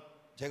 정말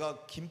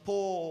제가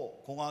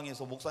김포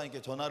공항에서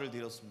목사님께 전화를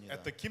드렸습니다.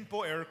 at the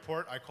Kimpo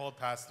airport, I called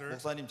Pastor.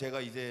 목사님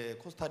제가 이제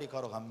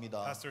코스타리카로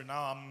갑니다. Pastor,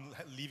 now I'm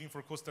leaving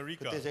for Costa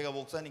Rica. 그때 제가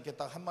목사님께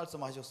딱 한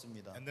말씀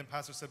하셨습니다. And then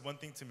Pastor said one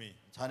thing to me.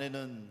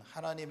 자네는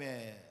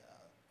하나님의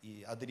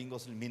이 아들인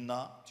것을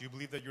믿나? Do you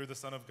believe that you're the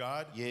son of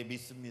God? 예,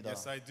 믿습니다.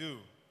 Yes, I do.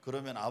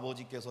 그러면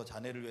아버지께서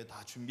자네를 위해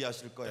다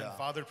준비하실 Then 거야.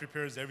 Father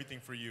prepares everything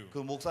for you. 그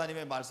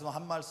목사님의 말씀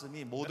한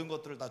말씀이 모든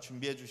것들을 다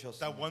준비해 That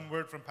주셨습니다. one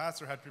word from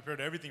Pastor had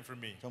prepared everything for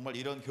me. 정말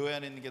이런 교회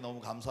안에 있는 게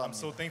너무 I'm so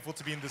감사합니다. thankful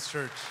to be in this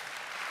church.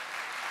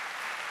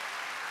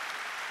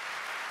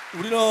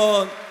 우리는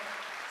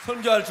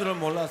선교할 줄을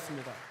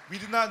몰랐습니다. We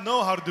did not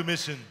know how to do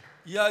mission.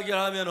 이야기를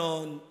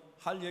하면은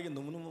할 얘기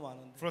너무너무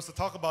많은데 For us to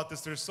talk about this,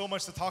 there's so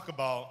much to talk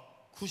about.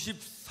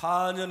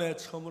 94년에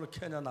처음으로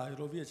케냐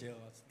나이로비에 제가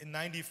갔어요. In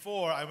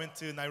 94, I went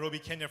to Nairobi,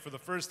 Kenya for the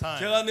first time.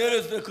 제가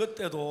내렸을 때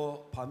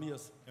그때도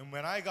밤이었어요. And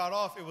when I got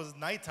off, it was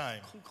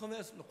nighttime.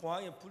 컴컴했습니다.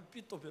 공항에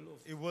불빛도 별로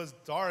없어요. It was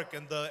dark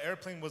and the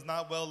airplane was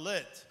not well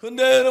lit.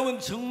 근데 여러분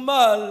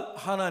정말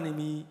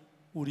하나님이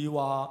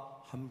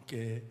우리와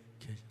함께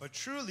계셨어요. But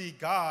truly,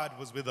 God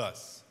was with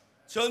us.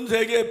 전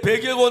세계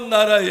 100여 곳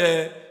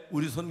나라에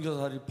우리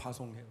선교사들이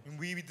파송해요.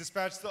 And we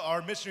dispatched our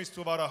missionaries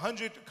to about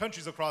 100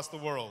 countries across the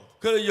world.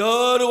 그래서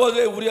여러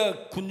곳에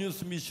우리가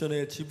굿뉴스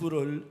미션의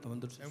지부를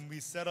만들었어요. And we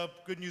set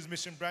up Good News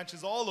Mission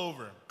branches all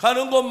over.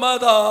 가는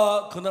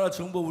곳마다 그 나라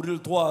정부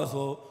우리를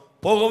도와서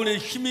복음을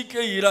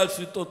힘있게 일할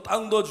수 있도록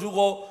땅도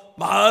주고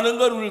많은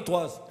걸 우리를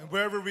도왔어요. And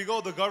wherever we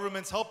go, the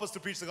governments help us to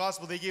preach the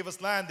gospel. They gave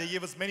us land. They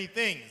gave us many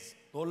things.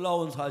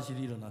 놀라운 사실이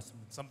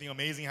일어났습니다. Something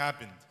amazing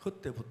happened.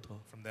 그때부터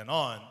From then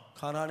on,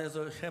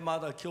 가난해서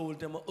해마다 겨울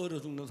되면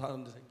얼어 죽는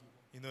사람들 생기고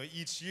you know,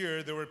 each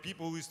year there were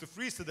people who used to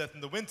freeze to death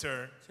in the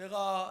winter.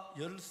 제가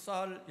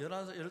 10살,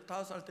 11살,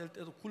 15살 될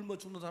때도 굶어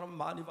죽는 사람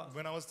많이 봤어요.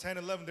 When I was 10,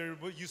 11, there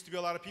used to be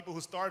a lot of people who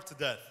starved to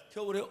death.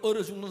 겨울에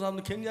얼어 죽는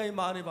사람도 굉장히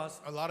많이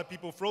봤어요. A lot of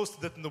people froze to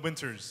death in the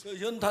winters. 그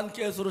연탄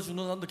가스로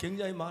죽는 사람도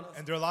굉장히 많았어요.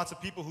 And there are lots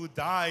of people who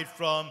died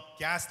from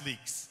gas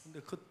leaks. 근데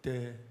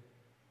그때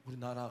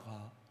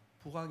우리나라가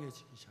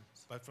부강해지기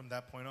시작했어요. But from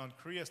that point on,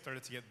 Korea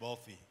started to get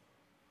wealthy.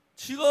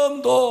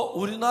 지금도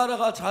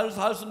우리나라가 잘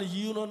살 수 있는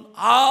이유는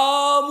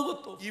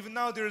아무것도 없어요. Even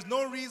now, there is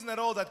no reason at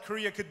all that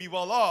Korea could be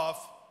well off.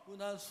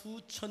 우리나라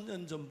수천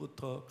년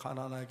전부터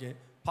가난하게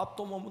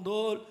밥도 못 먹으면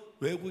늘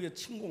외국의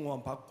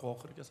침공만 받고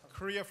그렇게 살아요.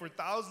 Korea for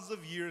thousands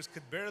of years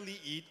could barely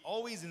eat,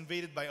 always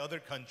invaded by other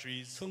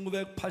countries.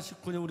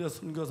 1989년 우리가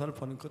선교사를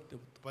보낸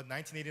그때부터 But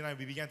 1989,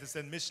 we began to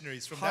send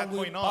missionaries. From that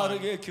한국이 point on,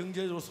 빠르게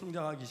경제적으로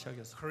성장하기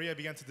시작했어요. Korea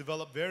began to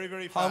develop very,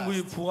 very 한국이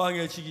fast.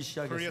 부강해지기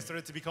Korea 시작했어요.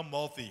 started to become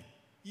wealthy.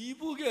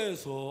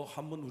 이북에서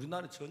한번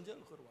우리나라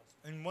전쟁을 걸어왔어요.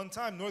 And one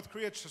time, North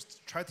Korea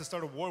just tried to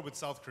start a war with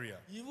South Korea.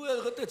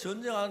 이북에서 그때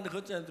전쟁하는데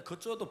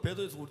그쪽도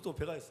배도 있고 우리도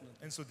배가 있었는데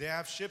And so they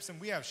have ships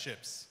and we have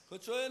ships.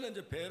 그쪽에는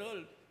이제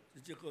배를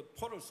이제 그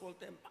포를 쏠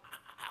때 막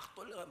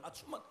돌려가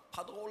맞추면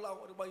파도가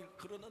올라오고 막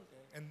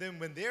그러는데 And then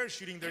when they're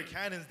shooting their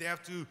cannons, they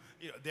have to,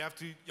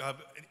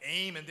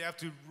 aim and they have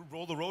to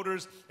roll the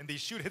rotors and they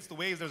shoot, hits the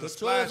waves. There's a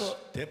splash.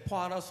 그쪽에서 대포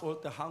하나 쏠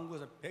때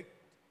한국에서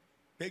 100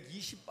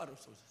 120발을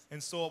쏠 수 있어요.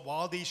 And so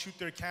while they shoot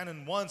their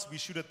cannon once, we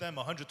shoot at them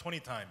 120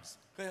 times.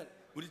 그냥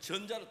우리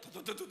전자로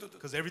두두두두두.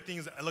 Because everything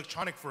is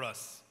electronic for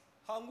us.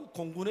 한국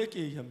공군에게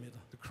얘기합니다.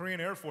 The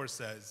Korean Air Force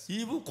says,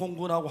 이북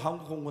공군하고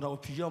한국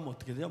공군하고 비교하면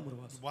어떻게 되냐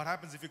물어봤어요. what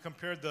happens if you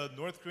compare the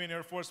North Korean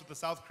Air Force with the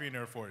South Korean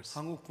Air Force?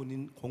 한국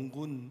군인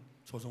공군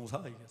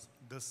조종사가 얘기했어요.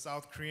 The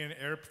South Korean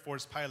Air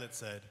Force pilot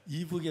said,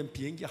 이북엔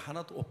비행기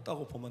하나도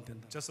없다고 보면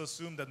된다. just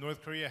assume that North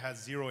Korea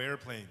has 0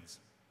 airplanes.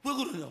 왜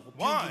그러냐고.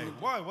 Why?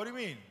 Why? What do you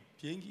mean?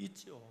 비행기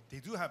있죠.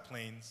 They do have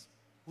planes,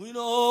 우리는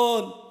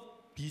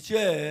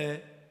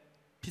비제에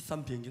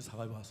비싼 비행기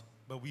사가지고 와서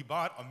but we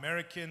bought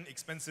American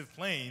expensive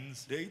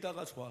planes.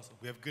 레이더가 좋아서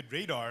We have good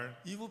radar.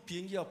 이북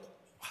비행기가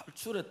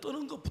활출에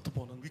뜨는 것부터 We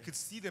보는데 could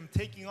see them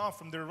taking off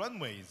from their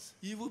runways.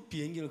 이북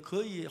비행기는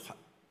거의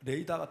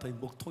레이더가 더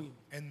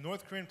먹통입니다. And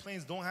North Korean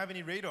planes don't have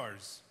any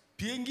radars.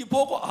 비행기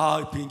보고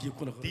아 비행기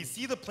있구나. They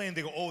see the plane,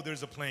 they go, oh,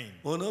 there's a plane.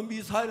 어느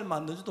미사일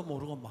맞는지도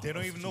모르고 막 They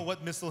don't even know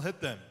what missile hit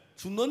them.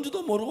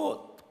 죽는지도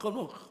모르고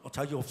그러면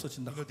자기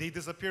없어진다. They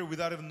disappear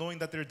without even knowing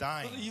that they're 그래서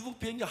dying. 이북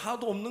비행기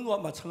하나도 없는 거와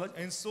마찬가지.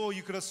 And so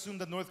you could assume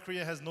that North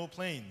Korea has no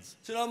planes.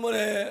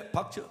 지난번에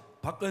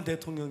박근혜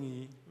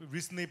대통령이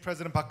Recently,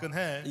 President Park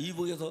Geun-hye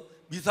이북에서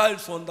미사일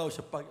쏜다고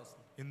협박했어요.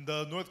 in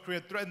the North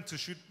Korea threatened to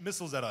shoot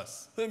missiles at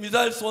us. 그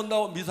미사일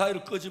쏜다고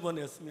미사일을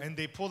끄집어냈습니다. And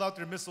they pulled out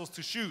their missiles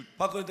to shoot.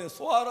 박근혜 대통령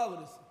쏘아라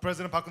그랬어요.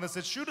 President Park Geun-hye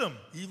said, shoot them.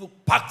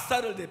 이북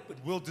박살을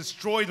내버리. We'll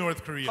destroy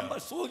North Korea. 한 발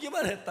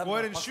쏘기만 했다. Go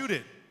ahead and shoot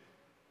it.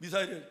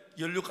 미사일을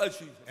연료까지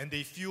주입. And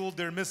they fueled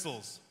their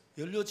missiles.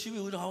 연료 집이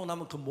의뢰하고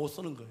나면 그 못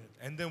쓰는 거예요.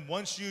 And then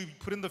once you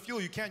put in the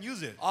fuel, you can't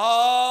use it.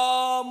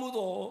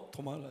 아무도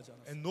도망가지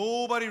않았어요. And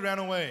nobody ran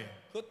away.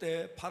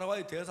 그때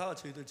파라과이 대사가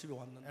저희들 집에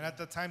왔는데 And at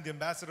that time, the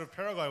ambassador of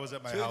Paraguay was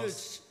at my 저희들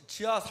house.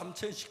 지하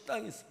 3층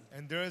식당이 있습니다.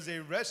 And there is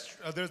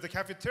there's the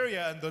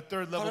cafeteria and the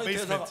third level 파라과이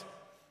대사가 basement.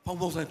 방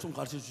목사님 좀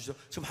가르쳐 주시죠.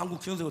 지금 한국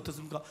경제가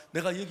어떻습니까?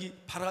 내가 여기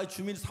파라과이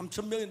주민이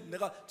 3,000명이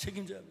내가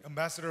책임져야 합니다.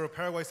 Ambassador of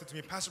Paraguay said to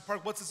me, Pastor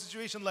Park, what's the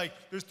situation like?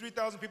 There's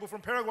 3,000 people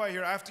from Paraguay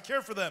here. I have to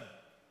care for them.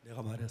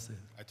 내가 말했어요.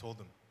 I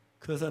told him.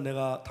 그래서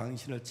내가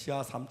당신을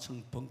지하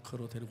 3층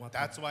벙커로 데리고 왔다.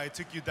 That's why I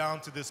took you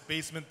down to this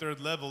basement third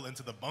level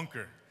into the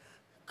bunker.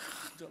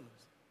 큰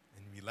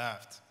And we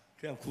laughed.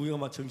 그냥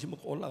구경만 점심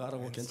먹고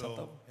올라가라고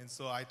괜찮다고. And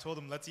so I told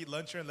him, let's eat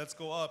lunch here and let's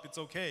go up. It's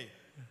okay.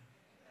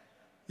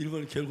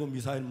 일본이 결국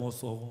미사일 못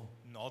쏘고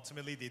And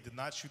ultimately, they did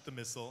not shoot the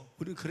missile.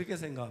 우리는 그렇게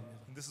생각합니다.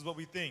 And this is what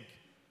we think.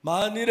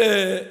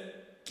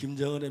 만일에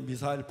김정은의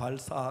미사일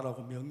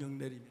발사하라고 명령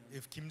내리면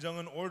If Kim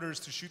Jong-un orders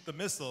to shoot the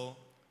missile,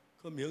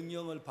 그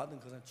명령을 받은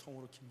그 사람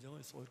총으로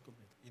김정은이 쏠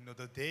겁니다.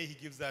 the day he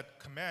gives that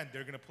command,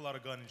 they're going to pull out a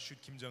gun and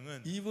shoot Kim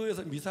Jong-un.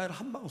 이북에서 미사일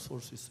한 방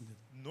쏠 수 있습니다.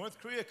 North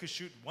Korea could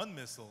shoot one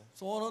missile.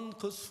 쏘는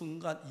그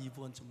순간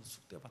이북은 전부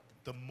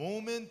숙대받습니다. The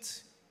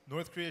moment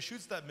North Korea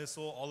shoots that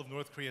missile, all of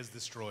North Korea is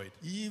destroyed.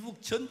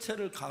 이북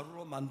전체를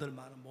가루로 만들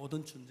만한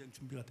모든 전쟁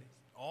준비가 돼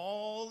있습니다.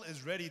 All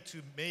is ready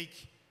to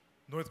make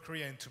North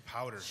Korea into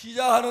powder.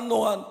 시작하는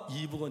동안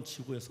이북은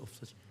지구에서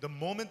없어집니다. The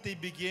moment they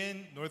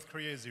begin, North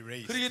Korea is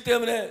erased. 그렇기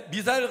때문에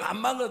미사일 안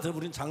만들어서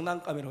우리는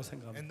장난감이라고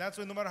생각합니다. And that's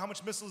why no matter how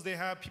much missiles they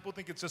have, people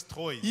think it's just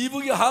toys.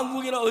 이북이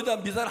한국이나 어디다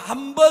미사일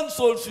한 번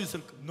쏠 수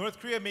있을 겁니다. North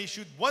Korea may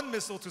shoot one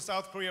missile to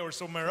South Korea or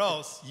somewhere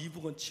else,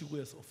 이북은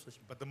지구에서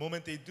없어집니다. but the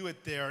moment they do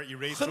it, they are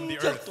erased from the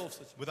earth 흔적도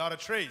없어집니다. without a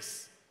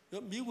trace.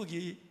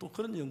 미국이 또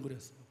그런 연구를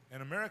했어요. And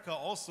America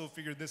also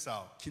figured this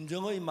out.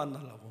 김정은이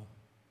만나려고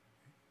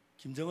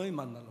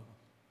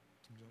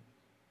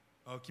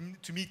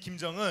To meet Kim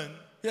Jong-un,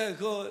 예,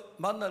 그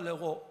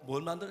만나려고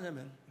뭘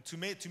만드냐면 to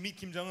meet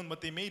Kim Jong-un,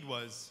 what they made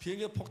was,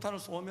 비행기에 폭탄을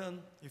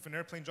쏘면 if an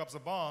airplane drops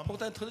a bomb,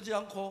 폭탄이 터지지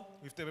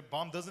않고 if the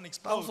bomb doesn't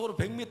explode, 땅속으로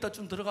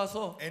 100m쯤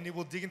들어가서 and it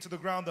will dig into the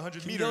ground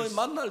 100 김정은이 meters,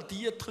 만날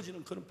뒤에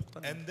터지는 그런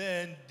폭탄. and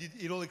then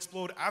it'll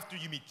explode after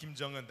you meet Kim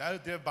Jong-un.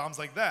 There are bombs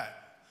like that.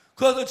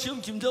 그래서 지금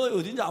김정은이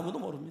어딘지 아무도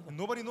모릅니다. And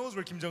nobody knows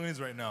where Kim Jong-un is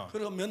right now.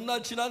 그리고 몇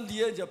날 지난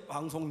뒤에 이제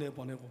방송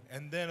내보내고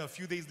And then a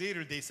few days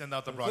later, they send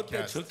out the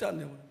그때 broadcast. 절대 안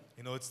내보냅니다.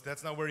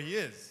 That's not where he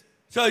is.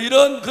 자,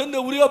 이런 근데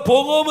우리가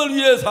복음을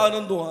위해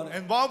사는 동안에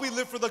And while we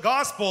live for the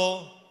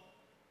gospel,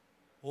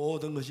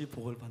 모든 것이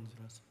복을 받는 줄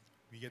알았습니다.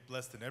 we get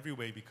blessed in every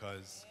way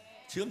because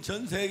지금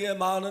전 세계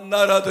많은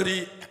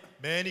나라들이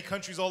many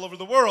countries all over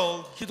the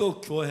world,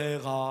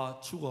 기독교회가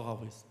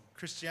죽어가고 있습니다.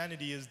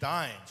 Christianity is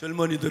dying.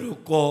 젊은이들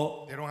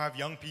없고 They don't have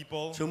young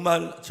people.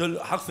 정말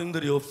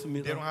학생들이 They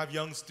없습니다. don't have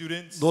young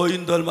students.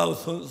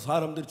 노인들하고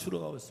사람들이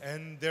줄어가고 있습니다.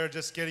 And they're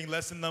just getting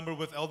less in number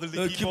with elderly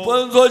people.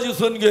 기쁜 소식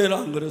선교회는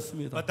안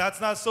그렇습니다. But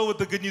that's not so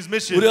with the good news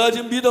mission. 우리가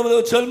지금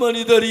믿음으로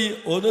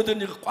젊은이들이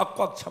어느든지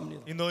꽉꽉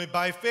찹니다.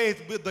 By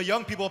faith, the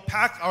young people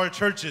pack our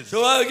churches.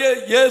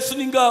 정확하게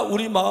예수님과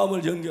우리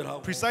마음을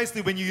연결하고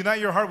Precisely when you unite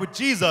your heart with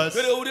Jesus,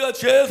 그래 우리가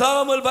죄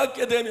사함을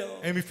받게 되면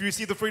and if you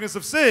receive the forgiveness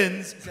of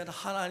sins, 이제는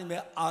하나님의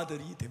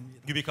아들이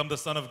됩니다. you become the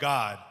son of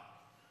God.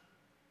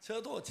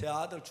 저도 제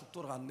아들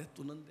죽도록 안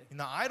내두는데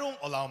Now, I don't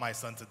allow my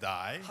son to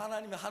die.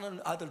 하나님이 하나님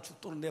아들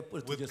죽도록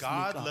내버려 Would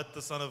God 두겠습니까? let the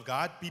son of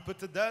God be put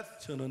to death?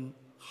 저는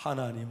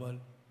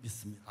하나님을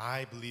믿습니다.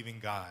 I believe in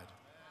God.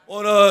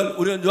 오늘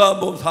우리는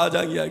요한복음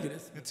 4장 이야기를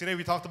했습니다. And today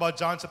we talked about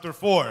John chapter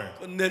 4.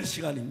 끝낼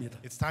시간입니다.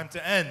 It's time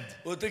to end.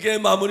 어떻게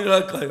마무리를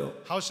할까요?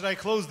 How should I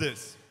close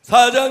this?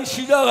 4장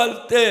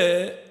시작할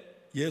때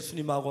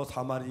예수님하고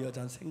사마리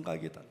여자는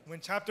생각이 달라.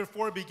 When chapter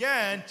 4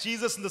 began,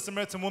 Jesus and the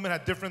Samaritan woman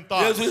had different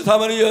thoughts. 예수님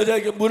사마리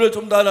여자에게 물을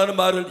좀 달라는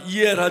말을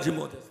이해를 하지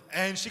못했어요.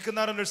 And she could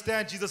not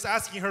understand Jesus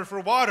asking her for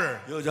water.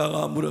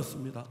 여자가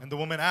물었습니다. And the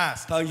woman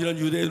asked, 당신은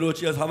유대인으로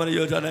어찌 사마리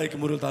여자에게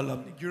물을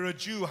달랍니까? You're a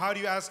Jew, how do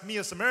you ask me,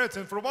 a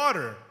Samaritan, for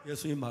water?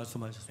 예수님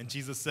말씀하셨습니다. And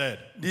Jesus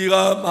said,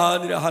 네가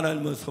만일에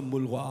하나님의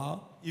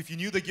선물과 If you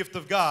knew the gift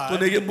of 또 God,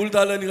 내게 물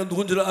달라니까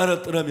누군지를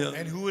알았더라면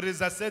and who it is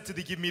that said to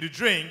thee, give me to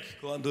drink,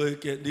 그가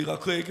너에게 네가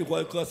그에게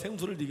구하여 그가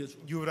생수를 네게 주.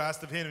 you would have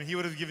asked of him, and he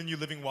would have given you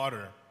living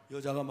water.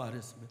 여자가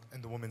말했습니다.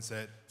 And the woman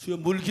said, 주여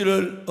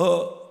물기를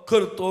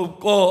그릇도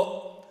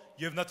없고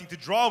You have nothing to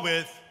draw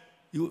with,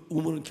 이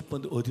우물은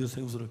깊은데 어디서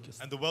생수를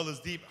얻겠어? and the well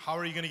is deep. How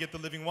are you going to get the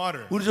living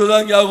water? 우리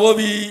조상 야곱이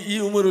이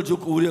우물을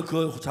줍고 우리가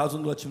그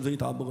자손과 짐승이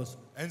다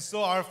먹었습니다. And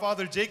so our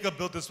father Jacob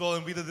built this well,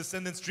 and we the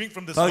descendants drink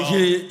from this well.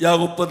 당신이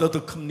야곱보다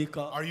더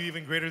큽니까? Are you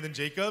even greater than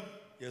Jacob?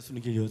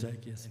 예수님께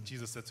여자에게 And 했습니다.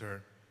 Jesus said to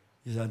her,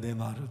 여자 내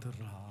말을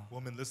들으라.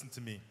 Woman, listen to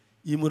me.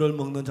 이 물을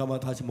먹는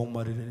자마다 다시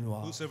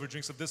목마르리니와 Whosoever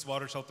drinks of this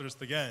water shall thirst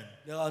again.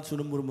 내가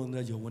주는 물을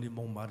먹는 자 영원히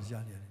목마르지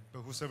아니하니.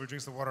 But whosoever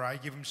drinks the water I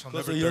give him shall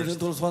never 그래서 thirst.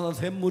 영생토록 솟아난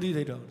샘물이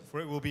되리라.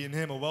 For it will be in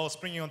him a well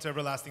springing unto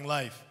everlasting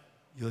life.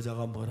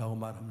 여자가 뭐라고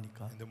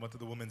말합니까? And then what did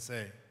the woman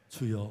say?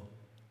 주여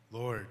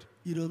Lord,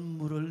 이런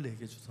물을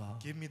내게 주사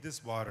give me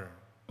this water,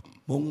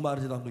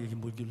 목마르지도 않고 여기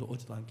물길로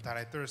오지도 않게. that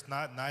I thirst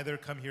not, neither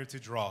come here to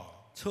draw.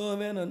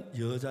 처음에는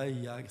여자의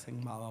이야기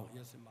생각하고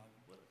예수님 마음이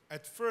뭐라.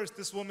 At first,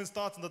 this woman's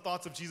thoughts and the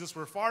thoughts of Jesus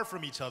were far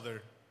from each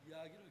other.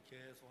 이야기를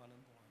계속하는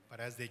동안에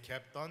But as they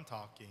kept on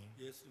talking,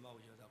 예수님하고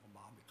여자하고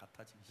마음이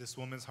같아지기 시작. this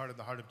woman's heart and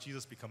the heart of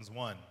Jesus becomes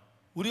one.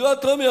 우리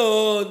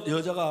같으면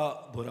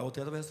여자가 뭐라고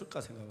대답했을까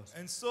생각했어요.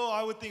 And so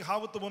I would think,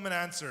 how would the woman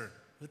answer?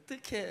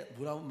 어떻게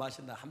물 한 번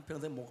마신다 한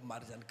평생 목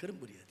마르지 않는 그런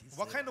물이 어디 있어요?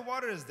 What kind of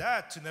water is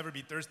that to never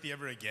be thirsty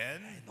ever again?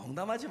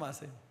 농담하지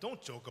마세요. Don't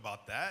joke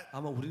about that.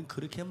 아마 우리는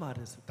그렇게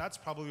말했어요. That's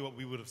probably what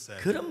we would have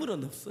said. 그런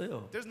물은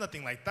없어요. There's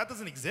nothing like that.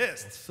 Doesn't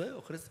exist.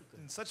 없어요. 그랬을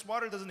거예요. And such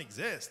water doesn't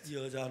exist. 이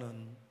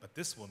여자는 But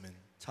this woman,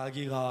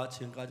 자기가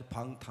지금까지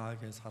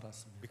방탕하게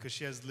살았습니다. because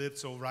she has lived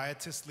so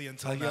riotously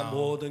until 자기가 now,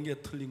 모든 게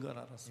틀린 걸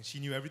알았어요. and she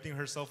knew everything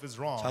herself is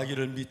wrong.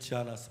 자기를 믿지 She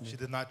않았습니다.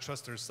 did not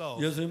trust herself.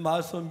 예수님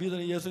말씀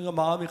믿으니 예수님과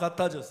마음이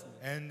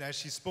같아졌습니다. And as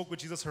she spoke with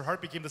Jesus, her heart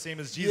became the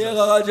same as Jesus.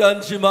 이해가 가지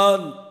않지만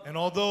And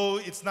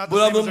although it's not 물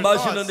the same 한번 as her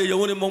thoughts, 마시는데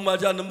영원히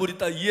목마르지 않는 물이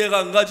있다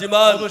이해가 안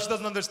가지만 although she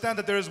doesn't understand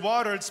that there is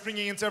water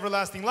springing into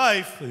everlasting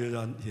life, 그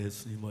여자는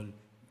예수님을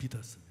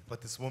믿었습니다. but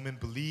this woman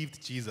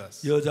believed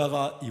Jesus.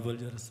 여자가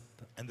입을 열었습니다.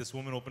 And this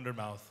woman opened her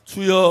mouth.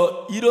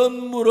 주여 이런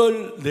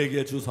물을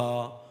내게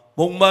주사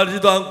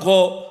목마르지도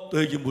않고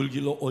너에게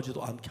물길로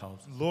오지도 않게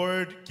하옵소서.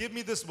 Lord, give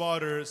me this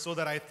water so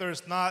that I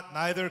thirst not,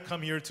 neither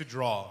come here to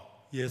draw.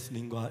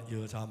 예수님과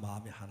여자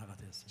마음이 하나가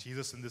되었습니다.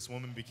 Jesus and this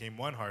woman became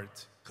one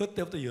heart.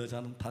 그때부터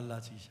여자는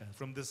달라지기 시작했습니다.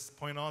 From this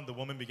point on, the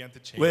woman began to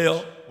change.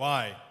 왜요?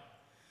 Why?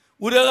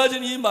 우리가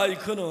가진 이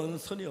마이크는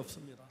선이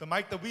없습니다. The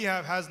mic that we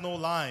have has no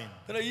line,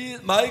 그러나 이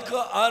마이크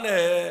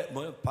안에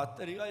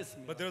배터리가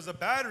있습니다. but there's a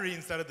battery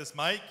inside of this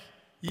mic.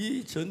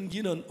 이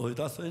전기는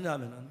어디다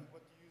쓰냐면은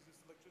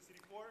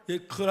이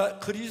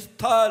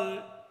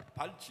크리스탈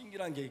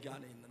발진기라는 게 여기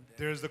안에 있는데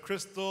There's the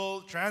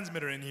crystal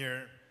transmitter in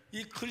here.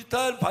 이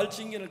크리스탈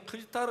발진기는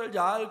크리스탈을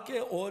얇게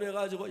오래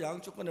가지고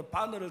양쪽권에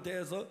바늘을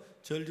대서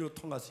전류로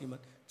통과시키면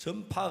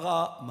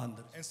전파가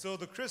만들어져요. And so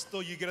the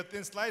crystal, you get a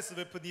thin slice of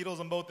it, put needles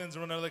on both ends,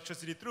 run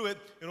electricity through it.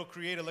 It'll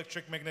create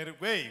electric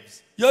magnetic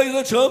waves.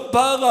 여기서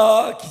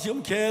전파가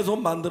지금 계속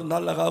만들어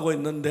날아가고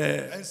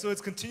있는데 And so it's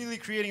continually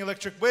creating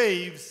electric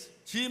waves.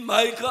 지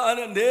마이크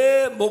안에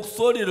내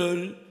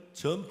목소리를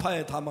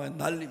전파에 담아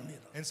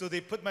날립니다. And so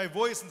they put my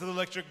voice into the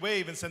electric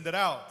wave and send it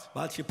out,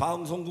 마치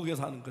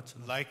방송국에서 하는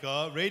것처럼. like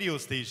a radio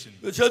station.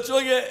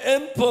 저쪽에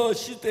앰프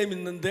시스템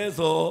있는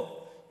데서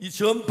이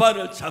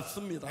전파를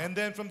잡습니다. And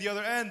then from the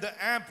other end, the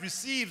amp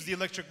receives the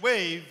electric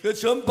wave. 그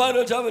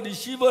전파를 잡아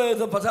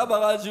리시버에서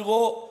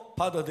잡아가지고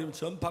받아들이면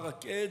전파가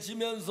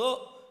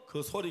깨지면서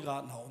그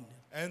소리가 나옵니다.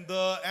 And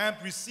the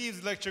amp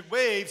receives electric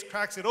waves,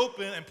 cracks it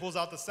open, and pulls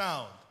out the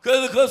sound.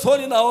 그래서 그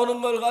소리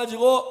나오는 걸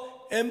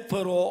가지고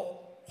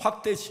앰프로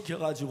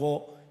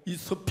확대시켜가지고 이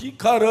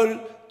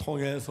스피커를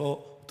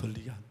통해서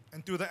들리게 합니다.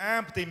 And through the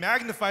amp, they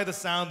magnify the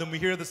sound, and we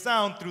hear the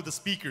sound through the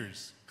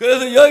speakers.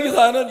 그래서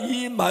여기서 하는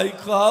이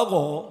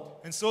마이크하고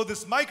And so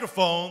this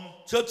microphone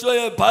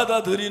저쪽에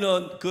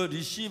받아들이는 그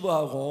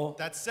리시버하고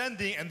that's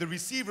sending and the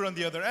receiver on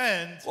the other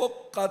end,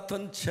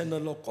 똑같은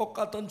채널로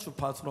똑같은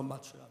주파수로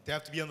맞춰야 합니다. they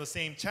have to be on the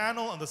same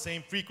channel, on the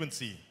same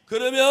frequency.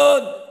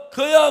 그러면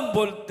그냥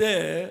볼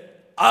때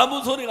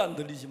아무 소리가 안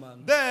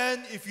들리지만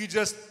Then, if you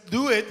just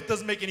do it, it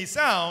doesn't make any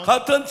sound.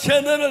 같은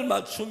채널을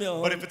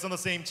맞추면 But if it's on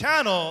the same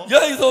channel,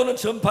 여기서 오는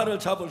전파를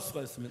잡을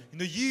수가 있습니다.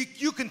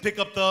 you can pick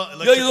up the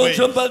electric 여기서 오는 waves.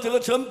 전파, 저거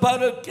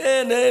전파를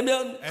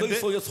깨내면 그 then-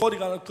 속에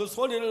소리가 나. 그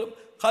소리를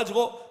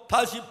가지고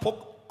다시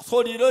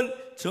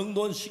소리를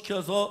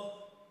정돈시켜서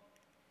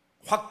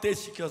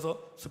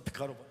확대시켜서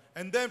스피커로 보내.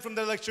 And then from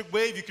the electric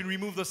wave, you can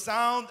remove the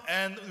sound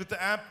and with the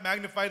amp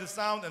magnify the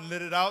sound and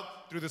let it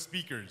out through the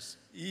speakers.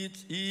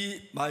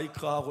 이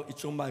마이크하고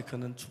이쪽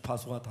마이크는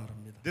주파수가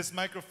다릅니다. This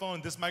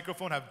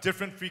microphone have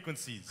different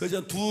frequencies.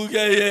 그저 두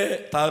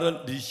개의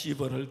다른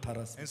리시버를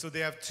달았습니다. And so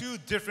they have two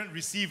different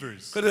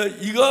receivers. 그래서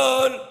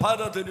이걸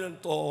받아들이는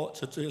또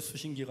저쪽에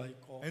수신기가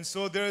있고 And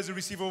so there is a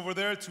receiver over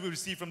there to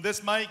receive from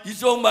this mic.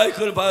 이쪽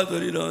마이크를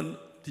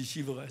받아들이는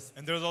리시버가 있습니다.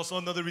 And there's also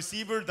another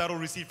receiver that will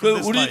receive 그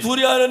from this 우리 mic.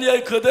 둘이 하는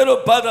이야기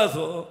그대로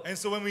받아서 And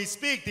so when we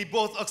speak, they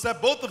both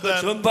accept both of 그 them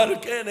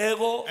전파를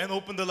깨내고 and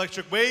open the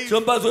electric wave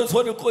전파선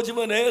소리를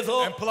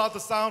꽂으면해서 and pull out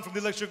the sound from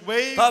the electric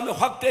wave 다음에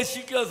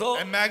확대시켜서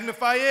and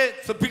magnify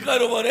it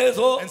스피커로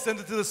보내서 and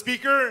send it to the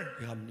speaker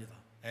합니다.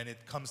 and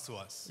it comes to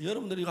us.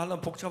 여러분들이 이거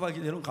하려면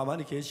복잡하게 되는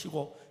가만히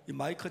계시고 이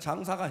마이크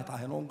장사가 다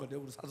해놓은 거예요.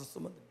 우리 사서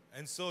쓰면 돼요.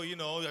 And so,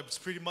 it's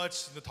pretty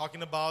much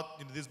talking about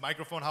this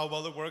microphone, how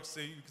well it works, so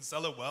you can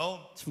sell it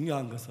well.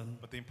 중요한 것은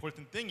But the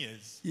important thing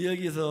is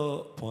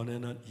여기서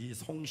보내는 이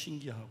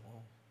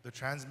송신기하고 the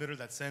transmitter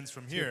that sends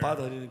from here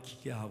받아들이는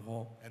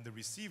기계하고 and the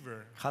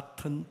receiver,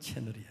 같은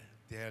채널이에요.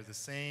 they are the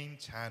same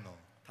channel,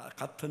 다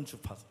같은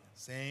주파수.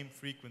 same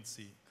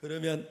frequency.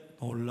 그러면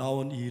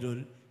놀라운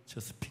일을 저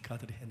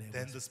스피커들이 해내고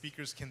Then the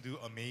speakers can do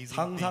amazing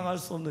상상할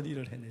things. 수 없는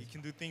일을 You 해내죠.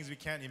 can do things we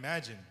can't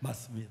imagine.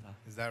 맞습니다.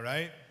 Is that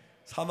right?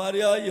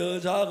 사마리아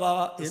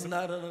여자가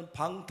옛날에는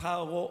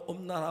방탕하고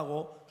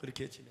음란하고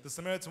그렇게 지내. The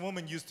Samaritan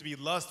woman used to be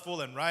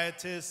lustful and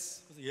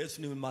riotous. 그래서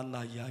예수님을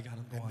만나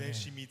이야기하는 And 동안에 then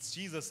she meets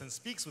Jesus and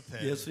speaks with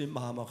him. 예수님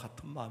마음과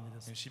같은 마음이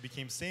됐어요. And she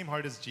became same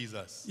heart as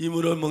Jesus. 이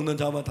물을 먹는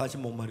자만 다시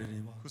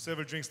목마르리니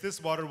Whosoever drinks this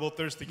water will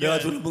thirst 내가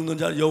again. 주를 먹는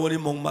자는 영원히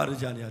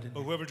목마르지 아니하리니.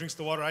 But whoever drinks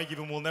the water I give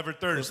him will never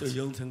그래서 thirst.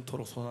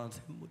 영생토록 솟아나는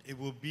샘물이. It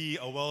will be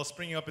a well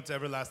springing up into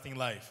everlasting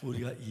life.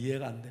 우리가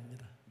이해가 안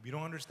됩니다. We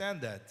don't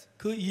understand that.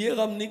 그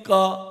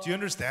이해갑니까? Do you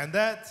understand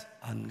that?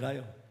 안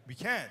가요. We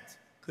can't.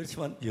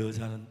 그렇지만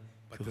여자는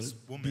But 그걸 this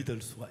woman,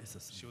 믿을 수가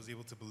있었습니다. she was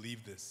able to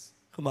believe this.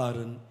 그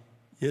말은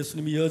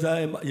예수님이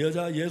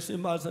여자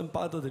예수님 말씀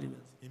받아들이면서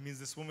It means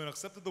this woman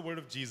accepted the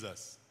word of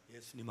Jesus.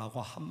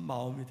 예수님하고 한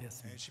마음이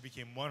됐습니다. And she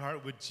became one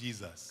heart with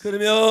Jesus.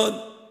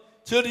 그러면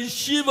저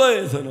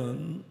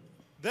리시버에서는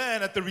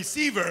Then at the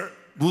receiver,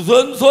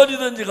 무슨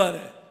소리든지 간에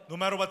no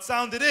matter what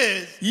sound it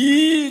is,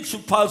 이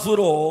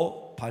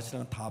주파수로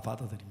발신은 다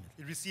받아들입니다.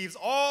 it receives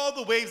all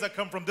the waves that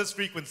come from this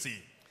frequency.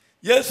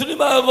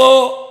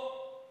 예수님하고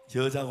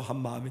여자하고 한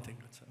마음이 된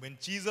것처럼 When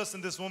Jesus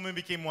and this woman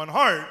became one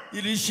heart,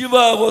 이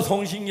리시버하고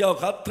송신기하고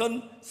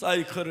같은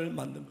사이클을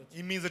만든 거죠.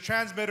 it means the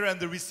transmitter and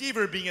the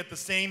receiver being at the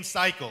same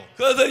cycle.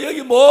 그래서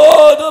여기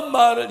모든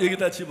말을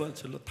여기다 집어넣어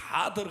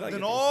다 들어가게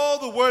Then 돼요. all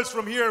the words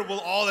from here will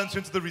all enter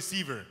into the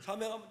receiver.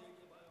 자명하면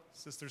얘기해봐요.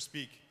 Sister,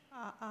 speak.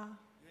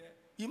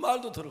 이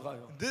말도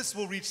들어가요. This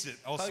will reach it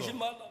also. 당신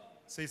말도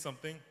Say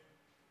something.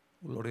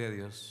 Gloria a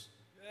Dios.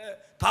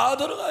 다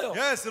들어가요.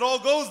 Yes, it all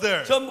goes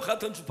there. 전부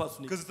같은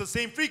주파수니까. Because it's the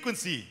same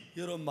frequency.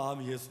 여러분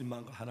마음이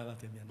예수님만과 하나가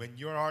되면 When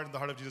your heart and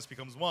the heart of Jesus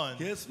becomes one,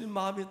 예수님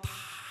마음이 다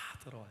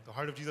들어와요. the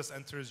heart of Jesus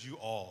enters you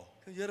all.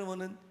 그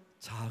여러분은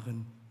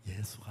작은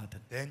예수가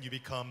된다. Then you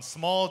become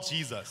small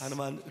Jesus.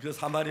 하나만 그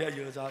사마리아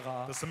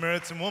여자가 The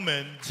Samaritan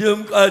woman,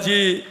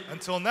 지금까지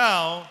until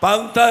now,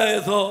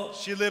 방탕에서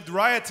she lived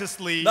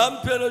riotously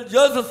남편을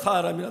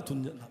 6사람이나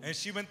둔 년. and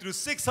she went through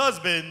 6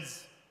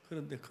 husbands.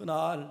 그런데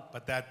그날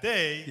But that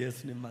day,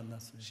 예수님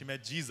만났습니다. she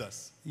met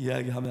Jesus.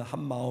 이야기하면 한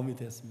마음이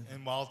됐습니다.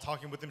 And while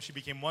talking with him, she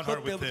became one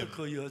heart with 그때부터 him.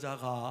 그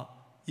여자가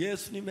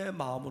예수님의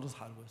마음으로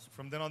살고 있습니다.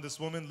 From then on, this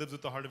woman lived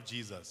with the heart of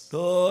Jesus.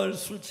 덜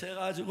술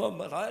취해가지고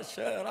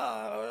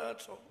마셔라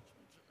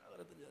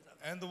그러던 여자.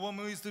 And the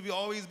woman used to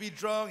always be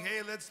drunk.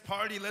 Hey, let's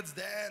party, let's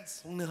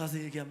dance. 동네 가서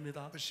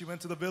얘기합니다. But she went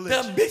to the village.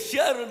 내가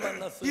메시아를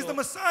만났어요. He's the 그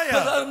Messiah.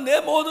 사람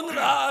내 모든 걸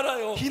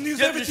알아요. He knew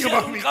이제 everything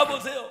about 메시아로 me.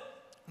 가보세요.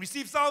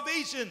 Receive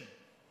salvation.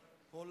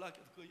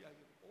 놀랍게도 그 이야기를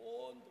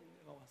온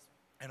동네가 왔어요.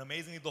 And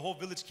amazingly, the whole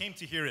village came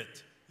to hear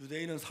it.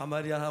 유대인은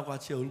사마리아하고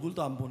같이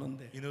얼굴도 안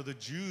보는데 You know, the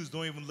Jews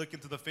don't even look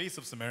into the face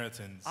of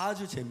Samaritans.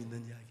 아주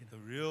재밌는 이야기는 The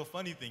real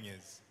funny thing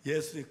is,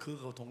 예수님 그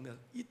동네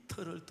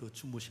이틀을 더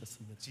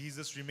주무셨습니다.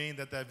 Jesus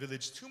remained at that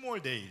village 2 more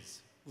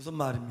days. 무슨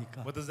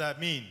말입니까? What does that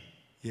mean?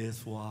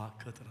 예수와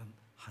그들은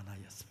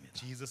하나였습니다.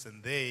 Jesus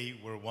and they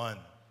were one.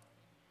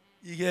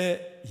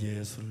 이게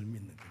예수를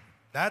믿는 겁니다.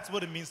 That's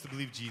what it means to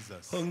believe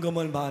Jesus.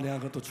 헌금을 많이 한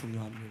것도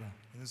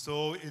중요합니다. And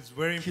so it's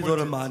very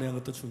기도를 important. 많이 한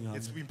것도 It's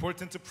중요합니다.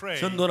 important to pray.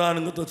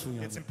 전도하는 것도 It's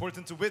중요합니다.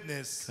 important to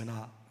witness.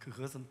 그러나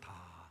그것은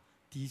다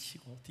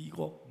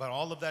뛰고 But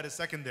all of that is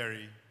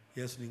secondary.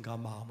 예수님과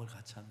마음을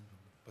같이 하는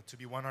겁니다. But to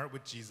be one heart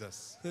with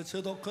Jesus. 그래서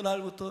저도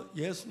그날부터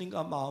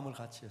예수님과 마음을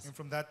같이 했어요. And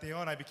from that day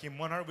on, I became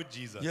one heart with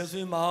Jesus.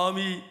 예수의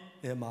마음이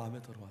내 마음에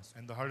들어왔어요.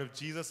 And the heart of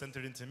Jesus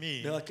entered into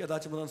me. 내가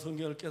깨닫지 못한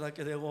성경을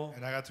깨닫게 되고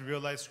And I got to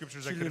realize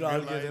scriptures I couldn't 진리를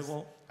알게 realize.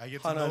 되고 I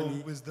get to know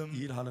하나님이 wisdom.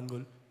 일하는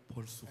걸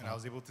볼 And 수가. I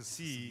was able to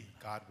see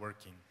God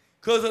working.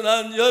 그래서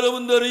난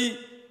여러분들이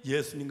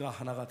예수님과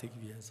하나가 되기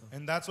위해서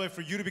And that's why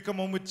for you to become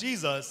one with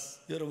Jesus,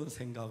 여러분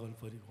생각을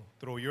버리고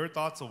throw your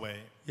thoughts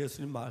away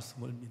예수님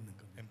말씀을 믿는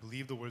겁니다. and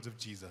believe the words of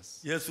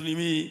Jesus.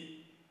 예수님이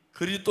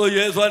그리스도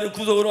예수 안에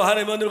구속으로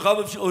하나님의 은혜로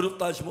값없이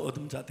어렵다 하시면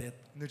얻음자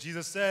됐다. And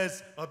Jesus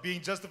says, being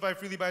justified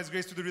freely by His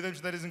grace through the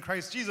redemption that is in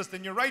Christ Jesus,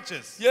 then you're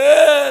righteous.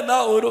 예,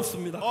 나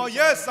어렵습니다. Oh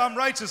yes, I'm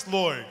righteous,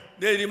 Lord.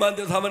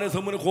 내일이만데 3안의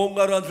선문에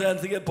고운가루 한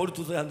세개,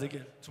 보리투세 한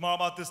세개. Tomorrow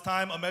about this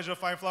time, a measure of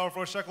fine flour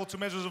for a shekel, 2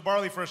 measures of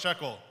barley for a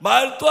shekel.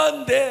 말도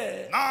안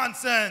돼.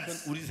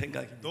 Nonsense. 우리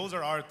생각입니다. Those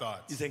are our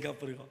thoughts. 이 생각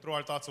버리고. Throw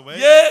our thoughts away.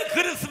 예,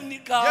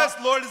 그렇습니까? Yes,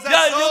 Lord, is that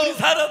야, so? 여기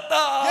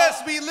살았다.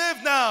 Yes, we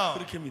live now.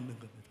 그렇게 믿는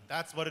겁니다.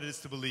 That's what it is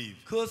to believe.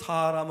 그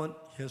사람은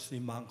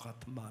예수님 마음과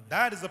같은 마음이에요.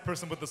 That is the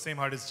person with the same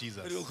heart as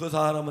Jesus. 그리고 그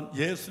사람은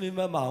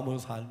예수님의 마음으로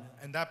살면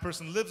And that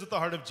person lives with the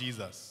heart of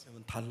Jesus.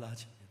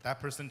 달라집니다. That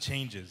person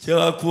changes.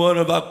 제가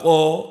구원을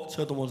받고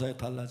저도 모사에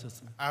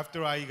달라졌습니다.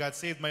 After I got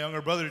saved, my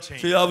younger brother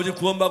changed. 저희 아버지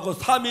구원받고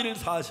 3일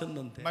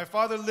사셨는데 My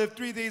father lived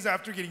 3 days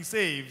after getting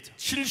saved.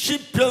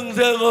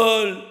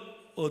 70평생을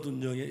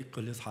어두운 영에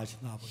이끌려 사신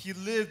아버지. He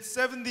lived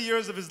 70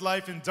 years of his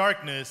life in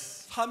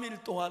darkness.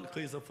 3일 동안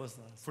거기서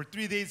벗어났어요. For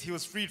 3 days he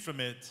was freed from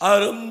it.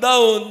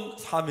 아름다운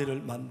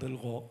 3일을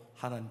만들고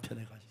하나님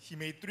편에 가시죠. He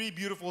made 3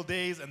 beautiful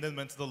days and then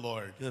went to the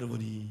Lord.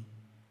 여러분이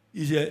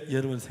이제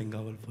여러분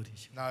생각을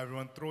버리시고 Now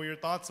everyone throw your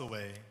thoughts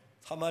away.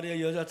 사마리아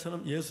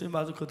여자처럼 예수님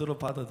마저 그대로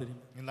받아들이면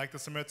And like the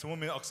Samaritan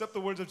woman, accept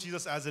the words of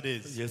Jesus as it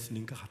is.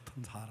 예수님과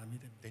같은 사람이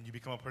됩니다. Then you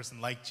become a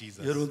person like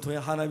Jesus. 여러분 통해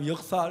하나님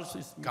역사할 수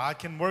있습니다.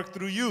 God can work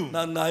through you.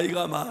 난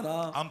나이가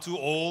많아. I'm too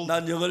old.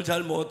 난 영어를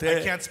잘 I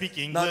못해. can't speak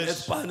난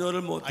English.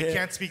 에스파뇰을 못해. I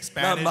can't speak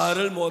난 Spanish.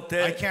 말을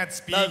못해. I can't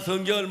speak. 난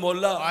성경을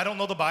몰라. I don't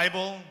know the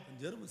Bible.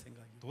 여러분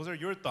생각이. Those are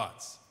your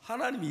thoughts.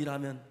 하나님이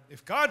일하면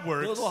If God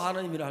works, 너도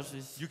하나님 일할 수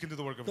있어. you can do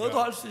the work of 너도 God.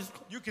 할 수 있어.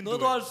 You can do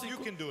너도 it. 할 수 You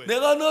있고. can do it.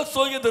 내가 너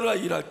속에 들어가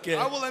일할게.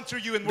 I will enter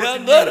you and 내가 work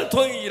in 너를 you.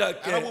 통해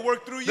일할게. And I will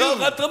work through 너 you.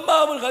 같은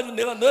마음을 가지고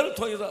내가 너를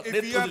통해서 내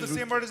If you have 뜻을 the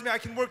same 이룰게. heart as me, I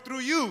can work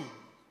through you.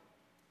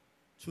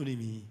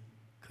 주님이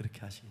그렇게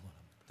하시기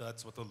원합니다.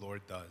 That's what the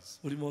Lord does.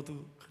 우리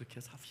모두 그렇게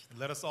삽시다.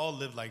 Let us all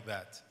live like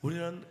that.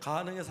 우리는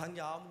가능해 산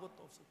게 아무것도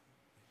없어.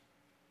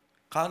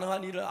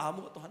 가능한 일을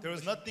아무것도 한 There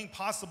was 것이. nothing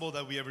possible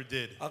that we ever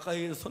did. 아까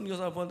이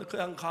선교사를 보는데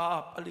그냥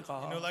가, 빨리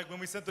가. You know, like when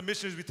we sent the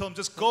missionaries, we told them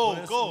just go,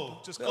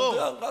 go, just go.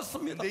 그냥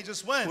갔습니다. And they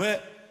just went.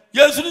 왜?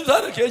 예수님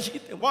살아 계시기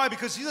때문에. Why?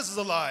 Because Jesus is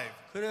alive.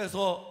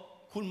 그래서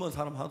굶은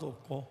사람 하나도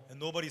없고 And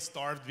nobody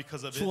starved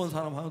because of 죽은 it.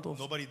 사람 하나도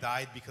없어. Nobody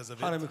died because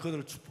of it. 하나님이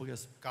그들을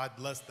축복했습니다. God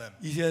blessed them.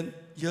 이젠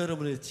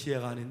여러분의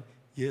지혜가 아닌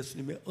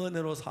예수님의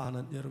은혜로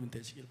사는 여러분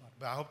되시길 바랍니다.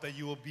 But I hope that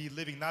you will be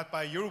living not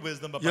by your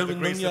wisdom, but by the 여러분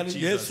grace 능력이 of 아닌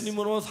Jesus.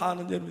 예수님으로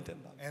사는 여러분이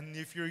된다. And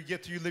if you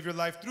get to live your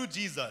life through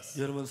Jesus,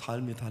 여러분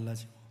삶이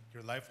달라지고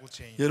your life will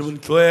change. 여러분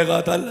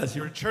교회가 달라지고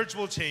Your church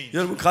will change.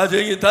 여러분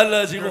가정이 Your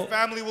달라지고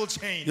family will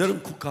change.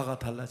 여러분 국가가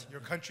달라지고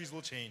Your countries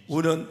will change.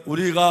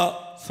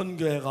 우리가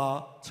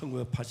선교회가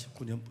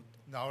 1989년부터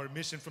Now our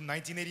mission from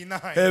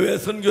 1989, 해외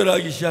선교를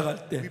하기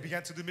시작할 때 we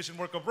began to do mission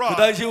work 그 abroad.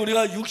 당시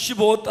우리가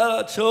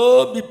 65달러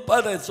저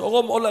밑바닥에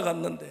조금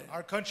올라갔는데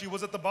Our country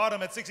was at the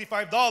bottom at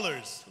 $65.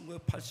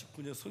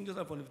 1989년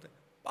선교사 보낼 때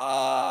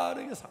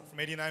빠르게 상. From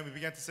 89, we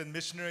began to send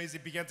missionaries.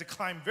 It began to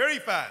climb very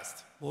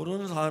fast.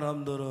 모르는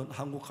사람들은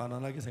한국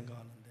가난하게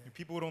생각하는데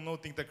People who don't know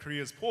think that Korea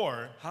is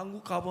poor.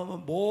 한국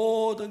가보면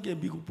모든 게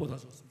미국보다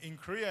좋습니다. In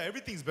Korea,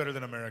 everything's better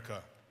than America.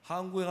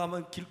 한국에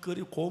가면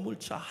길거리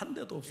고물차 한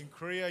대도 없어요. In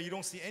Korea, you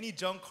don't see any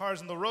junk cars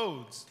on the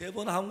roads.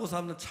 대부분 한국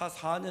사람은 차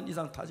 4년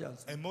이상 타지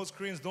않습니다. And most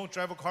Koreans don't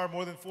drive a car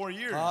more than 4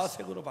 years. 다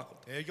새거로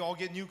바꿨다. They all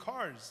get new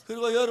cars.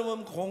 그리고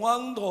여러분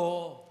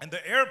공항도 And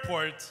the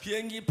airport,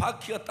 비행기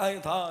바퀴가 땅에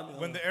when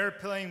닿으면 the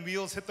airplane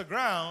wheels hit the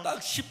ground, 딱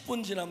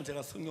 10분 지나면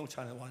제가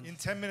승용차 안에 완전 in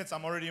 10 minutes,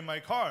 I'm already in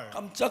my car.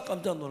 깜짝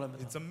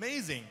놀랍니다. It's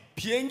amazing.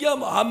 비행기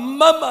하면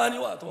암만 많이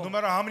와도 No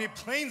matter how many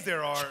planes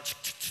there are,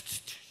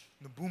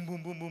 the boom,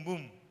 boom, boom, boom,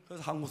 boom.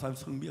 그래서 한국 사람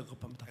성미가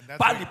급합니다. And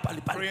that's 빨리 why 빨리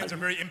빨리 Koreans are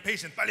빨리 very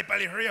impatient. 빨리,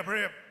 빨리, hurry up,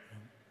 hurry up.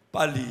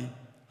 빨리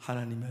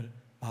하나님을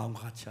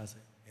마음과 같이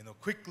하세요. You know,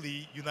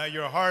 quickly unite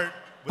your heart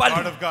with 빨리. the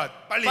heart of God.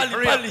 빨리, 빨리,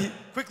 hurry 빨리. up.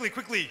 Quickly,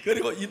 quickly.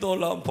 그리고 이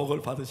놀라운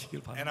복을 받으시길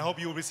And 바랍니다. I hope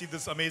you will receive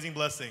this amazing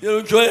blessing.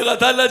 여러분 교회가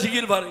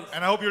달라지길 바랍니다.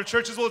 And I hope your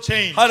churches will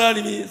change.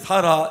 하나님이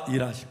살아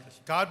일하실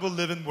것입니다. God will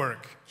live and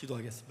work.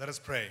 기도하겠습니다. Let us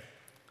pray.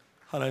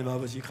 하나님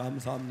아버지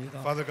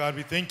감사합니다. Father God,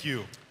 we thank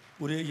you.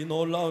 우리에게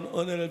놀라운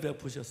은혜를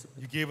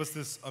베푸셨습니다. You gave us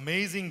this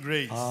amazing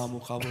grace 아무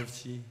값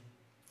없이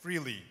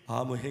freely,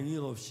 아무 행위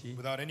없이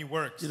without any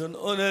works. 이런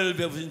은혜를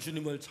베푸신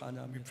주님을 We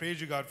찬양합니다.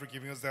 praise you, God, for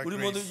giving us that 우리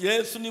모두 grace.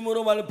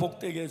 예수님으로 말해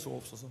복되게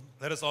해주옵소서.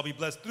 Let us all be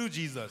blessed through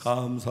Jesus.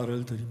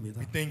 감사를 드립니다.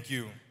 We thank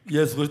you.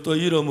 예수 그리스도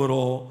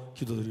이름으로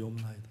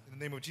기도드리옵나이다. In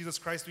the name of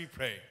Jesus Christ we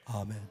pray.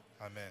 아멘.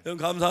 Amen.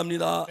 여러분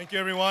감사합니다. Thank you,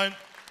 everyone.